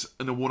wrestled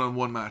in a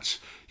one-on-one match.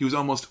 He was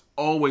almost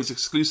always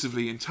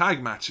exclusively in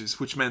tag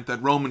matches, which meant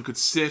that Roman could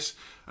sit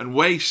and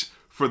wait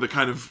for the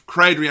kind of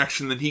crowd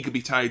reaction, then he could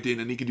be tagged in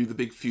and he could do the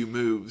big few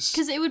moves.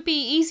 Because it would be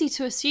easy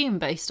to assume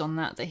based on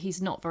that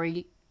he's not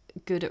very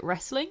good at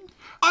wrestling.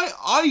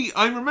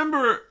 I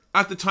remember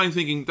at the time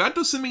thinking, that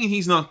doesn't mean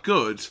he's not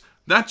good.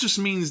 That just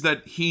means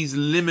that he's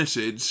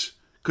limited.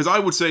 Because I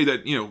would say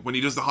that, when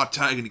he does the hot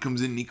tag and he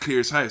comes in and he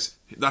clears house,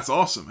 that's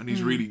awesome and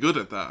he's really good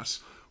at that.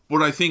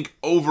 But I think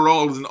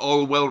overall, as an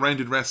all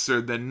well-rounded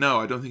wrestler, then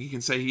no, I don't think you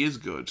can say he is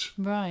good.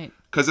 Right.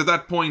 Because at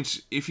that point,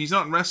 if he's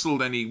not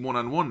wrestled any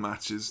one-on-one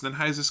matches, then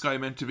how's this guy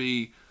meant to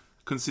be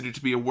considered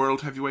to be a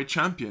world heavyweight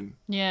champion?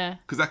 Yeah.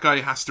 Because that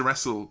guy has to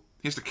wrestle...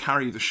 He has to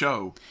carry the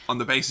show on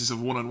the basis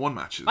of one-on-one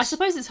matches. I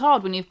suppose it's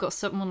hard when you've got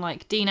someone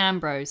like Dean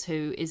Ambrose,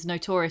 who is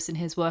notorious in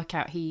his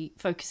workout. He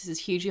focuses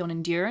hugely on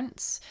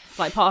endurance.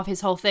 Part of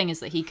his whole thing is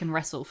that he can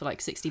wrestle for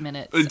 60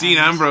 minutes. Dean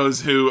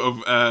Ambrose,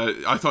 who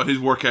I thought his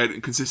workout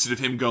consisted of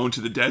him going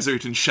to the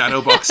desert and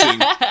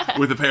shadowboxing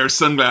with a pair of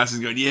sunglasses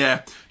and going,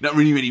 yeah, not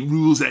really many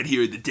rules out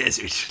here in the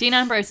desert. Dean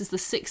Ambrose is the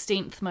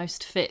 16th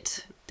most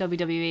fit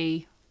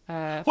WWE.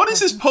 What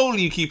is this poll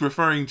you keep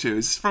referring to?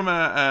 Is this from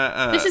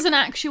This is an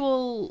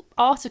actual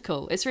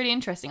article. It's really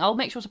interesting. I'll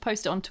make sure to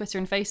post it on Twitter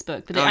and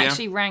Facebook. But it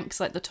actually ranks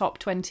the top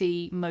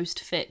 20 most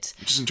fit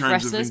just in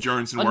terms of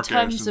endurance and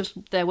workout. In terms of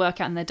their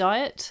workout and their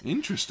diet.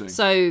 Interesting.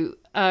 So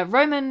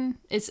Roman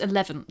is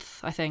 11th,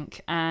 I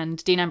think,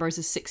 and Dean Ambrose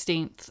is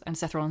 16th, and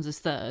Seth Rollins is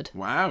 3rd.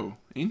 Wow,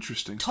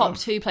 interesting Top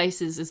stuff. 2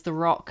 places is The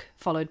Rock,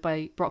 followed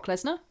by Brock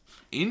Lesnar.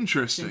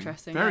 Interesting.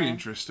 Interesting, Very yeah.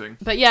 interesting.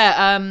 But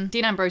yeah,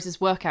 Dean Ambrose's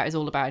workout is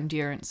all about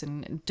endurance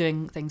and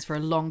doing things for a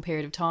long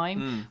period of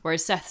time,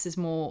 whereas Seth's is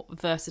more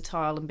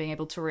versatile and being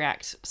able to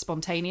react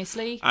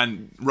spontaneously.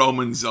 And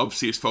Roman's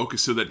obviously is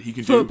focused so that he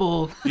can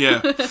Football.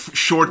 do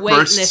short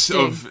bursts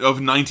Weightlifting.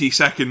 of 90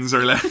 seconds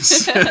or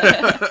less.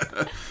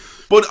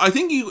 But I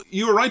think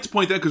you were right to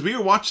point out, because we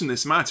were watching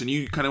this match and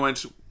you kind of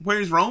went,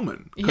 where's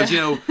Roman? Because,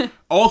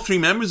 all three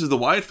members of the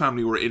Wyatt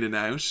family were in and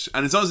out,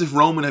 and it's not as if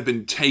Roman had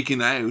been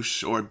taken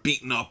out or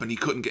beaten up and he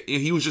couldn't get...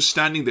 He was just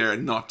standing there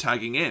and not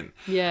tagging in.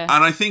 Yeah.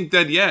 And I think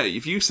that,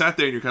 if you sat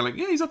there and you're kind of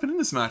like, he's not been in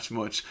this match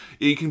much,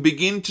 you can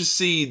begin to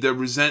see the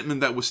resentment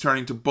that was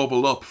starting to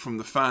bubble up from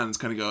the fans,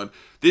 kind of going,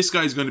 this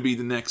guy's going to be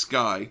the next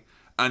guy,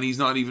 and he's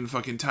not even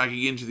fucking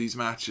tagging into these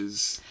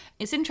matches.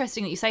 It's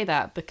interesting that you say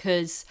that,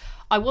 because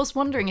I was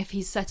wondering if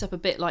he's set up a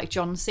bit like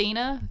John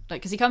Cena,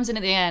 because he comes in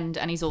at the end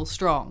and he's all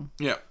strong.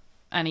 Yeah.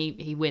 And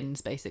he wins,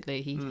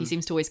 basically. He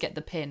seems to always get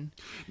the pin.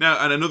 Now,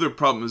 and another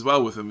problem as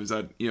well with him is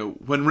that,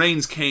 when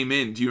Reigns came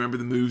in, do you remember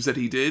the moves that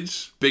he did?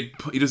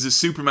 He does his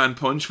Superman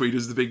punch where he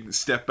does the big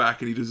step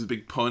back and he does the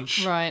big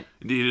punch. Right.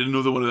 And he did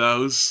another one of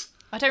those.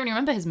 I don't really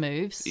remember his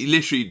moves. He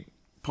literally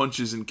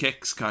punches and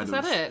kicks, kind Is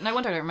of. that it? No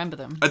wonder I don't remember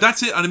them.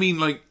 That's it. And I mean,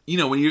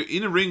 when you're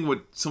in a ring with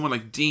someone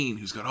like Dean,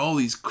 who's got all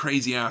these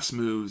crazy ass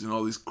moves and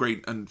all these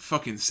great, and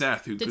fucking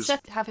Seth, who Did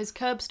Seth have his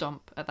curb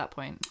stomp at that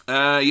point?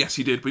 Yes,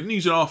 he did, but he didn't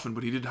use it often.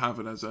 But he did have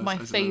it as a My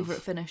as a favourite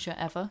move. finisher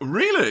ever.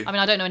 Really? I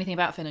mean, I don't know anything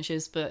about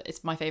finishers, but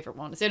it's my favourite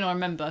one. It's the only one I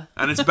remember.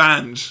 And it's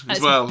banned And as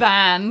it's well.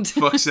 banned.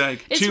 Fuck's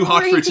sake! It's Too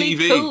hot really for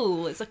TV.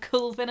 Cool. It's a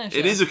cool finisher.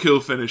 It is a cool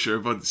finisher,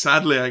 but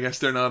sadly, I guess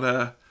they're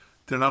not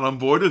on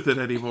board with it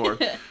anymore.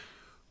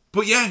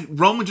 But yeah,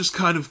 Roman just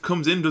kind of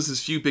comes in, does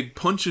his few big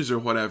punches or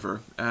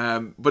whatever.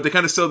 But they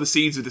kind of sow the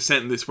seeds of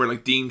dissent in this, where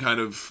Dean kind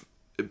of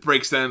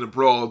breaks down a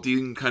brawl.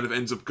 Dean kind of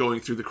ends up going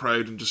through the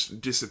crowd and just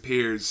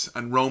disappears,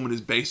 and Roman is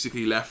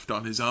basically left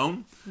on his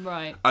own.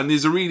 Right. And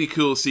there's a really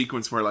cool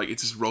sequence where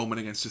it's just Roman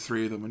against the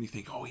three of them, and you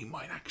think, he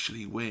might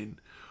actually win.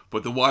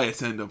 But the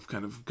Wyatts end up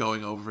kind of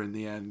going over in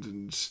the end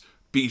and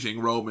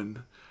beating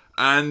Roman.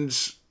 And,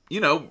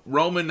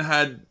 Roman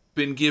had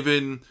been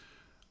given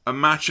a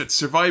match at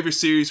Survivor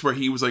Series where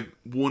he was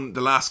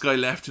the last guy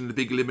left in the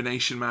big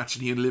elimination match,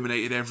 and he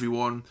eliminated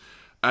everyone.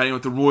 And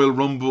at the Royal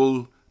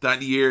Rumble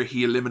that year,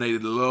 he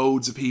eliminated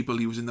loads of people.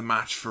 He was in the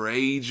match for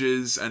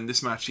ages, and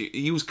this match,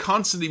 he was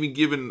constantly being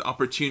given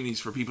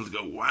opportunities for people to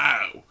go,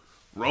 wow,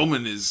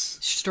 Roman is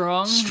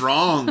strong,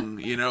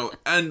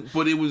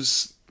 but it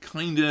was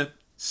kind of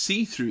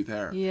see-through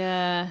there.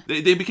 Yeah.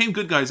 They became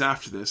good guys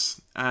after this,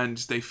 and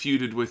they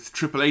feuded with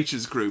Triple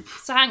H's group.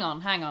 So hang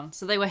on.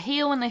 So they were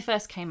heel when they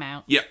first came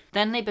out. Yeah.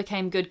 Then they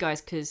became good guys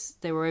because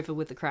they were over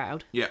with the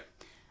crowd. Yeah.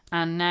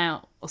 And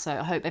now, also,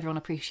 I hope everyone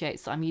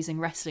appreciates that I'm using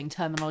wrestling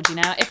terminology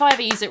now. If I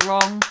ever use it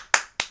wrong,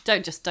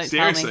 don't tell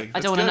Seriously, me. I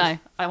don't want to know.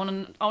 I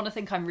want to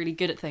think I'm really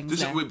good at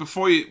things.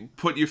 Before you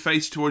put your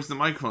face towards the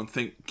microphone,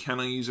 think,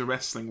 can I use a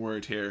wrestling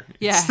word here?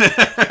 Yeah.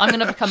 I'm going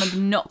to become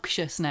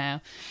obnoxious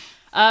now.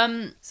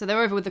 So they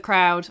were over with the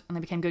crowd and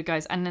they became good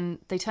guys, and then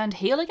they turned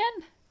heel again?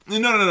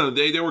 No.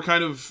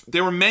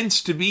 They were meant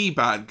to be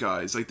bad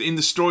guys. In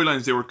the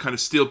storylines, they were kind of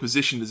still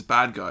positioned as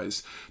bad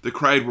guys. The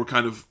crowd were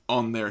kind of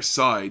on their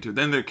side.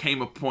 Then there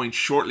came a point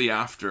shortly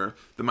after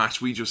the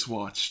match we just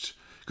watched.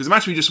 Because the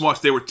match we just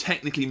watched, they were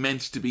technically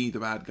meant to be the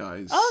bad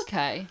guys.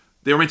 Okay.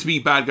 They were meant to be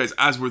bad guys,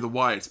 as were the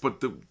Wyatts,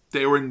 but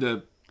they were in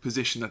the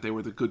position that they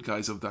were the good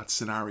guys of that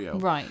scenario.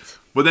 Right.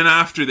 But then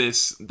after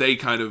this, they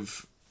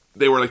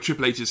were like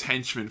Triple H's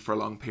henchmen for a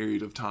long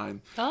period of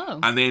time. Oh.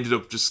 And they ended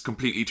up just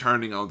completely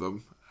turning on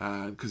them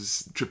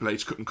because Triple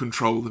H couldn't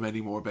control them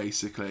anymore,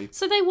 basically.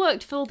 So they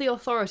worked for the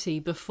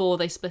Authority before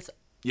they split up.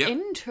 Yep.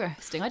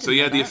 Interesting. I didn't So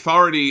yeah, know the that.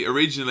 Authority,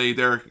 originally,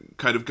 their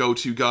kind of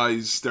go-to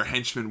guys, their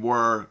henchmen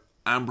were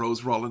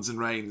Ambrose, Rollins and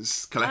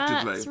Reigns,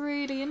 collectively. That's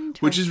really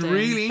interesting. Which is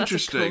really That's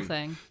interesting. a cool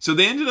thing. So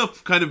they ended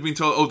up kind of being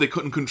told, they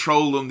couldn't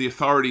control them. The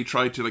Authority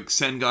tried to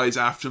send guys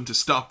after them to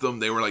stop them.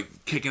 They were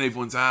kicking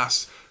everyone's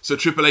ass. So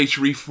Triple H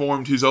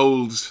reformed his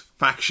old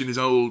faction, his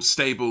old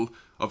stable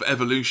of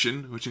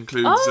Evolution, which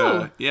includes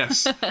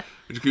which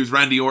includes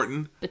Randy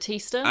Orton,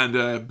 Batista, and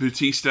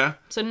Batista.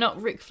 So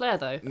not Ric Flair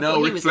though.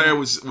 No, Ric Flair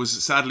was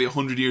sadly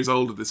 100 years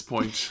old at this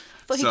point.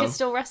 I thought he could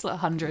still wrestle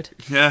at 100.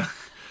 Yeah.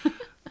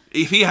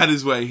 If he had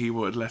his way, he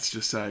would, let's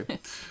just say.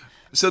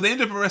 So they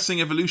ended up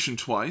wrestling Evolution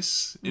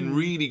twice in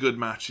really good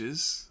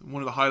matches.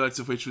 One of the highlights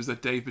of which was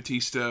that Dave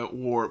Bautista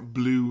wore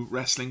blue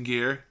wrestling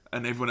gear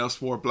and everyone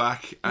else wore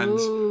black, and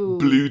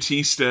Blue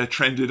Tista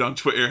trended on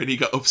Twitter and he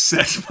got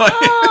upset by it.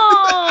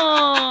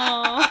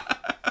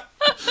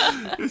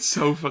 It's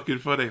so fucking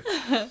funny.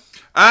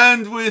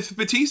 And with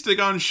Batista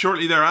gone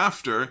shortly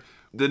thereafter,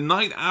 the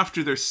night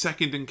after their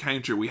second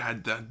encounter, we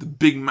had the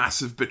big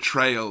massive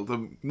betrayal,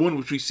 the one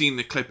which we've seen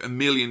the clip a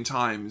million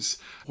times,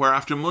 where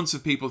after months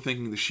of people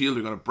thinking the Shield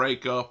are going to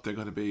break up, they're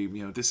going to be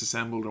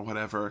disassembled or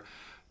whatever,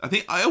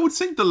 I would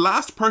think the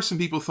last person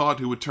people thought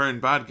who would turn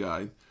bad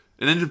guy,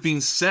 it ended up being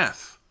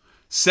Seth.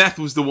 Seth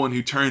was the one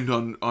who turned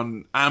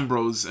on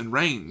Ambrose and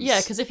Reigns. Yeah,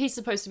 because if he's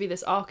supposed to be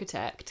this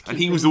architect, and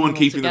he was the one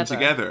keeping them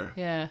together.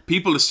 Yeah.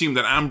 People assumed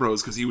that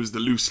Ambrose, because he was the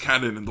loose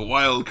cannon and the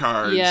wild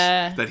card,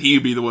 Yeah. that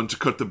he'd be the one to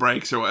cut the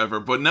brakes or whatever.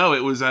 But no,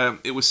 it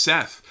was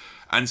Seth.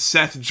 And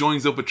Seth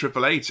joins up with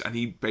Triple H, and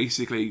he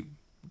basically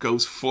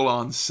goes full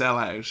on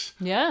sellout.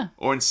 Yeah.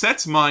 Or in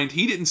Seth's mind,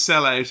 he didn't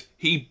sell out,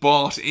 he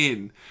bought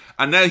in.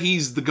 And now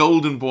he's the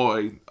golden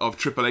boy of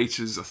Triple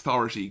H's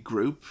authority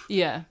group.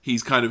 Yeah.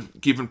 He's kind of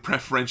given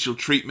preferential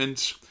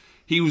treatment.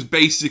 He was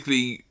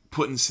basically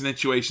put in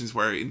situations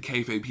where in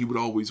kayfabe he would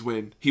always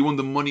win. He won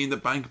the Money in the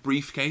Bank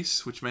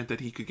briefcase, which meant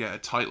that he could get a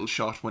title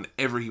shot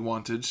whenever he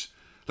wanted.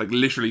 Like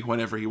literally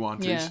whenever he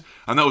wanted. Yeah.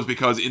 And that was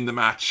because in the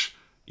match,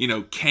 you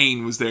know,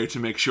 Kane was there to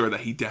make sure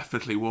that he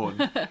definitely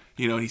won.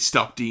 You know, he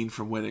stopped Dean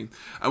from winning.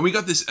 And we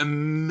got this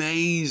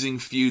amazing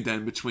feud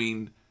then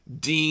between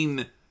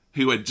Dean,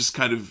 who had just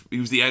kind of, he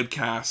was the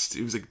outcast.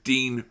 It was like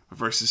Dean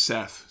versus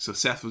Seth. So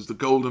Seth was the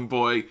golden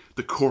boy,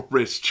 the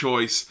corporate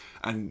choice.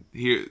 And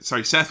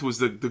Seth was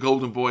the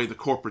golden boy, the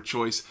corporate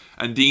choice.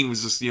 And Dean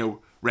was just, you know,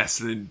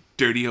 wrestling in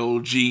dirty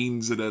old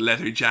jeans and a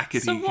leather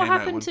jacket. So what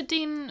happened to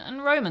Dean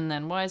and Roman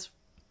then? Why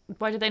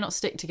did they not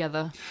stick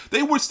together?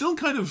 They were still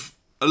kind of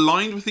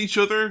aligned with each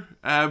other.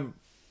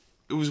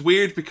 It was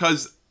weird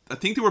because I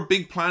think there were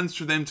big plans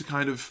for them to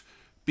kind of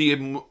be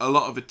a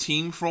lot of a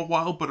team for a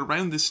while. But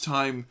around this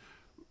time,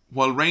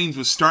 while Reigns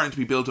was starting to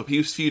be built up, he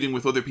was feuding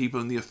with other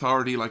people in the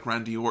authority like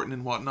Randy Orton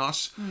and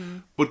whatnot.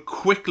 But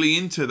quickly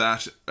into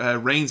that,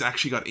 Reigns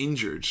actually got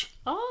injured.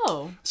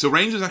 Oh. So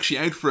Reigns was actually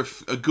out for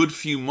a good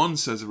few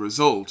months as a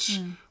result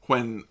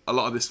when a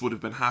lot of this would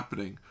have been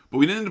happening. But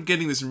we ended up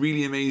getting this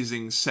really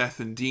amazing Seth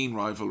and Dean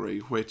rivalry,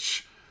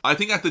 which I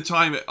think at the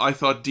time I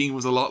thought Dean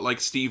was a lot like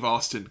Steve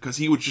Austin, because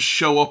he would just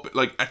show up,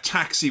 like a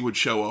taxi would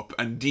show up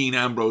and Dean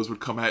Ambrose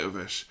would come out of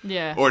it.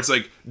 Yeah. Or it's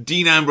like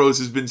Dean Ambrose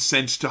has been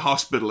sent to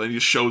hospital and he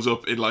just shows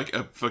up in like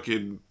a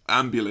fucking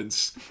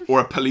ambulance or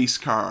a police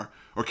car,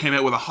 or came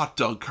out with a hot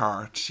dog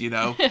cart, you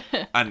know,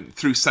 and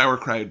threw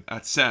sauerkraut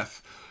at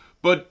Seth.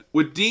 But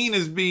with Dean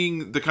as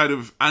being the kind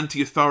of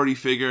anti-authority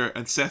figure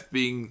and Seth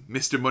being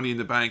Mr. Money in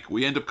the Bank,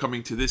 we end up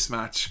coming to this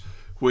match,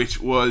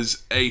 which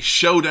was a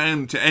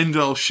showdown to end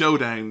all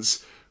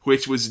showdowns,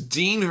 which was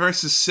Dean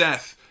versus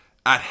Seth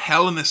at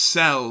Hell in a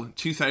Cell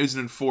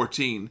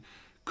 2014.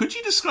 Could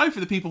you describe for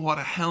the people what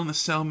a Hell in a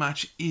Cell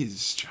match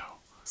is, Joe?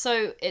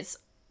 So it's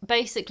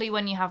basically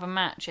when you have a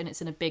match and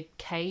it's in a big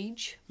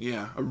cage.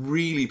 Yeah, a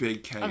really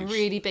big cage. A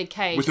really big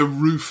cage. With a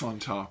roof on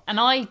top.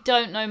 And I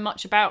don't know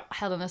much about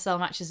Hell in a Cell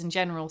matches in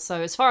general, so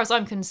as far as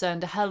I'm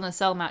concerned, a Hell in a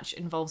Cell match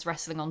involves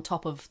wrestling on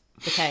top of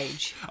the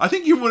cage. I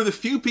think you're one of the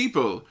few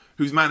people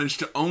who's managed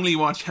to only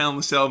watch Hell in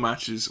a Cell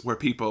matches where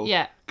people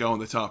go on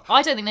the top.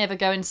 I don't think they ever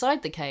go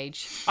inside the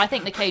cage. I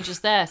think the cage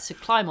is there to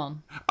climb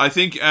on. I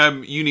think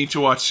you need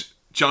to watch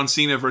John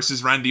Cena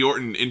versus Randy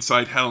Orton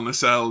inside Hell in a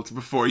Cell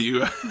before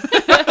you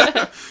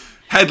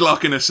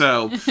headlock in a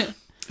cell.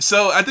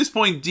 So at this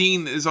point,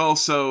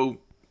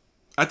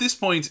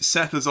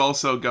 Seth has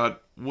also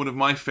got one of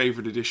my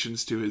favourite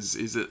additions to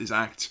his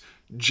act,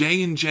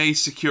 J&J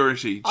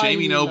Security,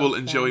 Jamie Noble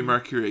and Joey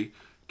Mercury.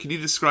 Can you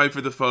describe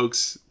for the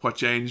folks what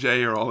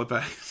J&J are all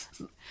about?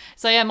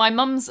 So yeah, my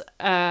mum's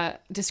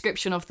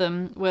description of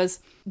them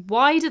was,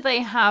 why do they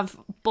have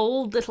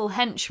bald little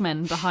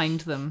henchmen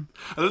behind them?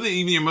 I don't think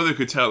even your mother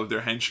could tell that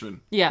they're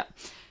henchmen. Yeah.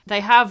 They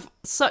have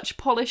such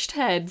polished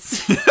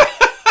heads.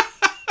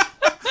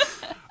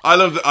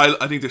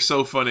 I think they're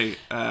so funny.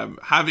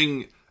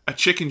 Having a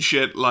chicken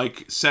shit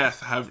like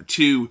Seth have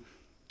two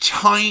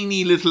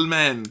tiny little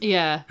men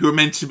who are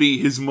meant to be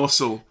his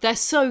muscle. They're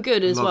so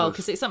good as well,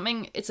 because it's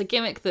a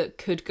gimmick that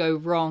could go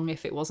wrong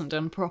if it wasn't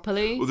done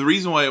properly. Well, the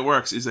reason why it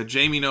works is that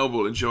Jamie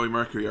Noble and Joey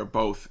Mercury are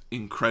both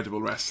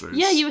incredible wrestlers.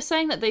 Yeah, you were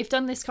saying that they've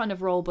done this kind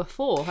of role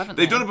before, haven't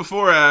they? They've done it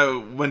before.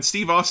 When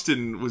Steve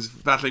Austin was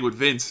battling with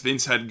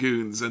Vince had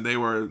goons, and they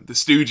were the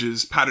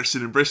Stooges,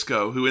 Patterson and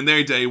Briscoe, who in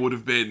their day would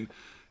have been,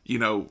 you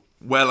know,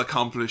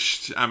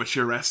 well-accomplished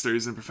amateur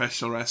wrestlers and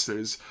professional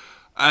wrestlers.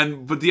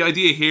 But the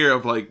idea here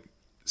of like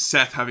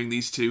Seth having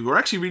these two, who are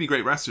actually really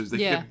great wrestlers, they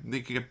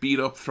can get beat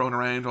up, thrown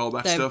around, all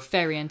that stuff.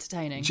 They're very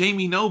entertaining.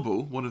 Jamie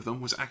Noble, one of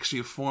them, was actually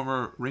a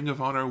former Ring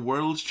of Honor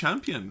World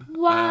Champion.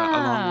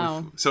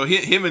 Wow! So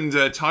him and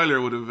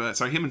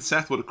him and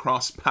Seth would have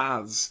crossed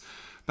paths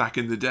back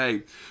in the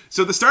day.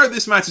 So the start of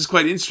this match is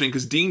quite interesting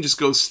because Dean just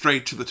goes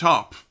straight to the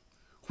top.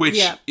 Which,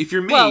 if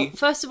you're me... Well,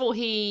 first of all,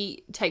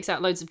 he takes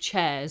out loads of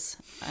chairs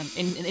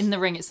in the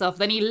ring itself.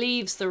 Then he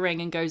leaves the ring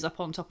and goes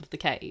up on top of the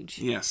cage.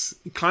 Yes.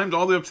 He climbed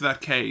all the way up to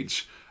that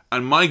cage.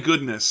 And my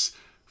goodness,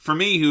 for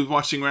me, who's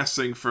watching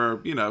wrestling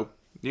for, you know,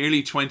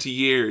 nearly 20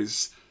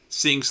 years,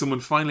 seeing someone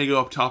finally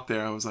go up top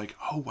there, I was like,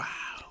 oh, wow.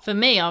 For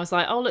me, I was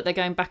like, oh, look, they're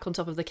going back on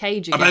top of the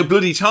cage again. About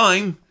bloody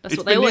time. That's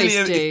what they always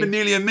do. It's been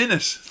nearly a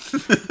minute.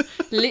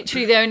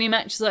 Literally the only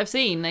matches I've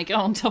seen, they go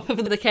on top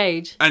of the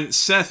cage. And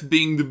Seth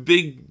being the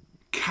big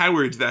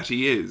coward that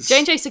he is.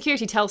 J&J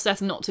Security tells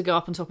Seth not to go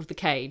up on top of the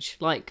cage.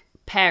 Like,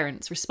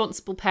 parents,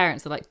 responsible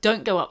parents, they're like,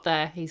 don't go up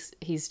there.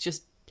 He's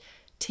just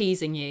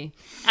teasing you.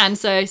 And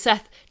so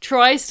Seth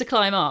tries to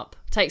climb up,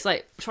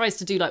 tries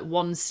to do like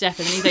one step,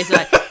 and then he's basically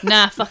like,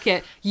 nah, fuck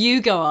it,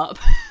 you go up.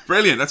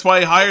 Brilliant. That's why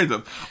I hired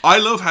them. I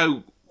love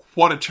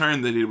what a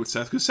turn they did with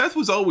Seth, because Seth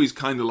was always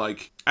kind of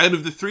like, out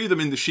of the three of them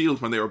in the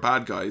Shield when they were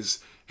bad guys,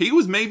 he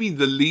was maybe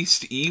the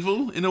least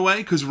evil in a way,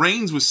 because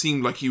Reigns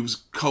seemed like he was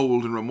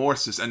cold and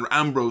remorseless, and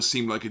Ambrose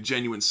seemed like a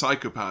genuine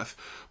psychopath.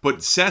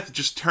 But Seth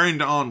just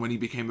turned on when he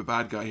became a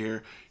bad guy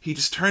here. He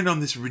just turned on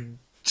this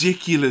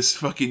ridiculous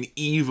fucking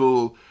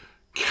evil,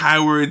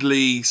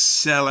 cowardly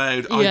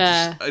sellout.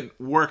 Yeah. It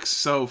works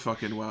so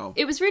fucking well.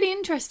 It was really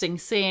interesting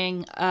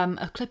seeing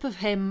a clip of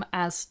him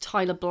as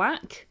Tyler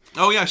Black.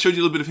 Oh yeah, I showed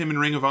you a little bit of him in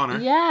Ring of Honor.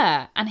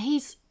 Yeah, and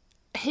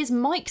his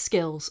mic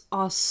skills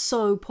are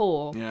so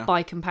poor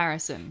by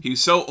comparison. He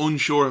was so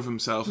unsure of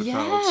himself, it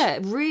felt. Yeah,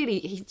 really.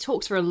 He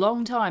talks for a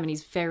long time and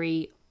he's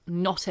very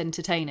not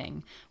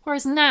entertaining.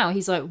 Whereas now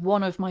he's like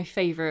one of my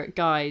favourite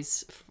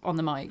guys on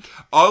the mic.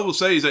 All I will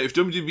say is that if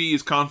WWE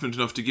is confident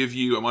enough to give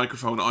you a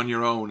microphone on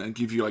your own and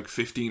give you like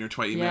 15 or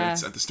 20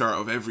 minutes at the start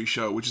of every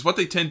show, which is what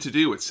they tend to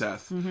do with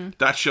Seth,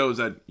 that shows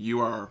that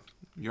you're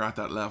at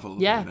that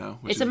level. Yeah, you know,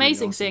 it's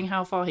amazing seeing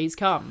how far he's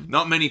come.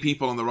 Not many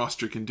people on the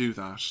roster can do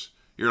that.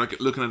 You're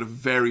like looking at a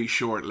very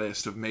short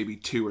list of maybe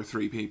 2 or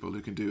 3 people who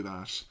can do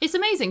that. It's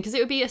amazing because it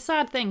would be a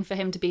sad thing for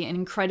him to be an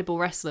incredible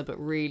wrestler but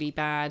really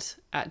bad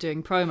at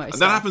doing promo stuff.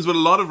 That happens with a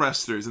lot of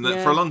wrestlers, and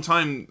that for a long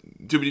time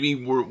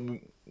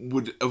WWE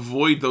would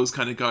avoid those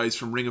kind of guys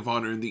from Ring of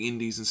Honor and the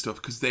Indies and stuff,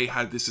 because they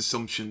had this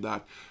assumption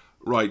that,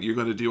 right, you're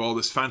going to do all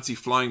this fancy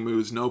flying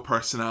moves, no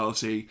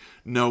personality,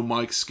 no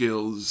mic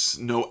skills,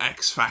 no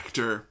X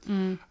factor.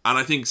 And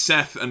I think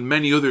Seth and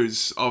many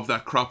others of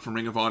that crop from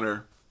Ring of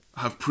Honor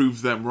have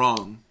proved them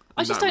wrong.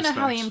 I just don't know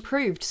how he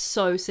improved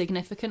so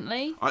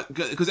significantly.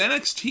 Because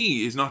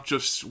NXT is not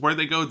just where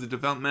they go, the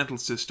developmental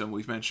system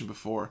we've mentioned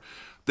before.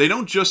 They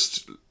don't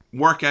just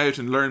work out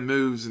and learn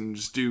moves and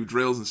just do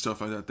drills and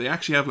stuff like that. They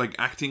actually have like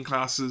acting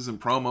classes and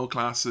promo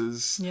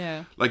classes.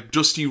 Yeah. Like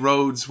Dusty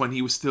Rhodes, when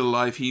he was still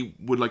alive, he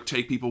would like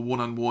take people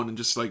one-on-one and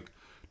just like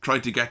try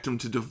to get them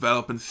to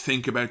develop and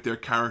think about their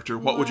character.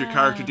 What would your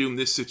character do in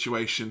this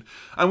situation?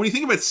 And when you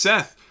think about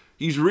Seth,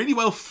 he's really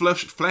well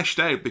fleshed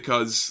out,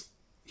 because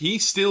he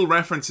still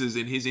references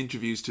in his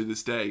interviews to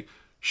this day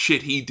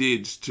shit he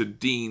did to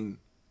Dean,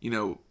 you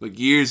know, like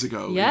years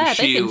ago. Yeah,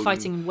 they've been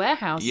fighting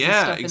warehouses.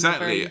 Yeah, and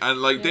stuff exactly.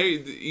 And like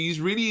he's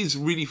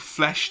really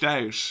fleshed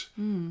out,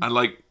 and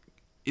like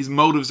his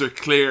motives are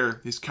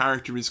clear. His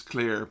character is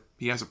clear.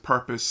 He has a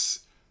purpose.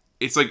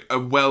 It's like a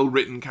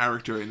well-written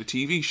character in a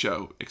TV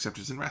show, except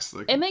it's in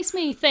wrestling. It makes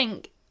me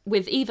think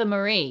with Eva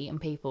Marie and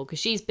people, because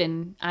she's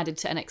been added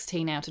to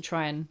NXT now to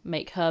try and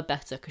make her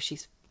better, because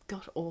she's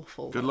god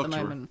awful at the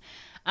moment.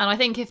 And I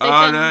think if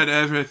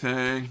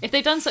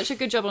they've done such a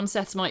good job on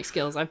Seth's mic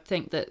skills, I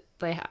think that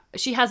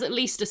she has at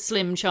least a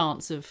slim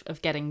chance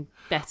of getting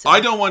better.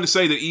 I don't want to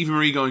say that Eva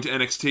Marie going to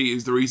NXT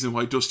is the reason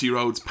why Dusty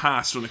Rhodes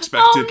passed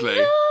unexpectedly.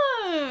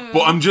 Oh, no.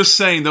 But I'm just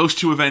saying those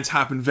two events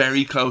happened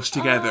very close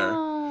together.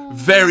 Oh.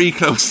 Very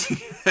close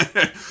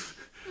together.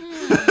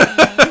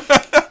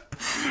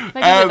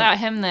 Maybe without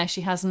him there,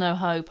 she has no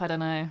hope. I don't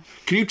know.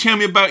 Can you tell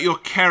me about your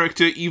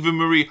character, Eva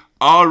Marie?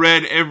 I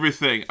read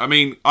everything. I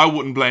mean, I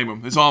wouldn't blame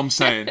him. That's all I'm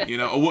saying. You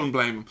know, I wouldn't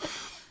blame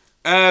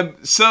him.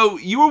 So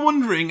you were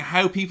wondering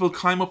how people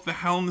climb up the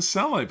Hell in the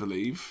Cell, I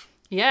believe.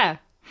 Yeah.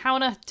 How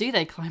on earth do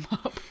they climb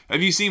up?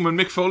 Have you seen when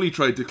Mick Foley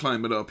tried to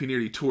climb it up? He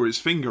nearly tore his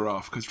finger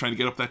off because trying to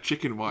get up that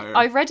chicken wire.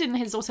 I read in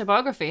his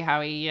autobiography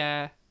how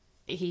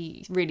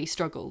he really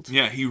struggled.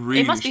 Yeah, he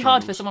really. It must be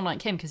hard for someone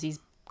like him because he's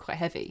quite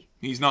heavy.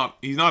 He's not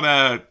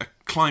a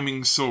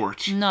climbing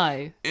sort.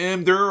 No.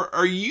 There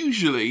are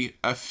usually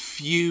a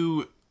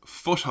few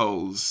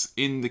footholes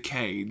in the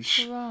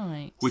cage,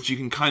 right, which you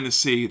can kind of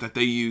see that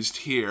they used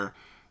here.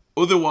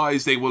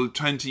 Otherwise, they will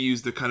tend to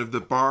use the kind of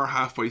the bar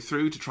halfway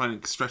through to try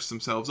and stretch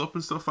themselves up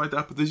and stuff like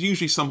that. But there's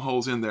usually some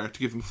holes in there to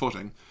give them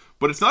footing.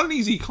 But it's not an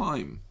easy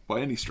climb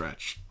by any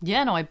stretch.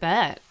 Yeah, no, I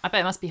bet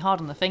it must be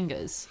hard on the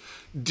fingers.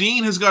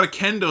 Dean has got a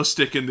kendo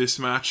stick in this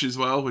match as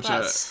well, which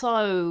that's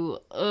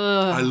so.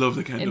 I love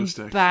the kendo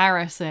stick.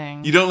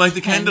 Embarrassing. You don't like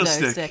the kendo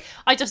stick?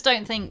 I just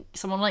don't think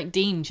someone like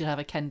Dean should have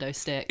a kendo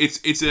stick.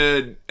 It's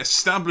a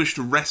established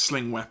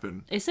wrestling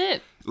weapon. Is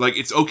it? Like,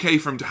 it's okay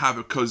for him to have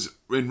it because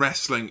in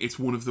wrestling, it's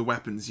one of the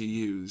weapons you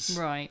use.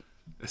 Right.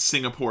 A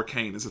Singapore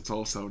cane, as it's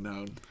also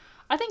known.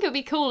 I think it would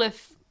be cool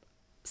if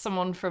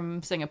someone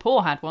from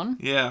Singapore had one.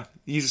 Yeah,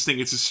 you just think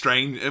it's a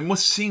strange. It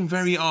must seem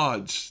very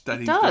odd that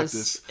he's got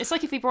this. It's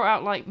like if he brought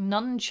out like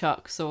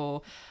nunchucks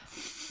or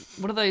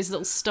what are those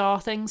little star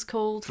things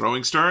called?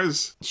 Throwing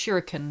stars.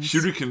 Shurikens.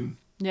 Shuriken.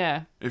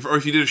 Yeah. Or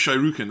if you did a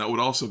Shuriken, that would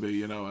also be,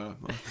 you know.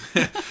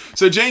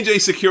 So J&J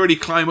Security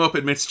climb up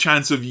amidst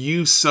chants of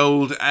 "You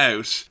sold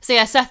out." So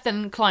yeah, Seth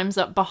then climbs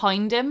up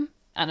behind him.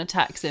 and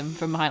attacks him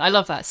from behind. I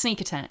love that.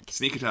 Sneak attack.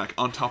 Sneak attack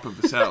on top of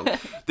the cell.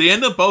 They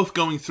end up both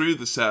going through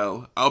the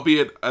cell,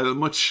 albeit at a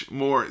much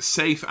more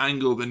safe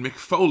angle than Mick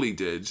Foley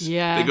did.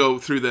 Yeah. They go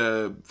through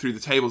the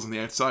tables on the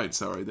outside,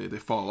 sorry, they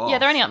fall off. Yeah,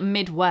 they're only up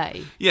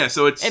midway. Yeah,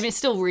 so it's... I mean, it's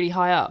still really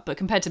high up, but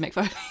compared to Mick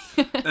Foley...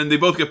 and they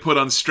both get put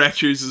on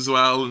stretchers as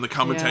well, and the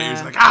commentators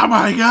Yeah. are like, oh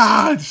my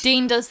god!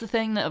 Dean does the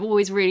thing that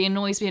always really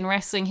annoys me in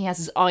wrestling. He has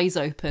his eyes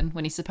open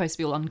when he's supposed to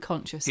be all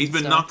unconscious. He's and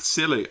been stuff. knocked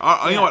silly.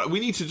 You know what, we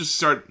need to just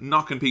start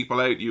knocking people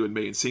out, you and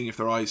me, and seeing if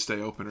their eyes stay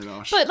open or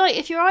not. But, like,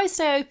 if your eyes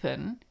stay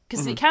open,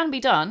 because it can be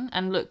done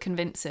and look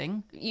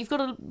convincing, you've got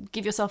to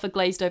give yourself a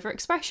glazed over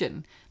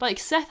expression. Like,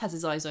 Seth has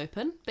his eyes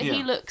open, but he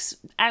Yeah. looks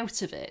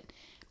out of it.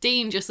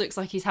 Dean just looks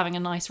like he's having a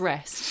nice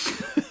rest.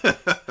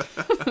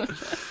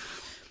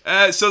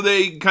 So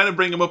they kind of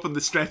bring him up on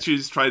the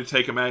stretchers, try to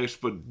take him out,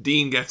 but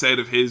Dean gets out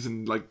of his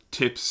and like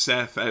tips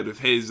Seth out of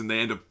his, and they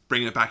end up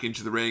bringing it back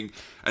into the ring,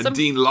 and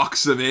Dean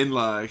locks him in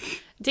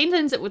like... Dean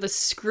ends up with a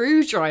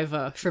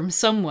screwdriver from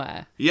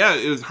somewhere. Yeah,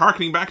 it was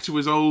harkening back to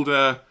his old...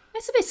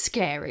 It's a bit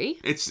scary.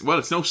 It's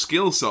no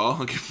skill saw.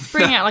 I'll give him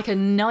Bring that. out like a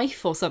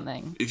knife or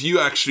something. If you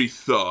actually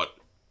thought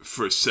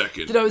for a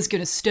second... That I was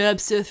going to stab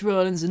Seth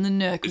Rollins in the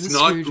neck with It's a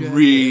not screwdriver.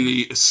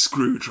 really a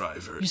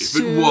screwdriver. If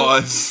so it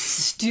was...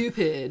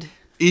 Stupid.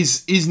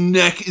 His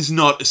neck is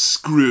not a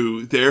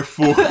screw,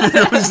 therefore...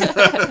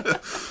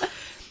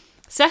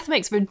 Seth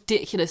makes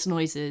ridiculous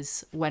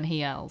noises when he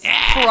yells.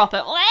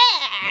 Proper.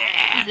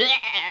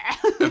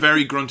 a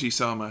very grunty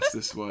saw match,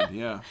 this one,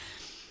 yeah.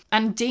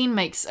 And Dean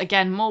makes,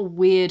 again, more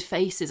weird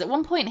faces. At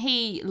one point,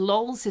 he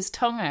lolls his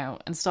tongue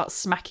out and starts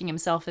smacking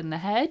himself in the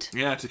head.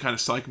 Yeah, to kind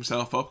of psych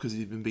himself up because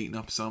he's been beaten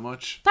up so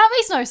much. That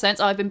makes no sense.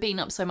 I've been beaten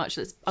up so much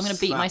that I'm going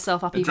to beat Slap.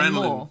 myself up Adrenaline. even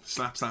more.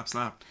 Slap, slap,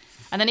 slap.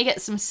 And then he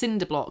gets some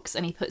cinder blocks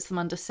and he puts them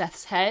under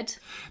Seth's head.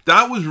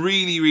 That was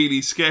really,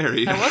 really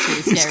scary. That was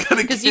really He's scary.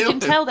 gonna Because you kill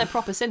can him. tell they're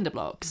proper cinder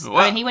blocks.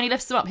 What? I mean, when he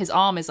lifts them up, his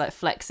arm is like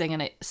flexing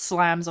and it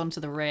slams onto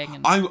the ring.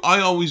 And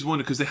I always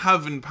wonder, because they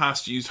have in the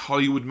past used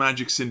Hollywood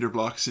magic cinder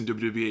blocks in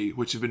WWE,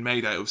 which have been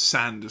made out of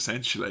sand,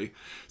 essentially.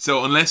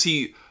 So unless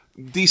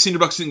these cinder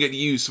blocks didn't get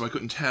used, so I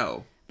couldn't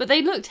tell. But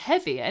they looked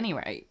heavy at any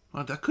rate.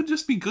 Well, that could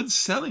just be good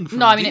selling for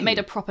No, I mean, it Dean. made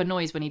a proper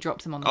noise when he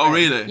dropped them on the Oh,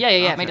 ring. really? Yeah.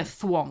 It Okay. made a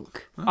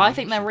thwonk. I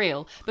think they're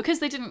real. Because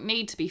they didn't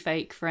need to be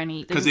fake for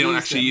any... Because they don't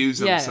actually use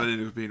them, Yeah. so they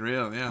ended up being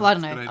real, yeah. Well, I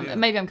don't that's a good know. idea.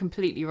 Maybe I'm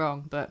completely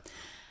wrong, but...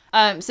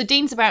 so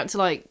Dean's about to,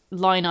 like,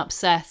 line up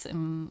Seth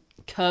and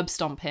curb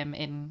stomp him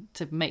in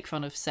to make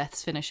fun of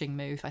Seth's finishing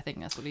move. I think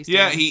that's what he's doing.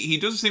 Yeah, he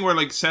does this thing where,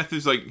 like, Seth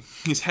is, like,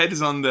 his head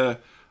is on the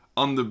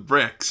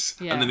bricks,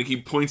 Yeah. and then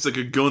he points, like,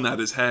 a gun at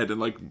his head and,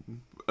 like,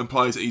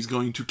 implies that he's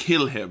going to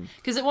kill him.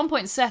 Because at one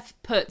point Seth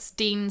puts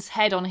Dean's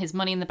head on his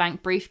Money in the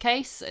Bank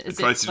briefcase. As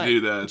tries if, to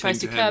do the tries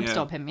to thing to him, curb yeah.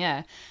 stomp him,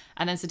 yeah.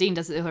 And then so Dean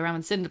does it the other way around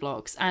with cinder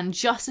blocks. And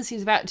just as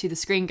he's about to, the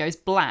screen goes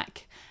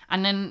black.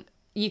 And then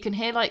you can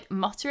hear like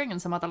muttering in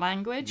some other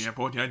language. A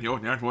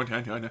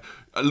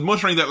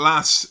muttering that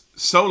lasts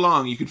so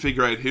long you can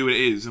figure out who it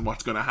is and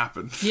what's going to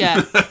happen.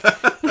 Yeah.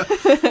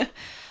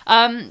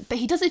 But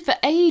he does it for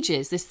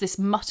ages, this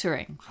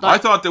muttering. I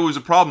thought there was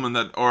a problem in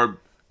that, or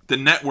the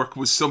network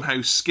was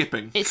somehow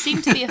skipping. It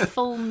seemed to be a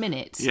full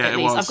minute, Yeah, at it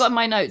least. was. I've got in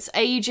my notes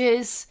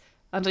ages,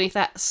 underneath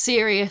that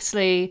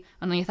seriously,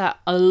 underneath that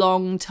a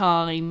long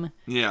time.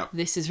 Yeah.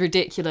 This is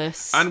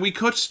ridiculous. And we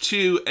cut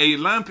to a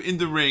lamp in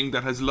the ring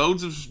that has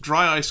loads of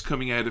dry ice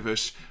coming out of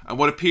it, and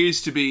what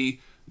appears to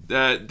be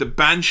the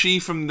Banshee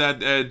from that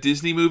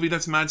Disney movie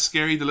that's mad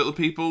scary, the little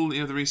people, you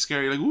know, they're really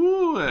scary, like,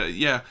 woo,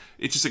 yeah.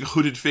 It's just like a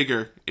hooded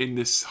figure in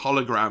this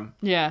hologram.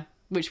 Yeah,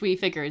 which we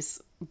figure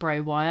is Bray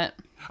Wyatt.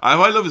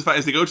 What I love is that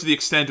as they go to the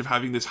extent of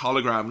having this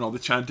hologram and all the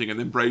chanting, and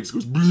then Bray just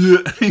goes,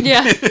 bleh,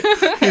 Yeah.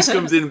 he just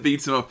comes in and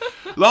beats him up.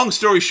 Long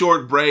story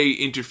short, Bray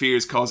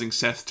interferes, causing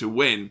Seth to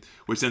win,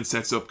 which then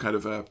sets up kind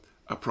of a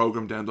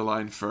program down the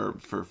line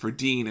for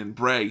Dean and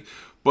Bray.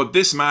 But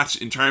this match,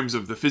 in terms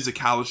of the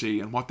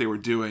physicality and what they were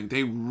doing,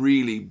 they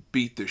really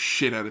beat the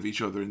shit out of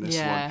each other in this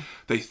Yeah. one.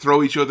 They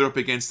throw each other up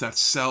against that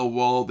cell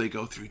wall. They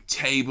go through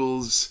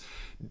tables.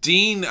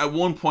 Dean, at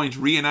one point,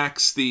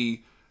 reenacts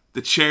the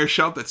chair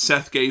shot that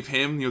Seth gave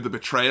him, you know, the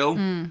betrayal.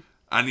 And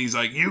he's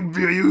like,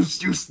 you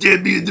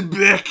stabbed me in the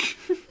back.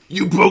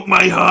 You broke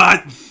my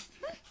heart.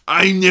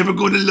 I'm never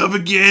going to love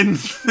again.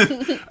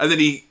 And then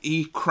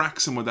he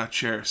cracks him with that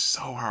chair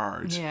so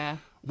hard. Yeah.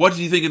 What did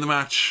you think of the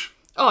match?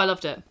 Oh, I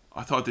loved it.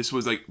 I thought this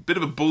was like a bit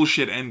of a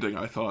bullshit ending,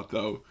 I thought,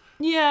 though.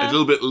 Yeah. A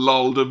little bit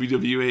lol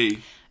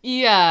WWE.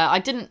 Yeah, I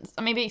didn't...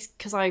 Maybe it's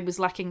because I was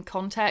lacking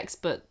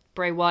context, but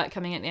Bray Wyatt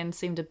coming at the end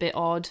seemed a bit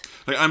odd.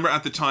 Like, I remember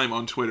at the time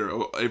on Twitter,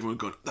 everyone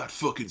going, that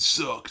fucking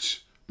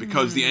sucked.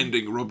 Because the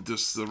ending rubbed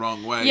us the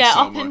wrong way Yeah,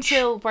 so up much.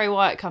 until Bray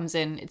Wyatt comes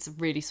in, it's a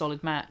really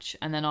solid match.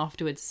 And then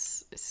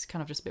afterwards, it's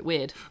kind of just a bit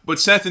weird. But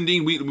Seth and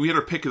Dean, we had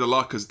our pick of the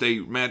lot because they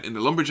met in the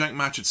Lumberjack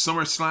match at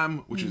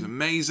SummerSlam, which was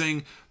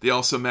amazing. They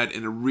also met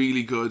in a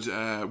really good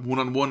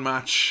one-on-one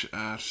match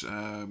at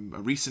a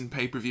recent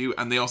pay-per-view.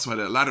 And they also had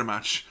a ladder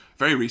match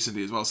very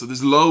recently as well. So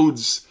there's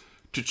loads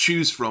to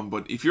choose from.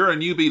 But if you're a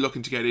newbie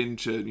looking to get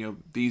into,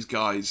 these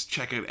guys,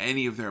 check out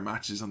any of their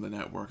matches on the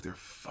network. They're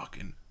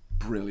fucking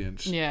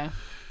brilliant. Yeah.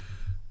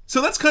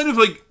 So that's kind of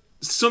like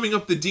summing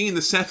up the Dean,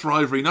 the Seth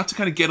rivalry, not to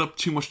kind of get up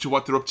too much to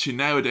what they're up to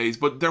nowadays,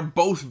 but they're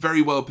both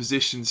very well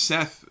positioned.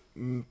 Seth,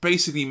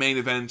 basically main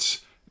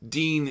event,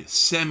 Dean,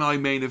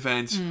 semi-main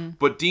event,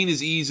 but Dean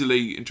is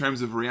easily, in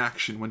terms of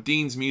reaction, when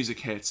Dean's music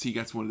hits, he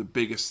gets one of the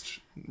biggest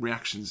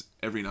reactions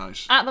every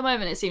night. At the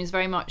moment, it seems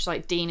very much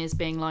like Dean is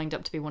being lined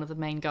up to be one of the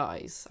main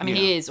guys. I mean,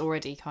 he is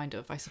already, kind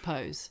of, I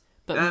suppose.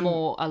 But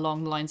more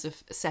along the lines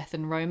of Seth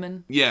and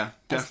Roman. Yeah,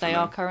 definitely. As they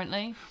are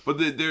currently. But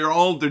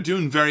they're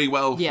doing very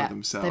well for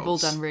themselves. They've all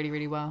done really,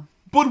 really well.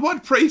 But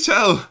what, pray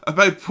tell,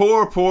 about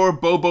poor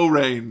Bobo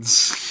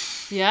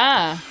Reigns?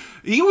 Yeah.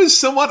 He was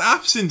somewhat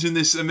absent in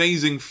this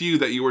amazing feud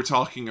that you were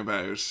talking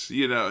about.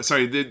 You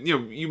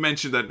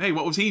mentioned that, hey,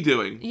 what was he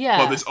doing? Yeah.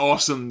 Well, this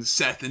awesome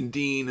Seth and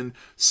Dean and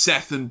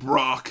Seth and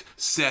Brock,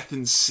 Seth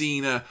and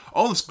Cena,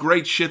 all this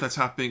great shit that's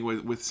happening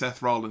with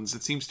Seth Rollins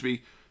that seems to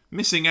be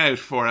missing out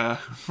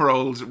for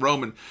old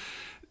Roman.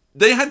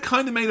 They had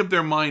kind of made up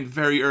their mind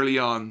very early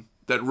on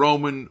that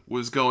Roman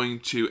was going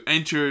to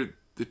enter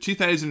the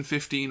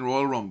 2015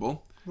 Royal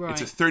Rumble. Right.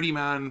 It's a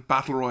 30-man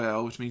battle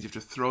royale, which means you have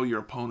to throw your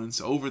opponents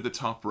over the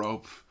top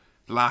rope.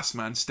 The last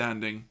man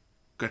standing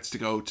gets to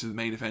go to the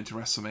main event of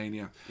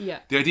WrestleMania. Yeah.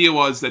 The idea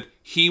was that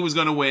he was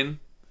going to win.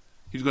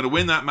 He was going to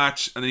win that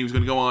match, and then he was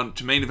going to go on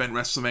to main event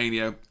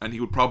WrestleMania, and he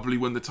would probably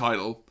win the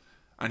title,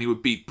 and he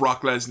would beat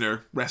Brock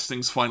Lesnar,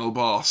 wrestling's final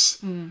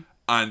boss.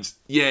 And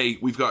yay,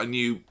 we've got a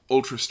new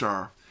Ultra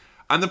Star.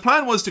 And the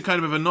plan was to kind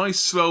of have a nice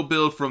slow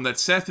build from that.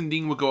 Seth and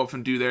Dean would go off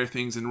and do their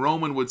things, and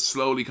Roman would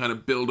slowly kind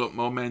of build up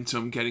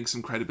momentum, getting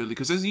some credibility.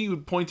 Because as you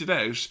pointed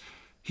out,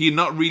 he had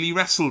not really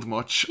wrestled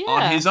much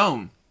on his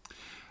own.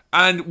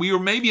 And we were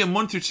maybe a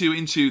month or two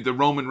into the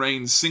Roman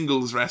Reigns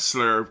singles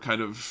wrestler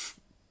kind of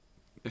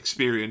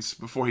experience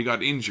before he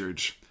got injured.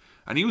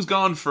 And he was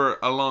gone for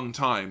a long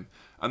time.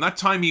 And that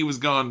time he was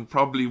gone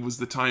probably was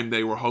the time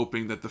they were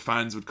hoping that the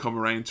fans would come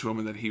around to him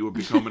and that he would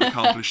become an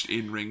accomplished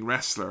in-ring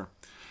wrestler.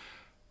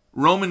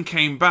 Roman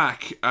came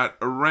back at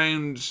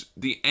around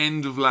the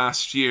end of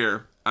last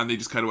year, and they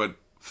just kind of went,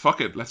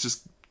 fuck it, let's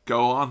just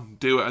go on,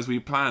 do it as we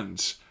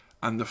planned.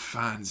 And the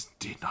fans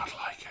did not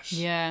like it.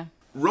 Yeah.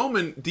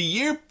 Roman, the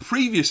year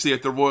previously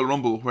at the Royal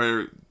Rumble,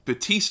 where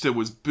Batista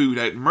was booed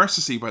out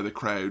mercilessly by the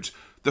crowd,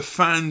 the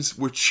fans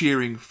were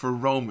cheering for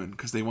Roman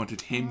because they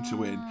wanted him to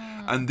win.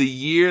 And the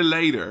year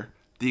later,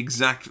 the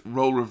exact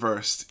role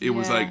reversed. It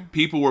was like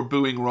people were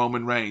booing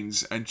Roman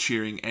Reigns and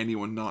cheering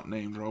anyone not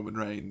named Roman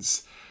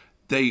Reigns.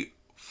 They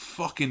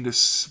fucking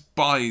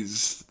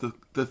despise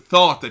the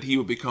thought that he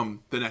would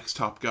become the next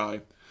top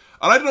guy.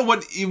 And I don't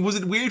know, was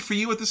it weird for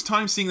you at this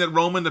time seeing that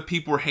Roman, that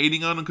people were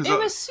hating on him? It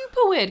was super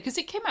weird because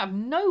it came out of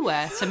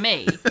nowhere to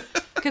me.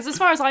 Because as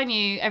far as I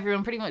knew,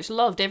 everyone pretty much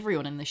loved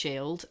everyone in the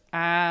Shield.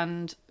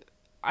 And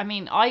I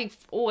mean, I've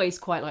always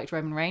quite liked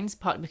Roman Reigns,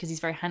 partly because he's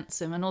very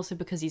handsome and also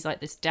because he's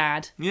like this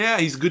dad. Yeah,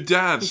 he's a good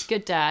dad. He's a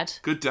good dad.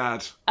 Good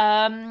dad.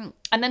 And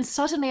then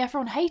suddenly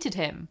everyone hated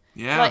him.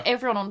 Yeah. Like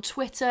everyone on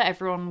Twitter,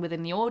 everyone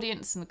within the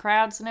audience and the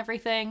crowds and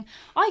everything.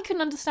 I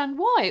couldn't understand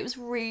why. It was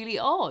really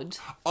odd.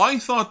 I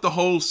thought the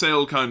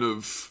wholesale kind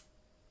of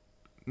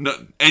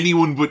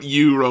anyone but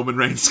you, Roman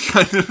Reigns,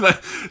 kind of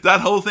like that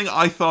whole thing,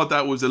 I thought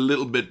that was a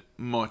little bit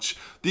much.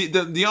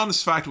 The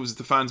honest fact was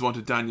that the fans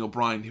wanted Daniel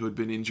Bryan, who had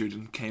been injured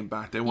and came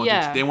back. They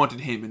wanted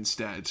him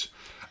instead.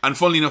 And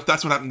funnily enough,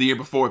 that's what happened the year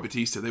before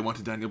Batista. They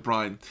wanted Daniel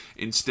Bryan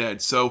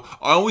instead. So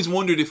I always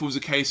wondered if it was a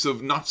case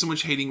of not so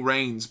much hating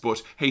Reigns,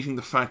 but hating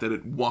the fact that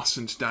it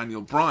wasn't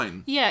Daniel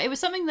Bryan. Yeah, it was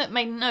something that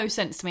made no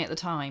sense to me at the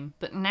time.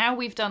 But now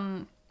we've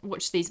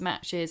watched these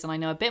matches and I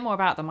know a bit more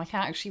about them, I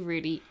can actually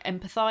really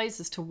empathise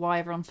as to why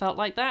everyone felt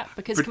like that.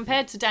 Because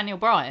compared to Daniel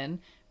Bryan,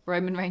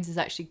 Roman Reigns is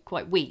actually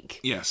quite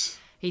weak. Yes.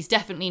 He's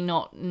definitely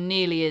not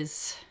nearly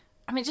as...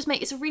 I mean,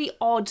 it's a really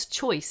odd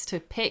choice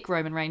to pick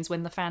Roman Reigns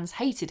when the fans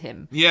hated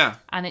him. Yeah.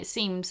 And it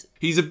seemed...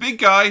 He's a big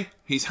guy.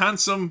 He's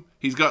handsome.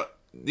 He's got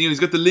the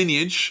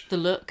lineage. The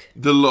look.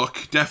 The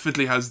look.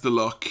 Definitely has the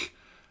look.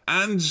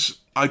 And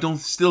I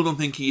still don't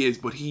think he is,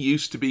 but he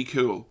used to be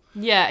cool.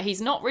 Yeah,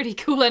 he's not really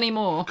cool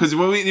anymore. Because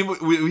when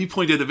we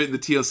pointed out a bit in the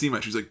TLC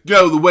match, he was like,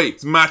 "Go the way,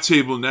 it's Matt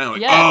Table now."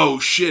 Like, oh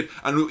shit!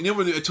 And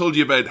when I told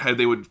you about how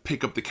they would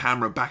pick up the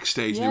camera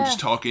backstage and they would just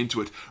talk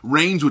into it,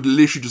 Reigns would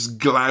literally just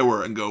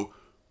glower and go,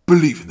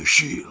 "Believe in the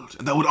Shield,"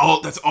 and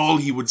that's all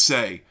he would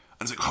say.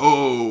 And it's like,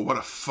 oh, what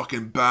a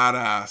fucking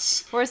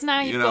badass. Whereas now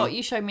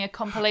you showed me a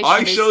compilation.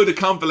 I showed a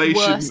compilation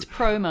worst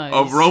promos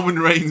of Roman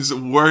Reigns'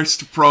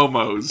 worst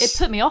promos. It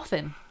put me off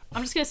him.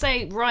 I'm just going to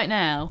say right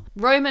now,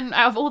 Roman,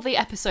 out of all the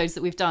episodes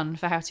that we've done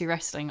for How To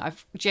Wrestling,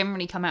 I've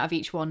generally come out of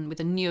each one with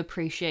a new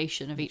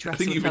appreciation of each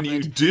wrestler. I think even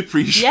you do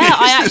appreciate it. Yeah,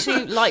 I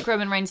actually like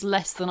Roman Reigns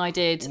less than I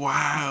did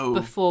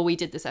before we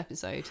did this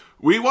episode.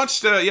 We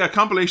watched a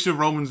compilation of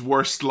Roman's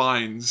worst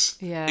lines,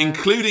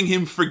 including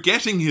him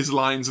forgetting his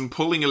lines and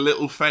pulling a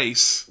little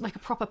face. Like a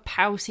proper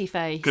pouty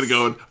face. Kind of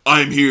going,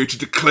 "I'm here to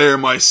declare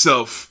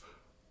myself."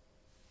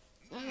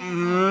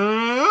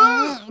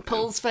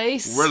 Paul's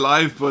face. We're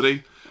live,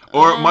 buddy.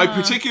 Or my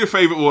particular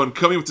favourite one,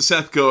 coming with the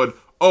Seth going,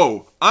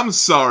 "Oh, I'm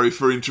sorry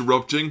for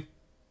interrupting."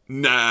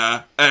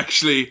 Nah,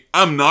 actually,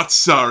 I'm not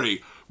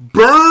sorry.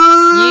 Burn!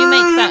 You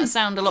make that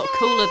sound a lot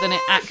cooler than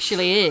it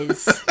actually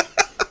is.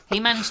 He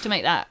managed to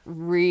make that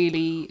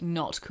really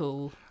not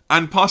cool.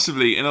 And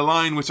possibly in a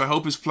line which I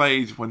hope is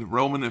played when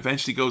Roman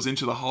eventually goes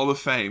into the Hall of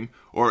Fame,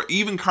 or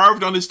even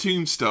carved on his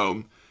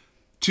tombstone,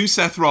 to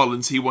Seth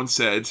Rollins he once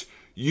said,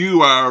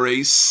 "You are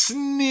a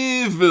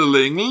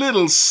snivelling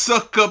little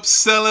suck-up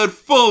salad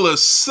full of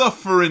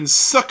suffering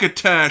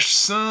succotash,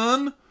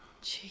 son."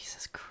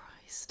 Jesus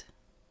Christ.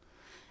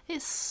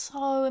 It's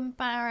so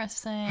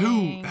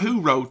embarrassing. Who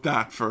wrote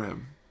that for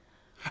him?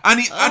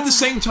 And at the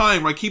same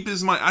time, right, keep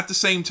this in mind, at the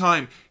same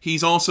time,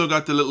 he's also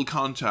got the little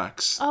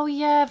contacts. Oh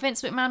yeah,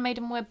 Vince McMahon made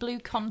him wear blue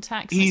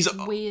contacts. It's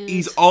weird.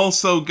 He's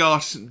also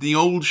got the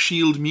old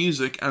Shield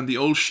music and the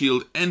old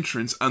Shield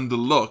entrance and the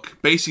look.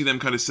 Basically them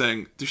kind of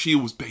saying, the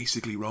Shield was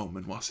basically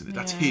Roman, wasn't it?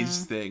 That's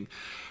his thing.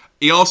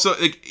 He also,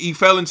 he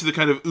fell into the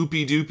kind of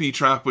oopy-doopy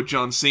trap with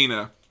John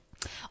Cena.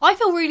 I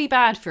feel really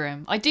bad for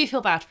him. I do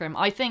feel bad for him.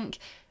 I think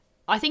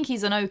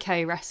he's an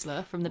okay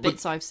wrestler from the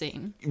bits I've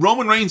seen.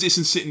 Roman Reigns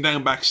isn't sitting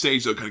down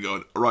backstage though, kind of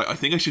going, right, I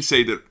think I should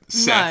say that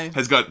Seth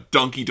has got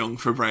donkey dung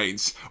for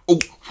brains. Oh,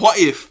 what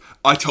if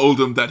I told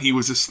him that he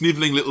was a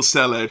snivelling little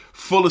sellout,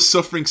 full of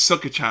suffering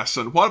succotash,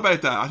 son? What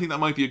about that? I think that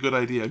might be a good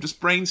idea. I'm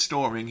just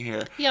brainstorming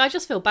here. Yeah, I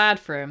just feel bad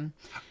for him.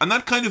 And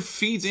that kind of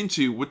feeds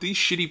into, with these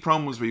shitty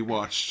promos we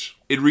watched,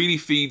 it really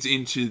feeds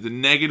into the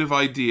negative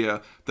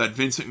idea that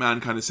Vince McMahon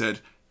kind of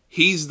said,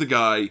 he's the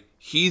guy,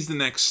 he's the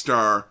next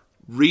star,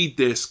 read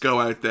this, go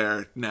out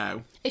there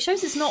now. It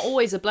shows it's not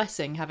always a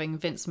blessing having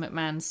Vince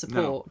McMahon's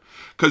support.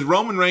 Because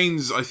Roman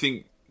Reigns, I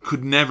think,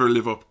 could never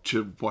live up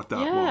to what that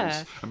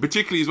was. And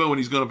particularly as well when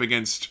he's going up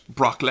against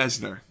Brock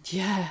Lesnar.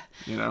 Yeah.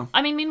 You know?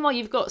 I mean, meanwhile,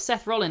 you've got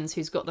Seth Rollins,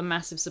 who's got the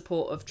massive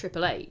support of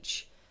Triple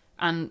H.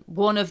 And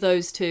one of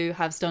those two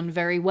has done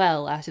very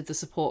well out of the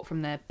support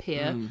from their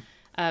peer.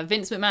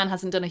 Vince McMahon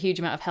hasn't done a huge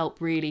amount of help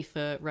really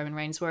for Roman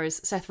Reigns,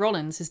 whereas Seth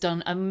Rollins has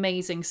done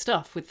amazing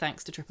stuff with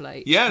thanks to Triple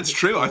H. Yeah, it's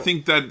true. I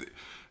think that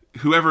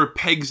whoever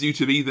pegs you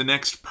to be the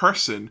next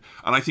person,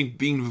 and I think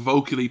being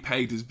vocally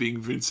pegged as being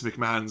Vince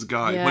McMahon's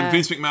guy. Yeah. When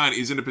Vince McMahon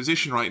is in a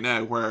position right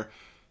now where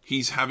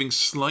he's having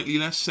slightly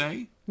less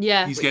say.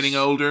 Yeah. He's getting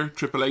older.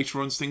 Triple H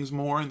runs things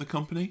more in the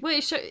company. Well,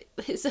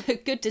 it's a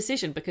good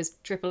decision because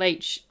Triple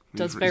H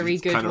does very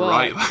He's good kinda work.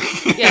 right.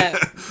 Yeah.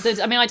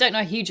 I mean, I don't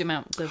know a huge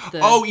amount of the...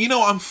 Oh, you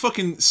know, I'm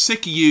fucking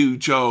sick of you,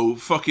 Joe.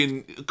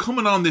 Fucking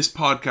coming on this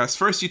podcast.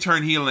 First you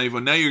turn heel on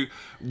everyone. Now you're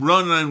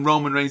running on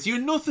Roman Reigns. You're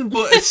nothing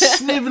but a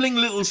snivelling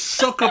little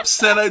suck-up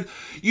sellout.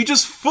 You're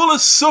just full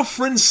of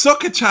suffering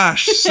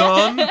succotash,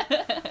 son.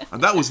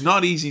 And that was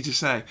not easy to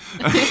say.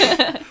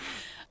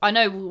 I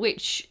know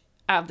which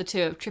out of the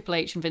two of Triple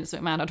H and Vince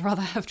McMahon, I'd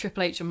rather have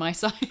Triple H on my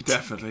side.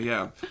 Definitely,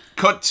 yeah.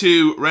 Cut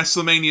to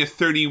WrestleMania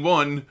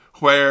 31,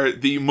 where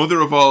the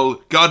mother of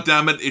all, God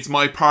damn it, it's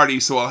my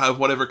party, so I'll have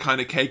whatever kind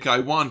of cake I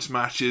want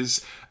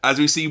matches, as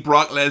we see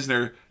Brock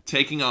Lesnar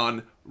taking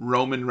on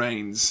Roman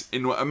Reigns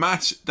in a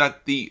match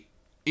that the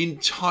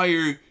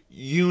entire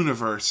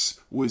universe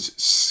was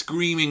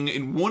screaming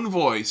in one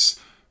voice,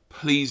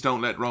 please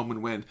don't let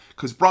Roman win.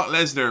 Because Brock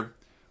Lesnar...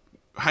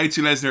 How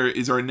to Lesnar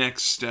is our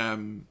next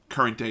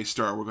current day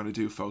star we're going to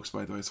do, folks,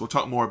 by the way. So we'll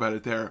talk more about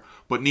it there.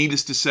 But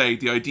needless to say,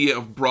 the idea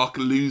of Brock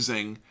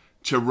losing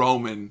to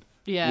Roman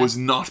was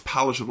not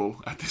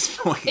palatable at this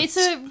point.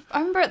 I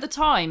remember at the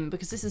time,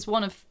 because this is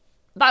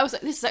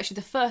actually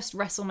the first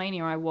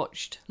WrestleMania I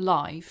watched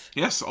live.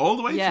 Yes, all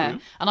the way through.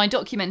 And I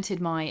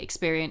documented my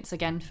experience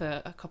again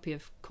for a copy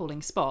of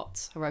Calling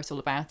Spots. I wrote all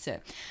about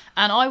it.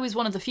 And I was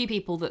one of the few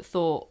people that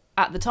thought,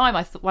 at the time,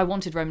 I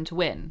wanted Roman to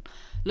win.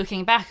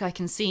 Looking back, I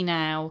can see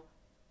now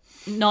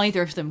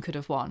neither of them could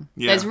have won.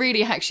 Yeah. It's a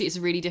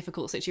really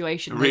difficult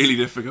situation. Really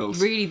difficult.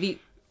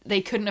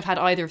 They couldn't have had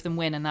either of them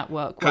win and that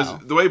work well.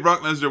 Because the way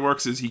Brock Lesnar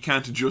works is he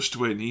can't just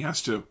win. He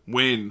has to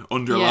win,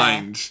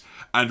 underlined.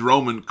 Yeah. And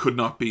Roman could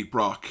not beat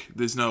Brock.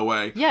 There's no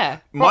way. Yeah.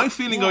 My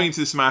feeling going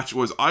into this match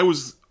was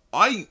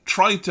I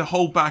tried to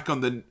hold back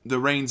on the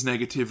Reigns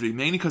negativity,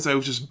 mainly because I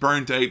was just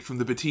burnt out from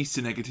the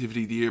Batista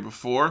negativity the year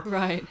before.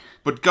 Right.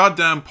 But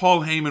goddamn,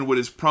 Paul Heyman with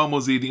his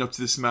promos leading up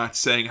to this match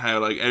saying how,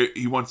 like,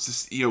 he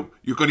wants to,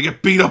 you're going to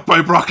get beat up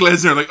by Brock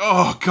Lesnar. Like,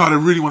 oh, God, I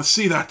really want to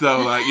see that,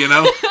 though. Like,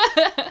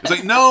 It's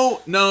like,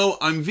 no,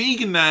 I'm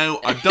vegan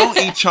now. I don't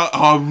eat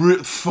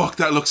fuck,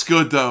 that looks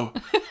good, though.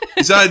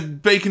 Is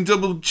that bacon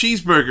double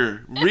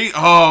cheeseburger?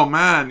 Oh,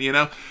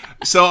 man,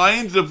 So I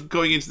ended up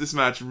going into this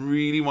match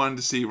really wanting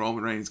to see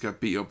Roman Reigns get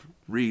beat up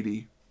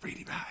really,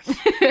 really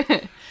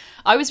bad.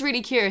 I was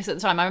really curious at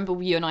the time. I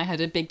remember you and I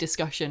had a big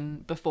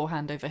discussion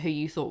beforehand over who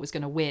you thought was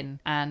going to win.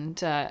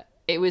 And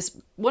it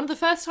was one of the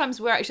first times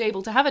we were actually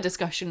able to have a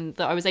discussion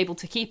that I was able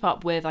to keep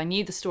up with. I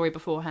knew the story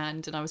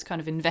beforehand and I was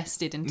kind of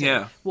invested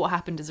into what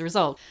happened as a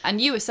result. And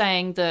you were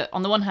saying that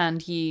on the one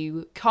hand,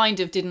 you kind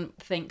of didn't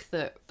think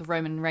that the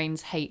Roman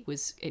Reigns hate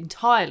was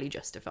entirely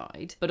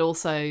justified, but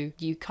also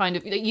you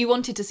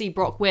wanted to see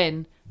Brock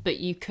win, but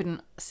you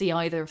couldn't see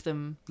either of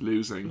them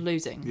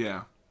losing.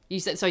 Yeah. You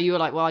said so. You were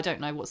like, well, I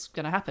don't know what's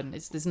going to happen.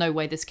 There's no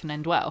way this can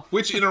end well.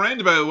 Which, in a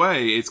roundabout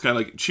way, it's kind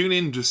of like tune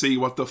in to see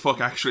what the fuck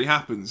actually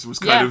happens. Was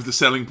kind of the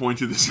selling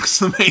point of this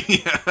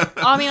WrestleMania.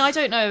 I mean, I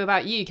don't know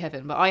about you,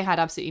 Kevin, but I had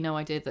absolutely no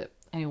idea that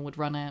anyone would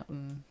run out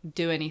and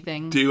do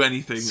anything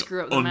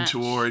screw up the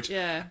untoward. Match.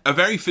 Yeah, a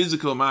very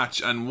physical match,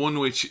 and one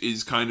which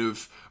is kind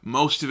of,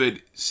 most of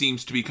it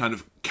seems to be kind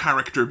of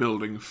character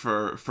building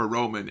for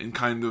Roman, and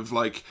kind of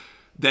like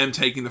them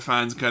taking the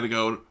fans and kind of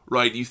going,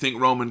 right, you think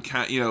Roman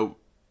can't,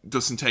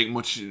 doesn't take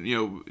much in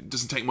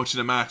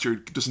a match, or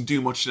doesn't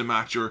do much in a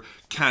match, or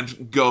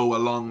can't go a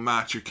long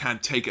match, or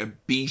can't take a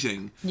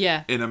beating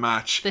in a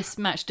match. This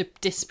match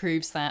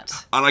disproves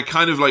that. And I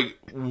kind of like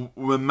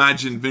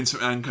imagine Vince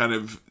McMahon kind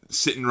of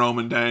sitting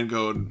Roman down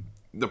going,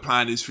 the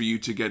plan is for you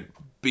to get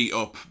beat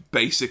up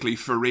basically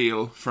for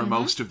real for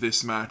most of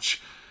this match.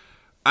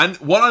 And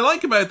what I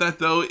like about that,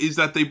 though, is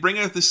that they bring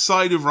out this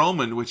side of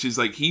Roman, which is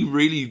like, he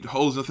really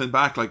holds nothing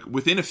back. Like,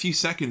 within a few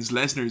seconds,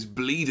 Lesnar is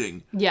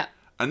bleeding. Yeah.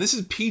 And this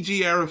is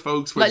PG era,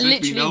 folks, where like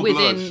there's literally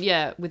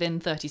blood. within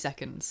 30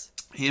 seconds.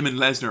 Him and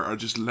Lesnar are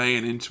just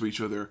laying into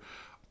each other.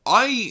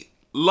 I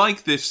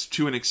like this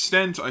to an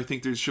extent. I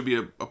think there should be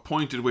a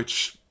point at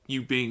which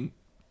you being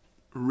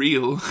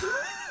real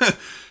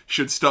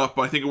should stop.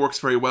 But I think it works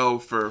very well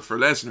for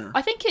Lesnar.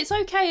 I think it's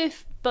okay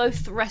if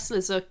both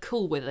wrestlers are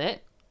cool with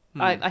it.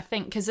 I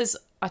think, because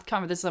I can't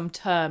remember, there's some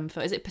term for,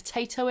 is it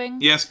potatoing?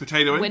 Yes,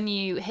 potatoing. When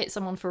you hit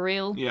someone for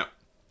real. Yeah.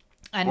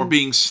 Or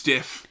being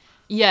stiff.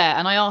 Yeah,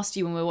 and I asked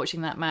you when we were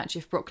watching that match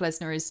if Brock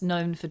Lesnar is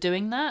known for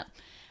doing that.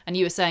 And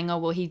you were saying, oh,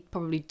 well, he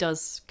probably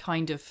does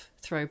kind of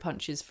throw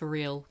punches for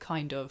real,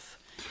 kind of.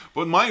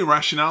 But my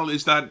rationale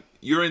is that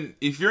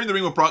if you're in the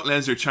ring with Brock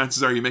Lesnar,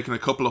 chances are you're making a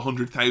couple of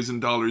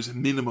 $100,000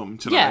 minimum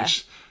tonight. Yeah.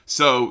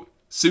 So,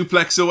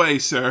 suplex away,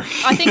 sir.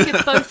 I think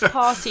if both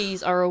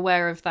parties are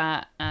aware of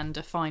that and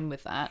are fine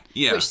with that,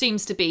 which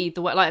seems to be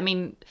the way, like, I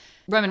mean,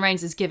 Roman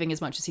Reigns is giving as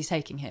much as he's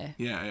taking here.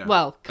 Yeah.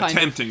 Well,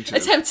 attempting to.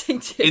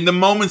 To. In the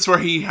moments where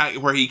he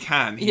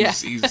can,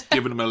 he's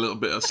giving him a little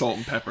bit of salt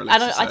and pepper. And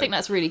I think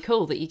that's really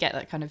cool that you get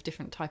that kind of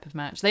different type of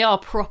match. They are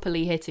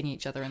properly hitting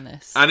each other in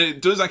this. And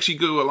it does actually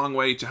go a long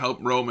way to help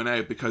Roman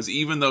out, because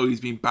even though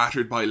he's been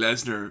battered by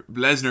Lesnar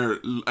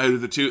out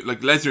of the two,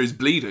 like, Lesnar is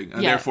bleeding,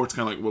 and therefore it's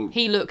kind of like, well,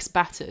 he looks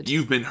battered.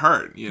 You've been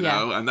hurt,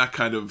 know, and that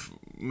kind of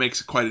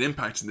makes quite an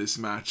impact in this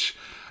match.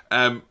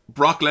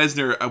 Brock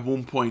Lesnar at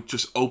one point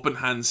just open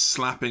hands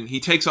slapping.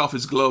 He takes off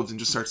his gloves and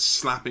just starts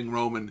slapping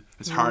Roman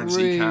as hard as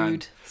he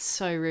can.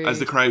 So rude. As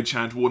the crowd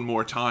chant one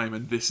more time,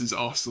 and this is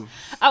awesome.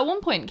 At one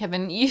point,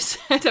 Kevin, you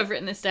said, I've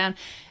written this down,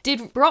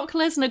 did Brock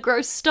Lesnar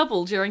grow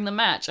stubble during the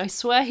match? I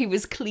swear he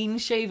was clean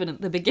shaven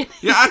at the beginning.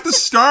 Yeah, at the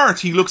start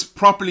he looks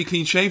properly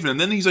clean shaven, and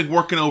then he's like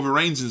working over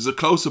Reigns, and there's a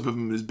close up of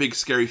him, his big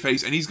scary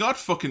face, and he's got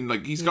fucking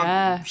like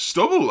got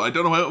stubble. I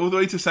don't know what other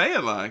way to say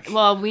it. Like,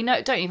 well, we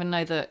don't even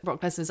know that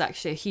Brock Lesnar's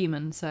actually a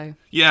human, so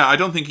yeah, I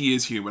don't think he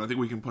is human. I think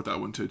we can put that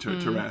one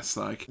to rest.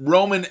 Like,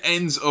 Roman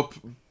ends up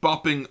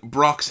bopping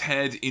Brock's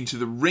head into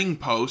the ring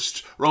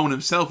post. Roman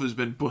himself has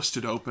been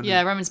busted open.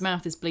 Yeah, Roman's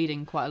mouth is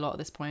bleeding quite a lot at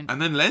this point.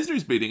 And then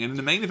Lesnar's bleeding. And in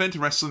the main event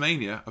of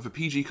WrestleMania of a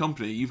PG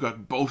company, you've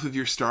got both of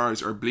your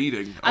stars are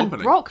bleeding. And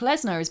opening. Brock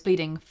Lesnar is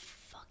bleeding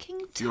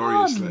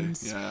furiously.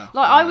 Tons. Yeah.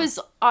 Like,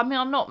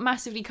 I'm not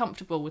massively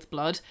comfortable with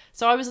blood,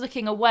 so I was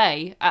looking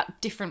away at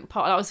different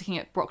parts. I was looking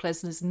at Brock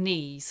Lesnar's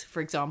knees,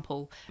 for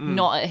example,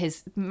 not at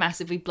his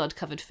massively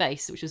blood-covered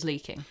face, which was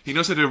leaking. He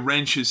knows how to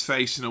wrench his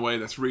face in a way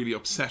that's really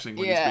upsetting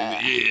when he's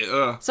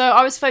bleeding. So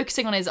I was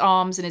focusing on his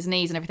arms and his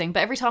knees and everything,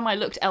 but every time I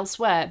looked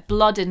elsewhere,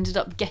 blood ended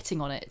up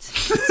getting on it.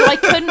 So I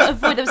couldn't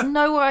avoid. There was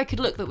nowhere I could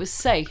look that was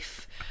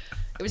safe.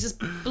 It was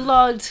just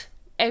blood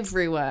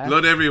everywhere.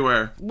 Blood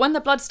everywhere. When the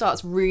blood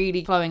starts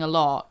really flowing a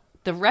lot,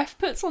 the ref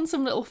puts on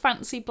some little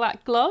fancy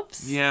black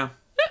gloves. Yeah.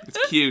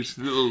 It's cute.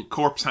 Little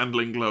corpse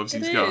handling gloves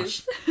he's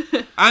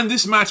got. And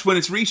this match, when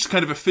it's reached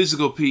kind of a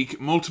physical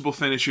peak, multiple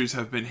finishers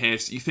have been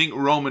hit. You think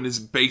Roman has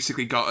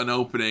basically got an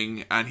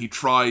opening, and he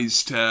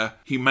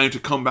mount a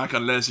comeback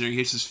on Lesnar. He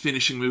hits his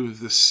finishing move with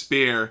the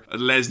spear,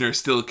 and Lesnar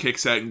still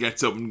kicks out and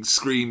gets up and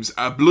screams.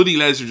 Bloody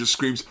Lesnar just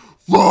screams,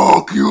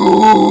 "Fuck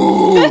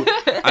you!"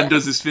 and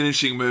does his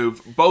finishing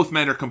move. Both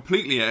men are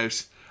completely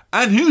out.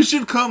 And who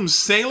should come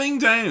sailing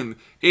down?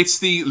 It's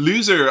the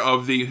loser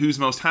of the Who's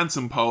Most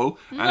Handsome poll.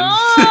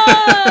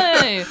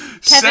 No!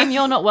 Kevin,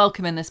 you're not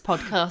welcome in this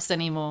podcast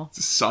anymore.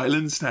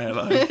 Silence now,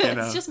 like,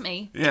 It's just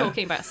me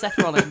talking about Seth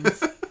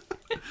Rollins.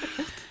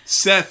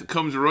 Seth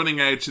comes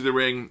running out to the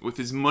ring with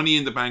his Money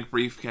in the Bank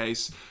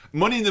briefcase.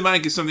 Money in the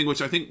Bank is something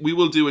which I think we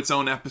will do its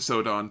own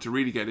episode on to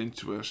really get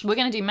into it. We're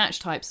going to do match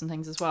types and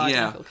things as well. I don't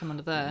know if it'll come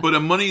under there. But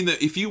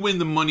if you win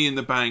the Money in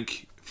the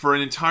Bank for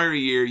an entire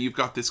year, you've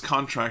got this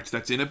contract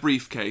that's in a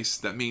briefcase.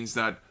 That means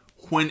that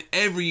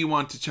whenever you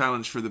want to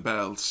challenge for the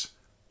belts,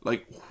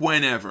 like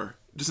whenever,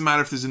 it doesn't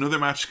matter if there's another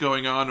match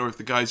going on or if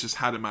the guys just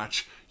had a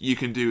match, you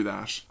can do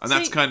that. And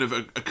that's kind of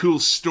a cool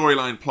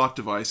storyline plot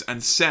device.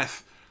 And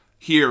Seth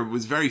here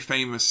was very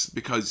famous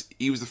because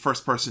he was the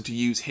first person to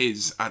use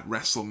his at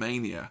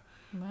WrestleMania.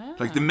 Wow.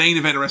 Like, the main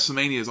event of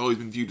WrestleMania has always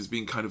been viewed as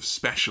being kind of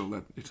special,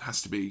 that it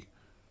has to be,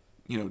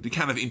 you know, you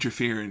can't have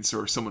interference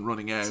or someone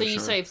running out. So you or,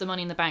 save the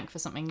Money in the Bank for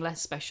something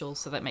less special,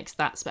 so that makes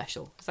that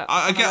special. Is that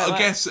I how that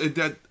guess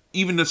that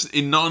even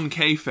in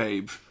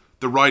non-kayfabe,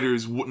 the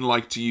writers wouldn't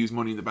like to use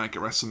Money in the Bank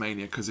at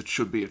WrestleMania because it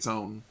should be its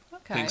own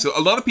thing. So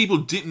a lot of people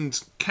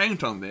didn't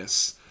count on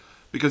this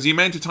because the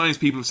amount of times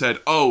people have said,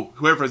 oh,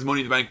 whoever has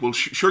Money in the Bank, well,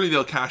 surely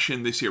they'll cash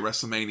in this year at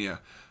WrestleMania. And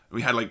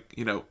we had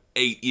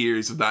 8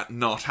 years of that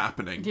not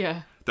happening.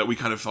 Yeah. That we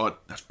kind of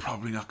thought, that's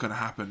probably not going to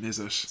happen, is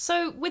it?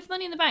 So with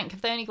Money in the Bank,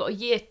 have they only got a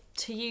year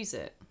to use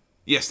it?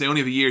 Yes, they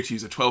only have a year to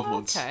use it, 12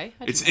 months. Okay.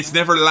 It's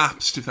never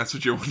lapsed, if that's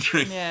what you're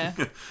wondering. Yeah.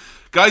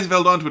 Guys have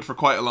held on to it for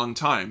quite a long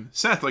time.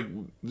 Seth, was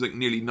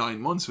nearly 9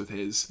 months with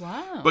his.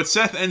 Wow. But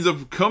Seth ends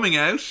up coming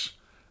out,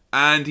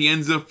 and he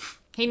ends up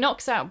He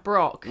knocks out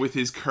Brock. with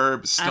his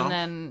curb stomp. And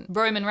then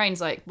Roman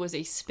Reigns, was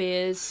he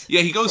spears?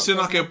 Yeah, he goes to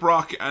Brock knock out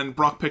Brock, and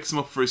Brock picks him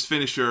up for his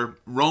finisher.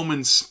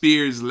 Roman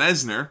spears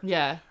Lesnar.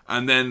 Yeah.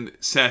 And then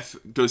Seth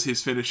does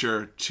his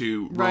finisher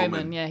to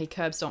Roman. Yeah, he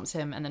curb stomps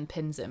him and then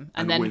pins him.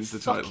 And And then wins the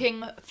title.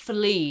 fucking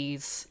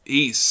flees.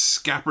 He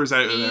scappers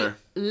out of He there.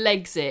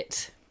 legs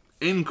it.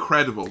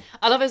 Incredible.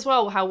 I love as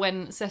well how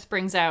when Seth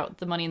brings out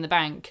the Money in the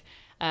Bank,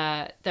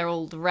 they're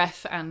all, the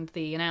ref and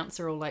the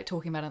announcer, all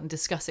talking about it and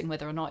discussing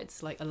whether or not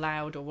it's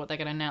allowed or what they're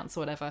going to announce or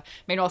whatever.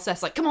 Meanwhile,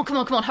 Seth's come on,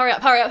 hurry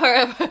up.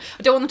 I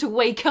don't want them to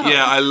wake up.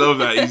 Yeah, I love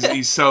that.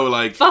 He's so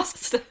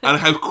fast. And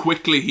how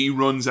quickly he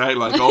runs out,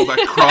 all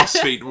that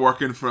CrossFit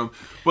working for him.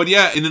 But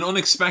yeah, in an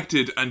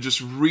unexpected and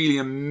just really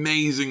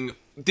amazing,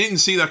 didn't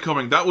see that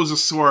coming. That was a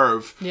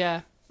swerve.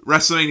 Yeah.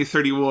 WrestleMania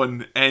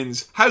 31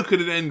 ends. How could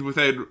it end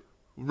without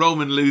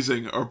Roman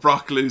losing or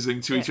Brock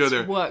losing to each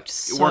other? It worked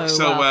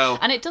so well.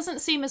 And it doesn't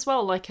seem as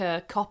well like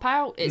a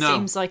cop-out. It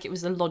seems like it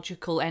was a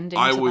logical ending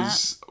I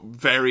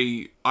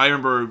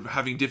remember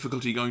having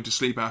difficulty going to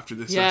sleep after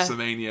this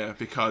WrestleMania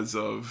because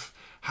of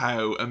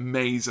how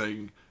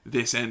amazing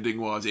this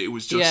ending was. It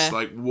was just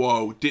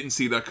whoa, didn't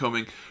see that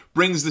coming.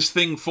 Brings this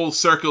thing full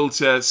circle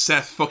to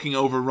Seth fucking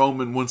over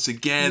Roman once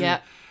again.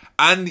 Yeah.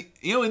 And,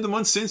 in the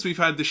months since, we've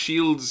had the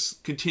Shields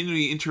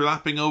continually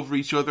interlapping over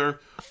each other.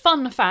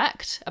 Fun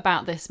fact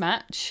about this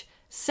match,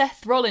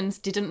 Seth Rollins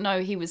didn't know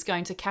he was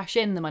going to cash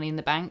in the Money in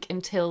the Bank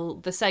until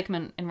the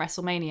segment in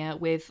WrestleMania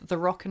with The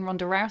Rock and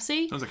Ronda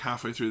Rousey. Sounds like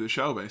halfway through the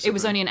show, basically. It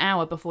was only an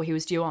hour before he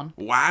was due on.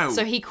 Wow.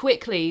 So he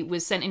quickly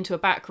was sent into a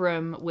back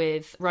room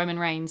with Roman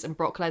Reigns and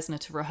Brock Lesnar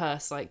to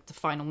rehearse the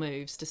final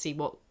moves to see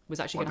what was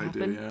actually going to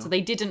happen. Yeah. So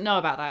they didn't know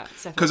about that.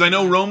 Because I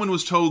know Roman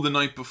was told the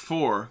night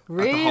before at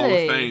the Hall of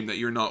Really? Fame that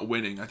you're not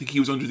winning. I think he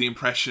was under the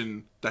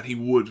impression that he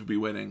would be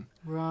winning.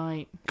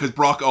 Right. Because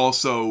Brock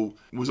also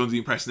was under the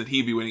impression that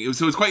he'd be winning.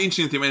 So it was quite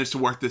interesting that they managed to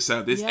work this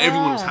out.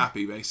 Everyone was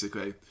happy,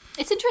 basically.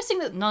 It's interesting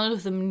that none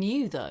of them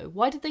knew, though.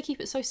 Why did they keep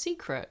it so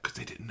secret? Because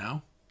they didn't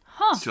know.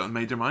 Huh. Still hadn't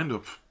made their mind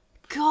up.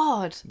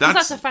 God.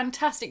 That's a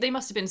fantastic... They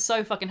must have been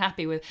so fucking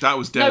happy with... That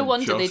was dead. No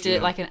wonder they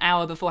did it an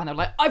hour beforehand. They were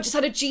like, I've just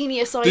had a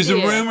genius idea. There's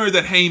a rumour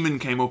that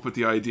Heyman came up with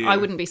the idea. I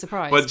wouldn't be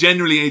surprised. But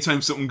generally,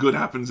 anytime something good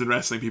happens in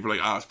wrestling, people are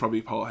like, it's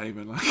probably Paul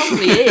Heyman.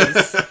 Probably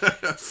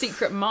is.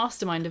 Secret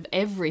mastermind of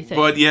everything.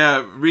 But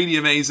yeah, really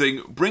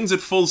amazing. Brings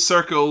it full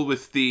circle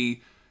with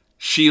the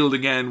Shield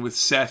again, with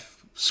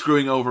Seth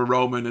screwing over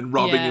Roman and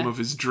robbing him of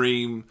his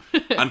dream.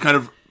 And kind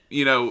of,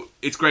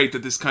 it's great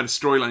that this kind of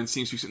storyline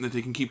seems to be something that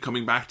they can keep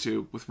coming back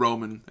to with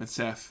Roman and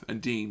Seth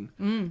and Dean.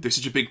 They're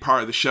such a big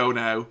part of the show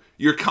now.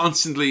 You're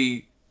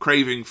constantly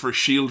craving for a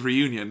Shield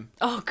reunion.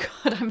 Oh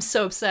God, I'm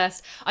so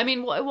obsessed. I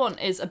mean, what I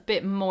want is a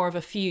bit more of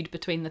a feud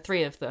between the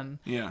three of them.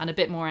 Yeah. And a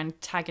bit more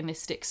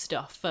antagonistic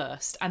stuff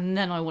first. And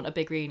then I want a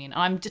big reunion.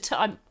 I'm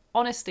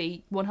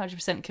honestly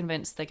 100%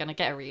 convinced they're going to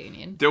get a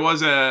reunion. There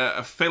was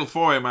a Fatal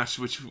 4-Way match,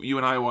 which you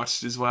and I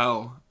watched as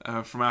well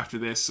from after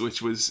this,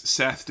 which was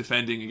Seth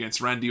defending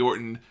against Randy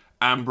Orton,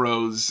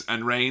 Ambrose,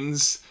 and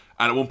Reigns.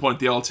 And at one point,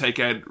 they all take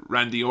out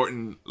Randy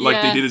Orton like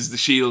they did as the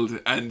Shield.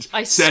 And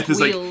Seth squealed. is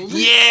like,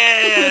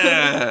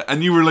 yeah!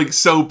 And you were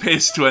so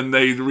pissed when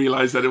they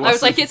realised that it wasn't. I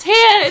was like, it's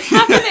here! It's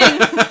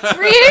happening!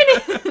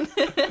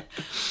 Reunion!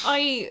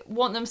 I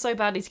want them so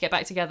badly to get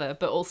back together,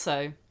 but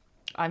also...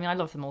 I mean, I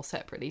love them all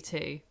separately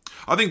too.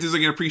 I think there's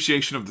an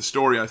appreciation of the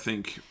story, I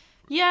think.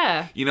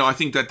 Yeah. I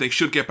think that they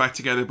should get back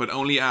together, but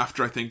only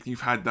after I think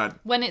you've had that...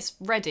 When it's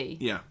ready.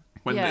 Yeah.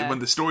 When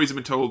the stories have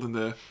been told and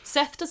the...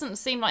 Seth doesn't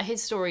seem like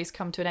his story's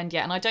come to an end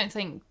yet, and I don't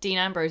think Dean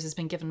Ambrose has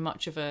been given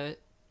much of a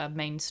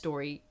main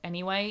story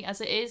anyway,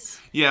 as it is.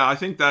 Yeah, I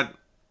think that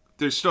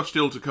there's stuff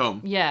still to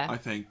come. Yeah. I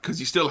think. Because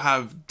you still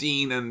have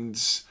Dean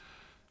and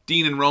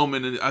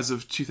Roman, as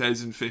of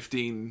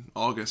 2015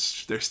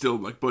 August, they're still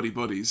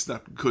buddies.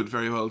 That could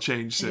very well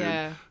change soon.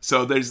 Yeah.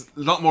 So there's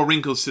a lot more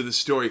wrinkles to the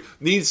story.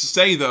 Needs to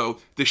say though,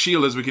 the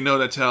Shield, as we can know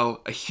that,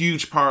 tell a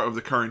huge part of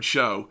the current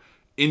show,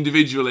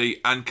 individually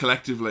and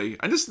collectively.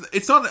 And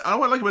it's not. What I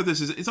like about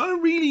this is it's not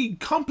a really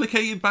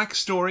complicated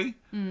backstory.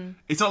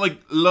 It's not like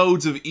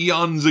loads of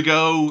eons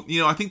ago.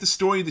 I think the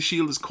story of the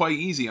Shield is quite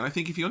easy, and I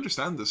think if you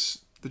understand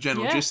the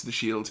general gist of the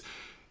Shield,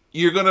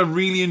 you're going to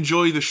really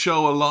enjoy the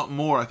show a lot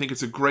more. I think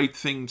it's a great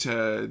thing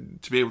to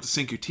be able to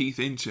sink your teeth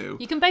into.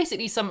 You can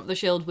basically sum up the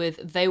Shield with,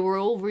 they were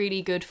all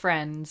really good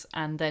friends,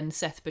 and then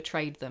Seth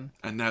betrayed them.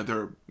 And now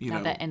they're,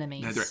 they're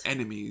enemies. Now they're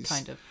enemies.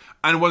 Kind of.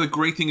 And what a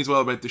great thing as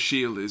well about the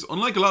Shield is,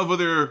 unlike a lot of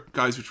other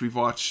guys which we've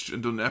watched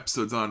and done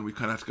episodes on, we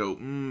kind of have to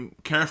go,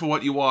 careful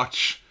what you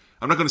watch.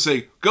 I'm not going to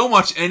say, go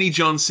watch any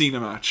John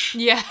Cena match.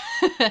 Yeah.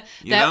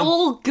 They're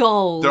all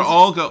gold. They're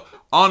all gold.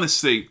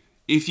 Honestly,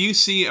 if you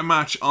see a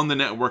match on the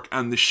network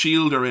and the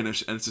Shield are in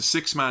it and it's a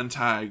 6-man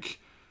tag,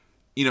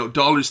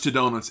 dollars to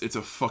donuts, it's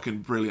a fucking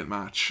brilliant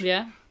match.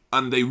 Yeah.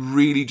 And they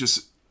really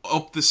just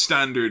up the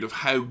standard of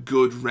how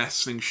good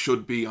wrestling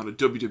should be on a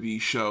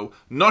WWE show.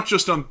 Not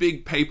just on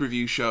big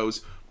pay-per-view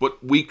shows,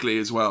 but weekly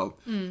as well.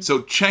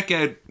 So check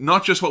out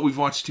not just what we've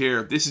watched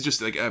here. This is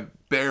just like a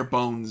bare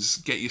bones,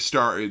 get you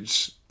started.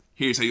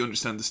 Here's how you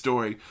understand the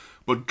story.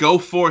 But go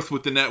forth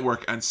with the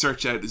network and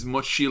search out as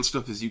much Shield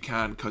stuff as you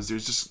can, because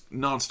there's just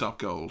non-stop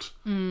gold.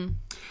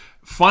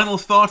 Final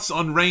thoughts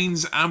on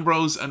Reigns,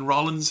 Ambrose and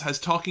Rollins? Has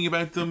talking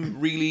about them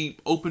really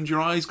opened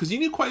your eyes? Because you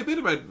knew quite a bit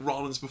about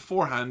Rollins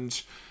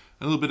beforehand,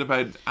 a little bit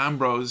about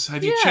Ambrose.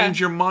 Have you changed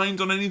your mind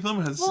on any of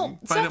them?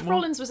 Seth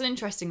Rollins was an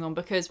interesting one,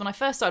 because when I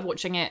first started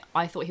watching it,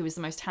 I thought he was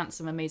the most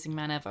handsome, amazing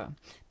man ever.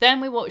 Then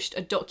we watched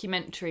a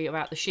documentary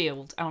about the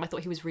Shield, and I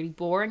thought he was really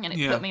boring, and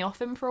it put me off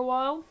him for a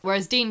while.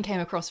 Whereas Dean came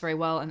across very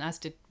well, and as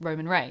did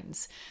Roman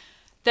Reigns.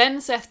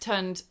 Then Seth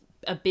turned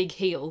a big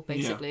heel,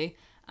 basically,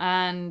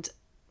 and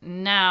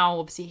now,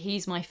 obviously,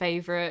 he's my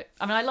favourite.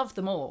 I mean, I love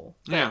them all.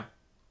 But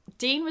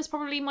Dean was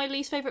probably my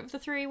least favourite of the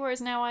three,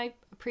 whereas now I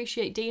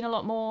appreciate Dean a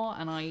lot more,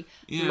 and I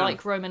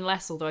like Roman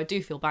less, although I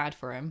do feel bad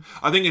for him.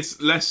 I think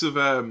it's less of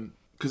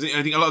because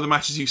I think a lot of the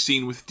matches you've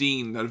seen with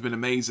Dean that have been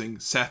amazing,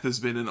 Seth has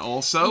been in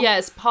also. Yeah,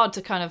 it's hard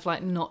to kind of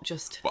like not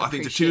just. But I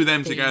think the two of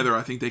them together,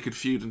 I think they could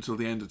feud until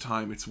the end of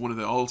time. It's one of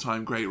the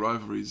all-time great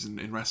rivalries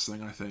in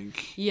wrestling, I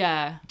think.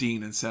 Yeah.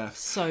 Dean and Seth.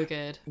 So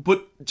good.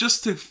 But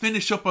just to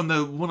finish up on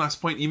the one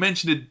last point, you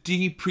mentioned a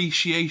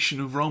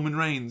depreciation of Roman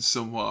Reigns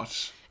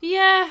somewhat.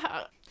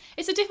 Yeah,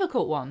 it's a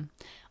difficult one.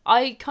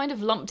 I kind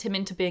of lumped him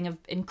into being an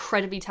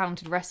incredibly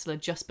talented wrestler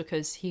just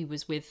because he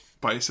was with...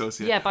 By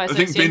association. Yeah, by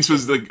association. association. I think Vince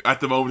was like,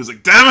 at the moment, was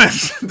like, damn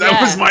it! That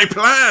was my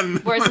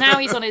plan! Whereas now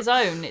he's on his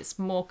own, it's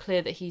more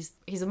clear that he's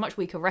a much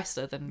weaker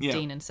wrestler than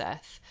Dean and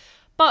Seth.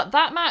 But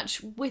that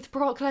match with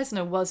Brock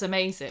Lesnar was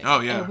amazing. Oh,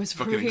 yeah. It was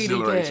fucking really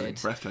exhilarating.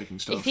 good. Breathtaking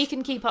stuff. If he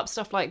can keep up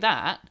stuff like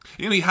that...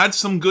 he had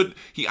some good...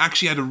 He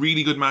actually had a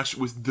really good match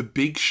with The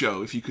Big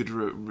Show, if you could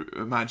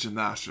imagine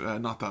that,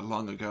 not that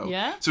long ago.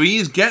 Yeah. So he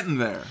is getting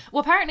there.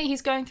 Well, apparently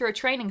he's going through a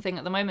training thing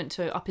at the moment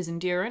to up his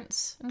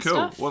endurance and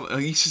stuff. Cool. Well,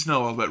 you just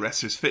know all about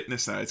wrestlers'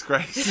 fitness now. It's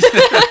great.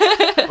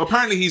 Well,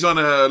 apparently he's on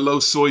a low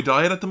soy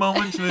diet at the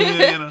moment.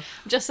 I'm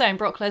just saying,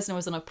 Brock Lesnar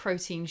was on a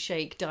protein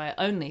shake diet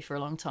only for a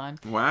long time.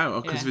 Wow.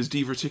 Because of his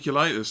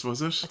diverticulitis,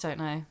 was it? I don't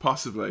know.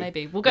 Possibly.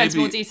 Maybe. We'll go into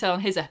more detail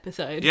on his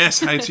episode. Yes,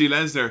 How to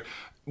Lesnar.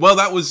 Well,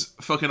 that was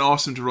fucking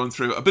awesome to run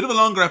through. A bit of a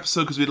longer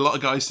episode because we had a lot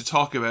of guys to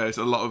talk about,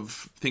 a lot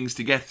of things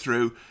to get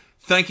through.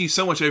 Thank you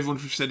so much, everyone,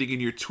 for sending in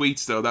your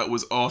tweets, though. That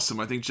was awesome.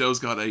 I think Joe's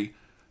got a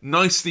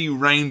nicely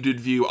rounded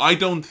view. I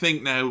don't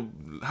think now,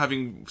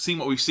 having seen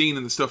what we've seen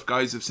and the stuff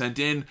guys have sent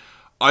in,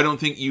 I don't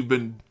think you've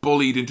been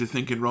bullied into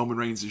thinking Roman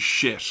Reigns is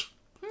shit.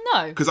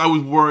 No. Because I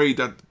was worried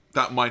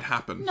that might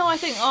happen. No, I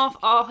think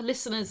our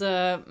listeners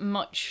are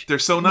much They're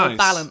so more nice.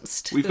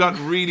 balanced. We've got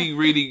really,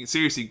 really,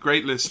 seriously,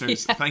 great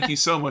listeners. Yeah. Thank you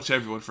so much,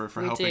 everyone, for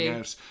helping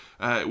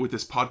out with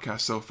this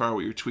podcast so far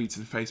with your tweets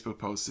and Facebook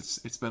posts.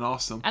 It's been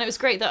awesome. And it was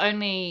great that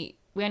we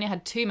only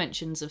had 2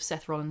 mentions of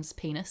Seth Rollins'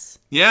 penis.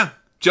 Yeah.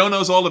 Joe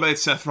knows all about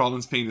Seth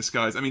Rollins' penis,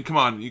 guys. I mean, come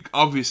on.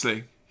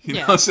 Obviously.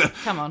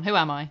 Come on, who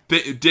am I?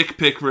 Dick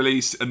pic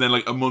released, and then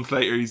like a month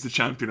later he's the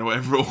champion or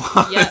whatever it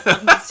was.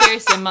 Yeah,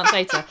 seriously, a month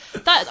later.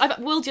 That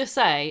I will just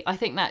say, I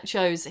think that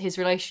shows his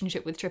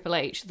relationship with Triple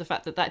H, the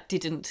fact that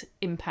didn't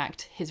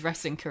impact his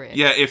wrestling career.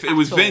 Yeah, if it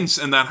was Vince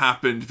and that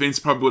happened, Vince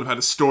probably would have had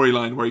a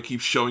storyline where he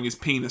keeps showing his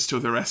penis to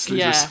other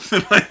wrestlers or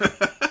something like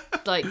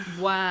that. Like,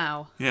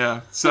 wow.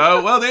 Yeah.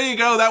 So, well, there you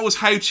go. That was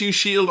How to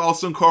Shield,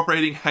 also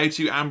incorporating How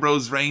to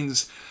Ambrose,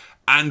 Reigns,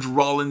 and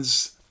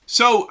Rollins.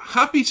 So,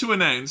 happy to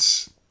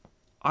announce...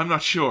 I'm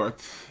not sure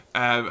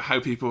how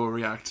people will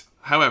react.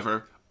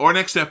 However, our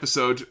next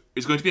episode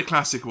is going to be a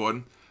classic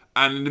one,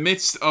 and in the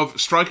midst of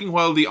striking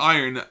while the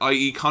iron,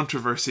 i.e.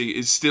 controversy,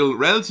 is still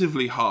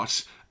relatively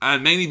hot,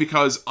 and mainly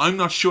because I'm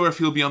not sure if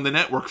he'll be on the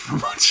network for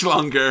much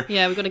longer.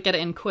 Yeah, we've got to get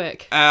it in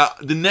quick.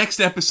 The next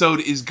episode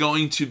is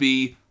going to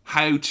be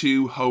How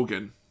to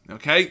Hogan.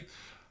 Okay?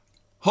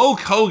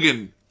 Hulk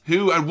Hogan,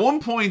 who at one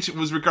point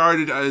was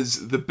regarded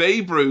as the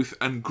Babe Ruth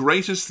and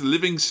greatest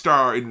living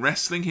star in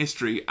wrestling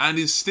history, and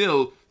is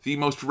still the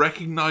most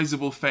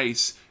recognizable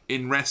face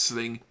in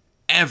wrestling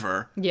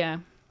ever. Yeah.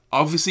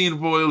 Obviously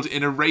embroiled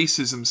in a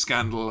racism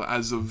scandal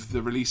as of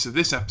the release of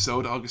this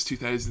episode, August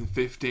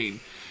 2015.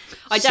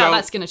 I doubt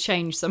that's going to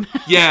change somehow.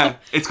 Yeah,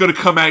 it's going to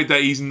come out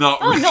that he's not...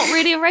 Oh, not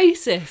really a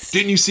racist.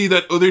 Didn't you see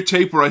that other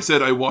tape where I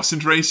said I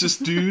wasn't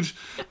racist, dude?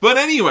 But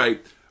anyway,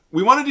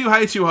 we want to do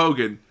How to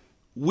Hogan.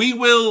 we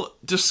will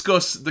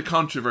discuss the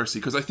controversy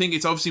because I think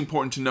it's obviously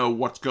important to know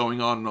what's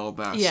going on and all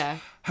that. Yeah.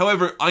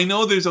 However, I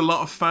know there's a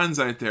lot of fans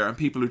out there and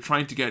people who are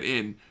trying to get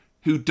in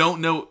who don't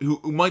know, who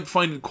might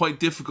find it quite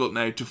difficult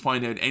now to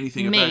find out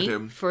anything about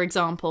him. For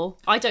example,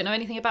 I don't know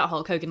anything about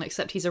Hulk Hogan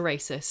except he's a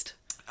racist.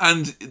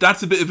 And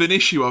that's a bit of an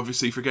issue,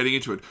 obviously, for getting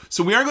into it.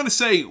 So we are going to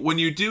say, when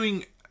you're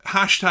doing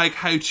hashtag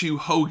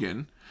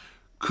 #HowToHogan,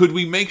 could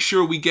we make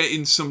sure we get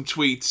in some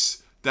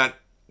tweets that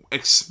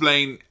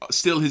explain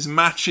still his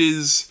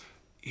matches,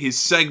 his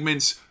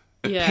segments,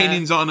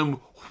 opinions on him,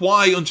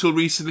 why until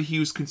recently he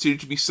was considered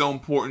to be so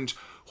important,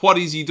 what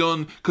has he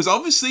done? Because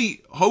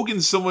obviously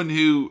Hogan's someone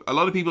who a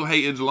lot of people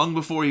hated long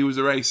before he was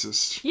a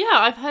racist. Yeah,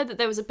 I've heard that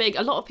there was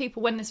a lot of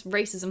people, when this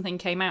racism thing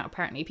came out,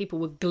 apparently people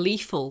were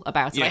gleeful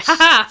about it. Yes. Like,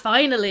 haha,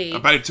 finally!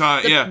 About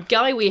time, The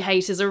guy we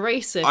hate is a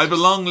racist. I have a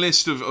long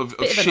list of Bit of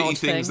an shitty odd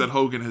things thing. that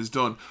Hogan has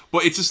done.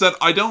 But it's just that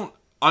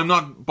I'm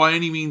not by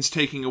any means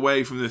taking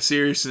away from the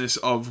seriousness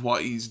of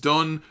what he's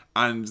done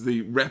and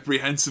the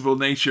reprehensible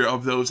nature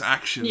of those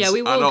actions. Yeah,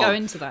 we will at all. go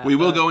into that, We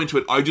will but- go into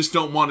it. I just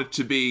don't want it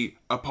to be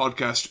a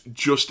podcast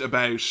just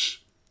about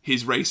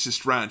his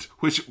racist rant,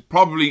 which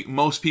probably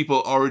most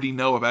people already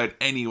know about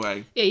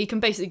anyway. Yeah, you can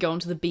basically go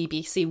onto the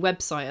BBC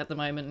website at the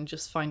moment and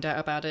just find out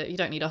about it. You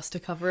don't need us to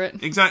cover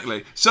it.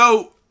 Exactly.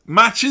 So,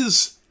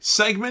 matches,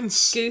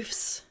 segments,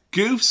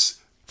 Goofs,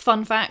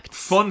 fun facts.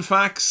 fun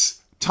facts,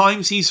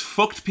 times he's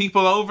fucked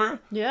people over,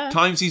 Yeah.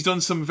 times he's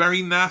done some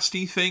very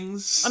nasty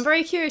things. I'm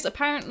very curious.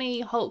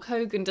 Apparently, Hulk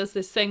Hogan does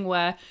this thing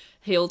where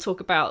he'll talk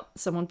about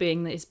someone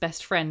being his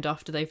best friend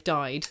after they've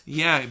died.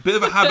 Yeah, a bit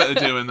of a habit of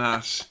doing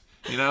that.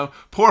 You know,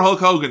 poor Hulk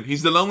Hogan.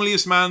 He's the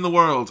loneliest man in the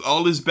world.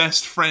 All his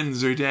best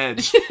friends are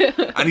dead.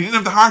 And he didn't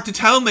have the heart to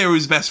tell them they were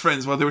his best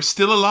friends while they were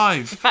still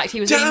alive. In fact, he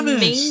was being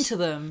mean to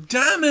them.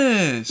 Damn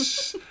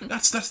it!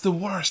 That's the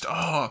worst.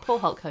 Oh. Poor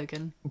Hulk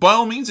Hogan. By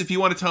all means, if you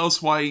want to tell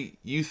us why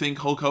you think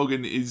Hulk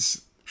Hogan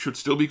should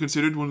still be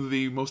considered one of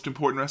the most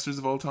important wrestlers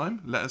of all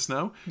time, let us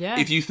know. Yeah.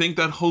 If you think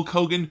that Hulk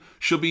Hogan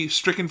should be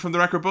stricken from the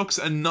record books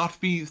and not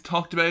be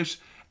talked about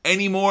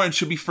anymore and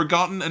should be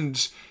forgotten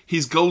and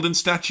his golden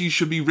statue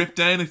should be ripped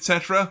down,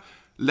 etc.,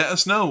 let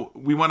us know.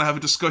 We want to have a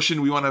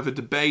discussion. We want to have a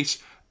debate.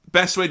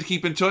 Best way to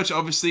keep in touch,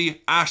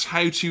 obviously, at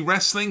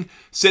 @HowToWrestling.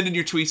 Send in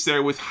your tweets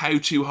there with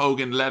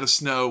 #HowToHogan. Let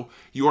us know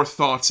your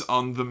thoughts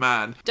on the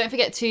man. Don't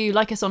forget to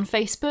like us on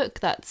Facebook.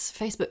 That's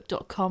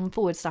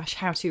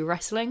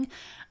facebook.com/HowToWrestling.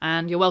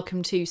 And you're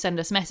welcome to send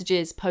us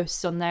messages,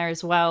 posts on there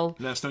as well.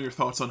 Let us know your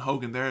thoughts on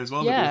Hogan there as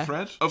well, Yeah. the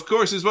thread. Of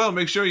course, as well,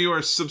 make sure you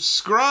are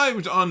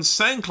subscribed on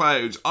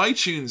SoundCloud,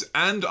 iTunes,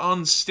 and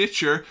on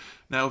Stitcher.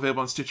 Now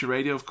available on Stitcher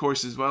Radio, of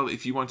course, as well.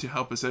 If you want to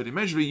help us out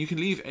immeasurably, you can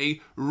leave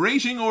a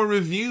rating or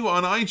review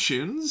on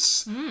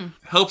iTunes.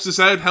 Helps us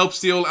out,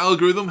 helps the old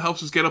algorithm,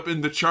 helps us get up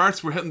in the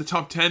charts. We're hitting the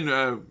top 10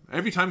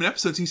 every time an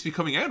episode seems to be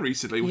coming out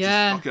recently, which is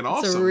fucking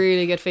awesome. It's a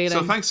really good feeling.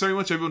 So thanks very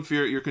much, everyone, for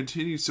your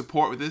continued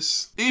support with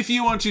this. If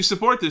you want to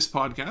support this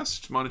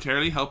podcast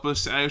monetarily, help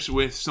us out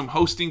with some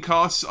hosting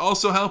costs.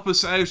 Also help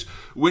us out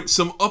with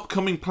some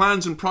upcoming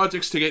plans and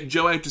projects to get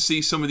Joe out to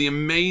see some of the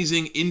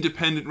amazing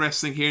independent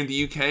wrestling here in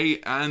the UK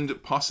and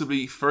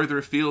possibly further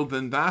afield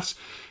than that.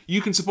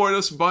 You can support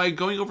us by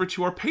going over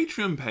to our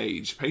Patreon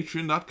page,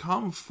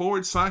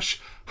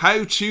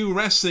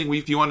 patreon.com/HowToWrestling.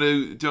 If you want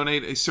to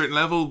donate a certain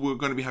level, we're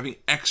going to be having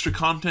extra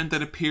content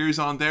that appears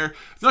on there.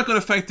 It's not going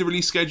to affect the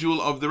release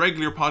schedule of the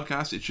regular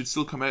podcast. It should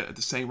still come out at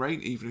the same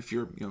rate, even if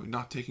you're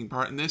not taking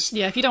part in this.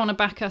 Yeah, if you don't want to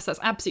back us, that's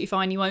absolutely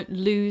fine. You won't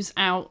lose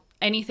out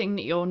anything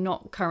that you're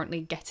not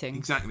currently getting.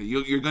 Exactly.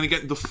 You're going to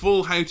get the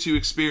full How To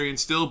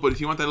experience still, but if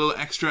you want that little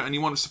extra and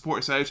you want to support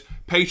us out,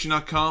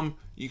 patreon.com,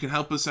 you can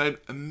help us out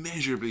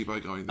immeasurably by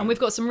going there. And we've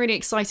got some really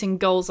exciting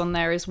goals on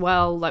there as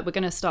well. Like, we're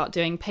going to start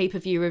doing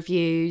pay-per-view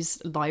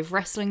reviews, live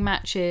wrestling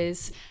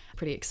matches.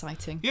 Pretty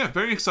exciting. Yeah,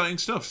 very exciting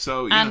stuff.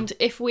 So, And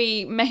if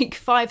we make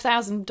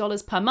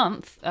 $5,000 per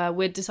month,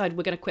 we've decided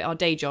we're going to quit our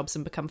day jobs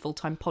and become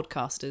full-time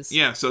podcasters.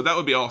 yeah, so that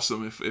would be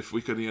awesome if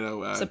we could,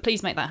 So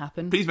please make that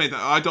happen. please make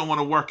that. I don't want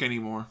to work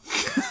anymore.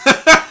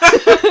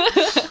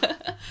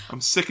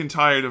 I'm sick and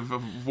tired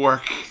of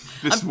work.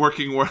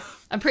 Working world.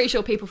 I'm pretty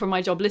sure people from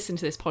my job listen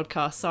to this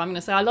podcast, so I'm going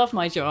to say I love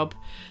my job.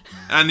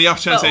 And the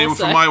off chance But anyone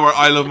also- from my work,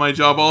 I love my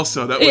job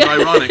also. That was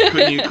ironic.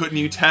 Couldn't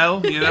you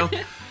tell?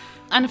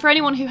 And for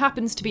anyone who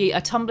happens to be a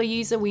Tumblr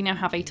user, we now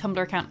have a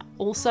Tumblr account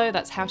also.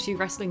 That's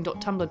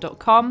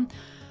howtowrestling.tumblr.com.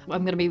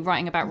 I'm going to be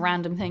writing about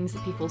random things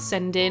that people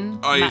send in.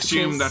 I matches.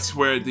 assume that's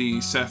where the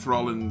Seth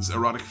Rollins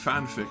erotic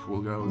fanfic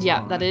will go as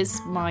Yeah, well, that right?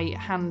 is my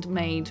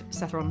handmade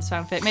Seth Rollins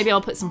fanfic. Maybe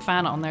I'll put some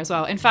fan art on there as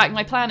well. In fact,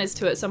 my plan is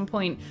to at some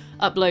point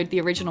upload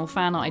the original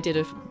fan art I did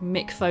of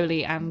Mick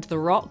Foley and The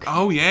Rock,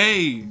 Oh,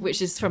 yay!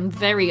 which is from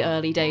very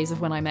early days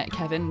of when I met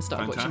Kevin and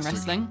started watching Fantastic.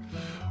 wrestling.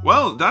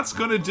 Well, that's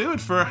going to do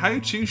it for How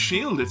To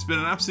Shield. It's been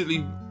an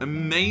absolutely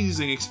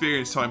amazing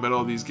experience talking about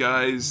all these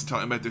guys,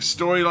 talking about their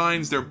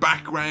storylines, their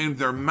background,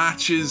 their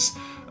matches.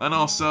 and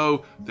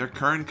also their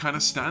current kind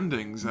of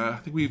standings. I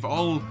think we've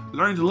all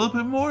learned a little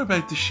bit more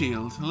about the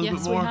Shield, a little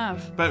bit more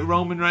about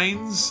Roman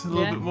Reigns, a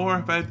little bit more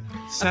about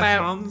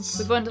Seth Rollins.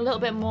 We've learned a little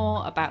bit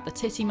more about the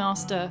Titty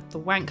Master, the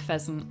Wank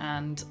Pheasant,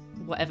 and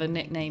whatever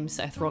nickname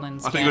Seth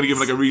Rollins. I think you're going to give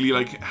him like a really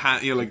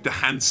like the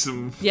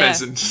handsome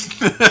pheasant,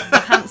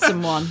 the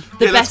handsome one,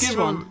 the best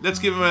one. Let's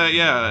give him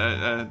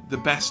the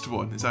best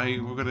one. Is that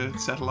who we're going to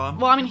settle on?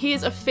 Well, I mean, he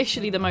is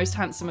officially the most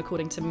handsome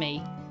according to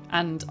me.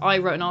 And I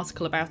wrote an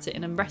article about it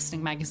in a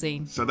wrestling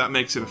magazine. So that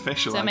makes it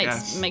official, I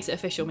guess. Makes it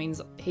official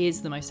means he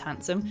is the most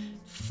handsome.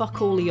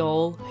 Fuck all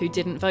y'all who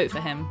didn't vote for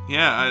him.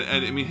 Yeah,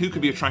 and I mean, who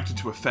could be attracted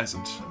to a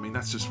pheasant? I mean,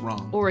 that's just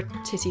wrong. Or a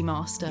titty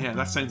master. Yeah,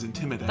 that sounds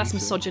intimidating. That's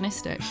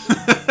misogynistic.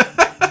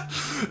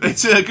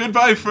 It's a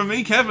goodbye from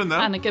me, Kevin, though.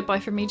 And a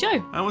goodbye from me,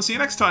 Joe. And we'll see you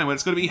next time when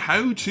it's going to be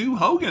How to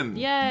Hogan.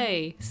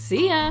 Yay.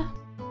 See ya.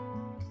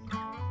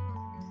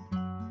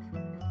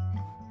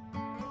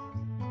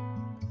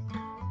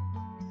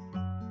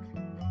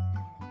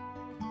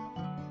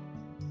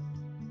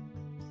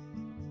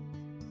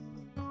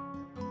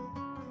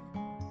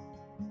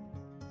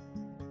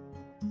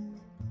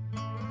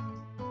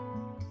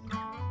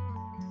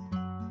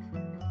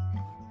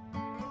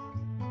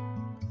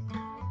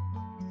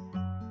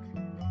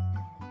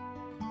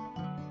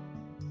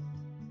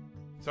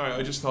 Sorry,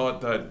 I just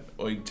thought that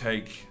I'd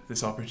take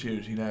this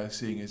opportunity now,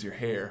 seeing as you're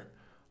here.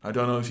 I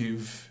don't know if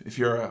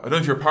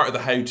you're part of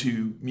the How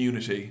To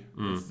community.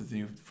 That's the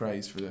new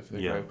phrase for the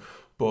crowd.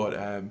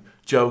 But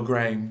Joe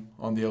Graham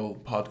on the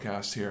old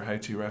podcast here, How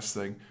To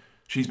Wrestling,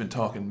 she's been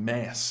talking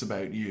mess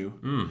about you.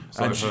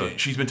 And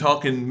she's been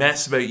talking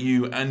mess about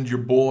you and your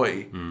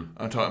boy.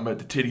 I'm talking about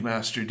the Titty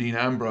Master, Dean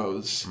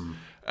Ambrose.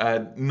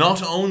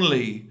 Not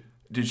only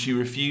did she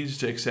refuse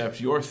to accept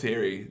your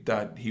theory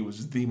that he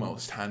was the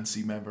most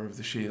handsy member of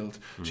the Shield,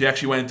 she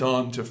actually went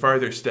on to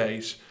further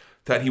state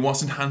that he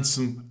wasn't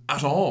handsome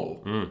at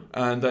all,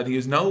 and that he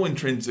has no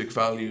intrinsic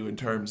value in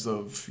terms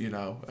of,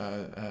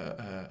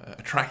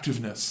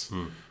 attractiveness.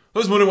 I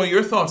was wondering what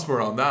your thoughts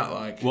were on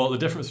that. Well, the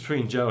difference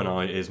between Joe and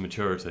I is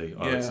maturity,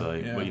 I would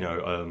say. Yeah. But,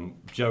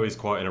 Joe is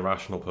quite an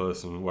irrational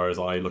person, whereas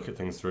I look at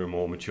things through a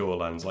more mature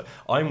lens.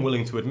 I'm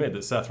willing to admit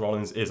that Seth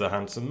Rollins is a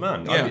handsome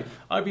man. Yeah.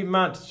 I'd be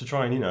mad to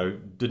try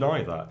and,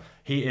 deny that.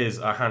 He is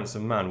a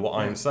handsome man. What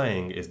I'm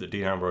saying is that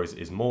Dean Ambrose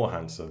is more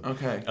handsome.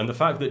 Okay. And the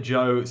fact that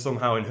Joe,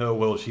 somehow in her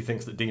world, she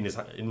thinks that Dean is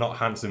not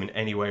handsome in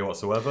any way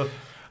whatsoever,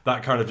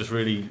 that kind of just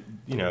really,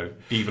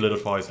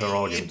 devalidifies her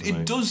argument.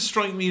 It does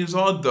strike me as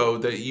odd, though,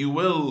 that you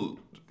will,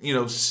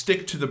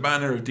 stick to the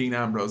banner of Dean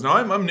Ambrose. Now,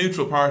 I'm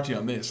neutral party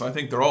on this. I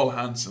think they're all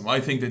handsome.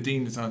 I think that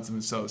Dean is handsome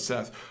and so is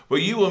Seth.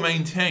 But you will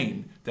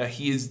maintain that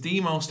he is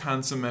the most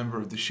handsome member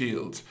of the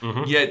Shield.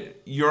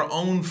 Yet your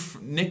own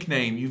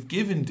nickname you've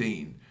given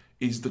Dean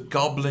is the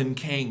Goblin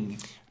King,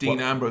 Dean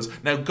Ambrose.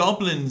 Now,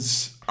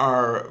 goblins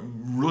are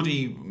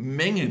ruddy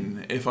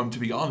minging, if I'm to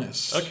be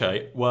honest.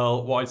 Okay,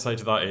 well, what I'd say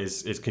to that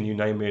is can you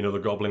name me another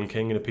Goblin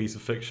King in a piece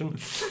of fiction?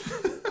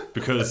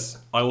 Because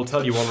I will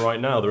tell you one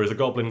right now. There is a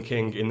Goblin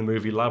King in the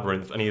movie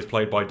Labyrinth, and he is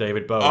played by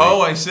David Bowie.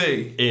 Oh, I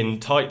see. In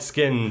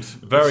tight-skinned,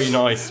 very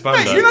nice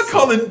spandex. Wait, you're not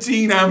calling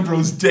Dean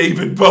Ambrose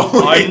David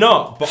Bowie. I'm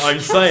not, but I'm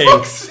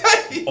saying...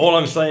 All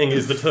I'm saying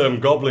is the term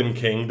Goblin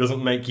King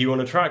doesn't make you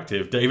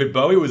unattractive. David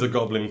Bowie was a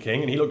Goblin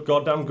King, and he looked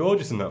goddamn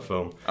gorgeous in that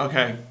film.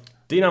 Okay.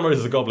 Dean Ambrose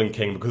is a Goblin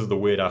King because of the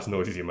weird-ass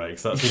noises he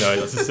makes. That's,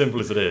 that's as simple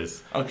as it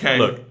is. Okay.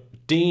 Look,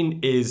 Dean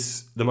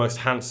is the most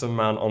handsome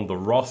man on the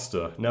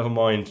roster, never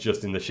mind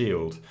just in the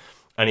Shield.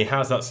 And he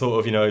has that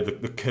sort of,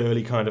 the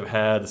curly kind of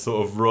hair, the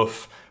sort of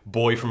rough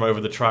boy from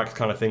over the tracks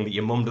kind of thing that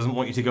your mum doesn't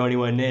want you to go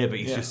anywhere near, but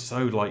he's just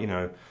so,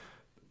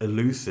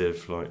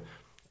 elusive.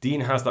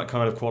 Dean has that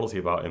kind of quality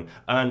about him.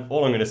 And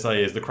all I'm going to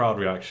say is the crowd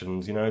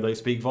reactions, they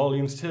speak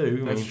volumes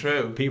too. That's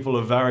true. People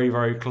are very,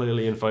 very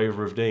clearly in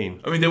favour of Dean.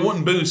 I mean, they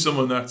wouldn't boo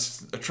someone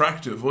that's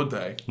attractive, would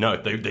they? No,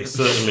 they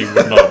certainly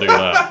would not do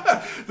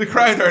that. The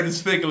crowd aren't as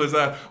fickle as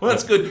that. Well,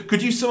 that's good.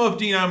 Could you sum up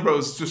Dean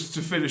Ambrose, just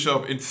to finish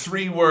up, in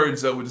 3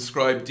 words that would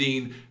describe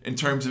Dean in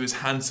terms of his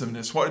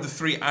handsomeness? What are the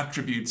 3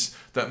 attributes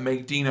that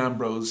make Dean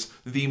Ambrose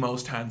the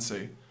most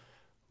handsy?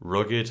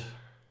 Rugged.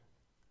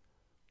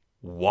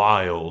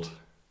 Wild.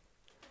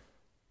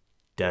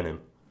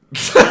 Denim.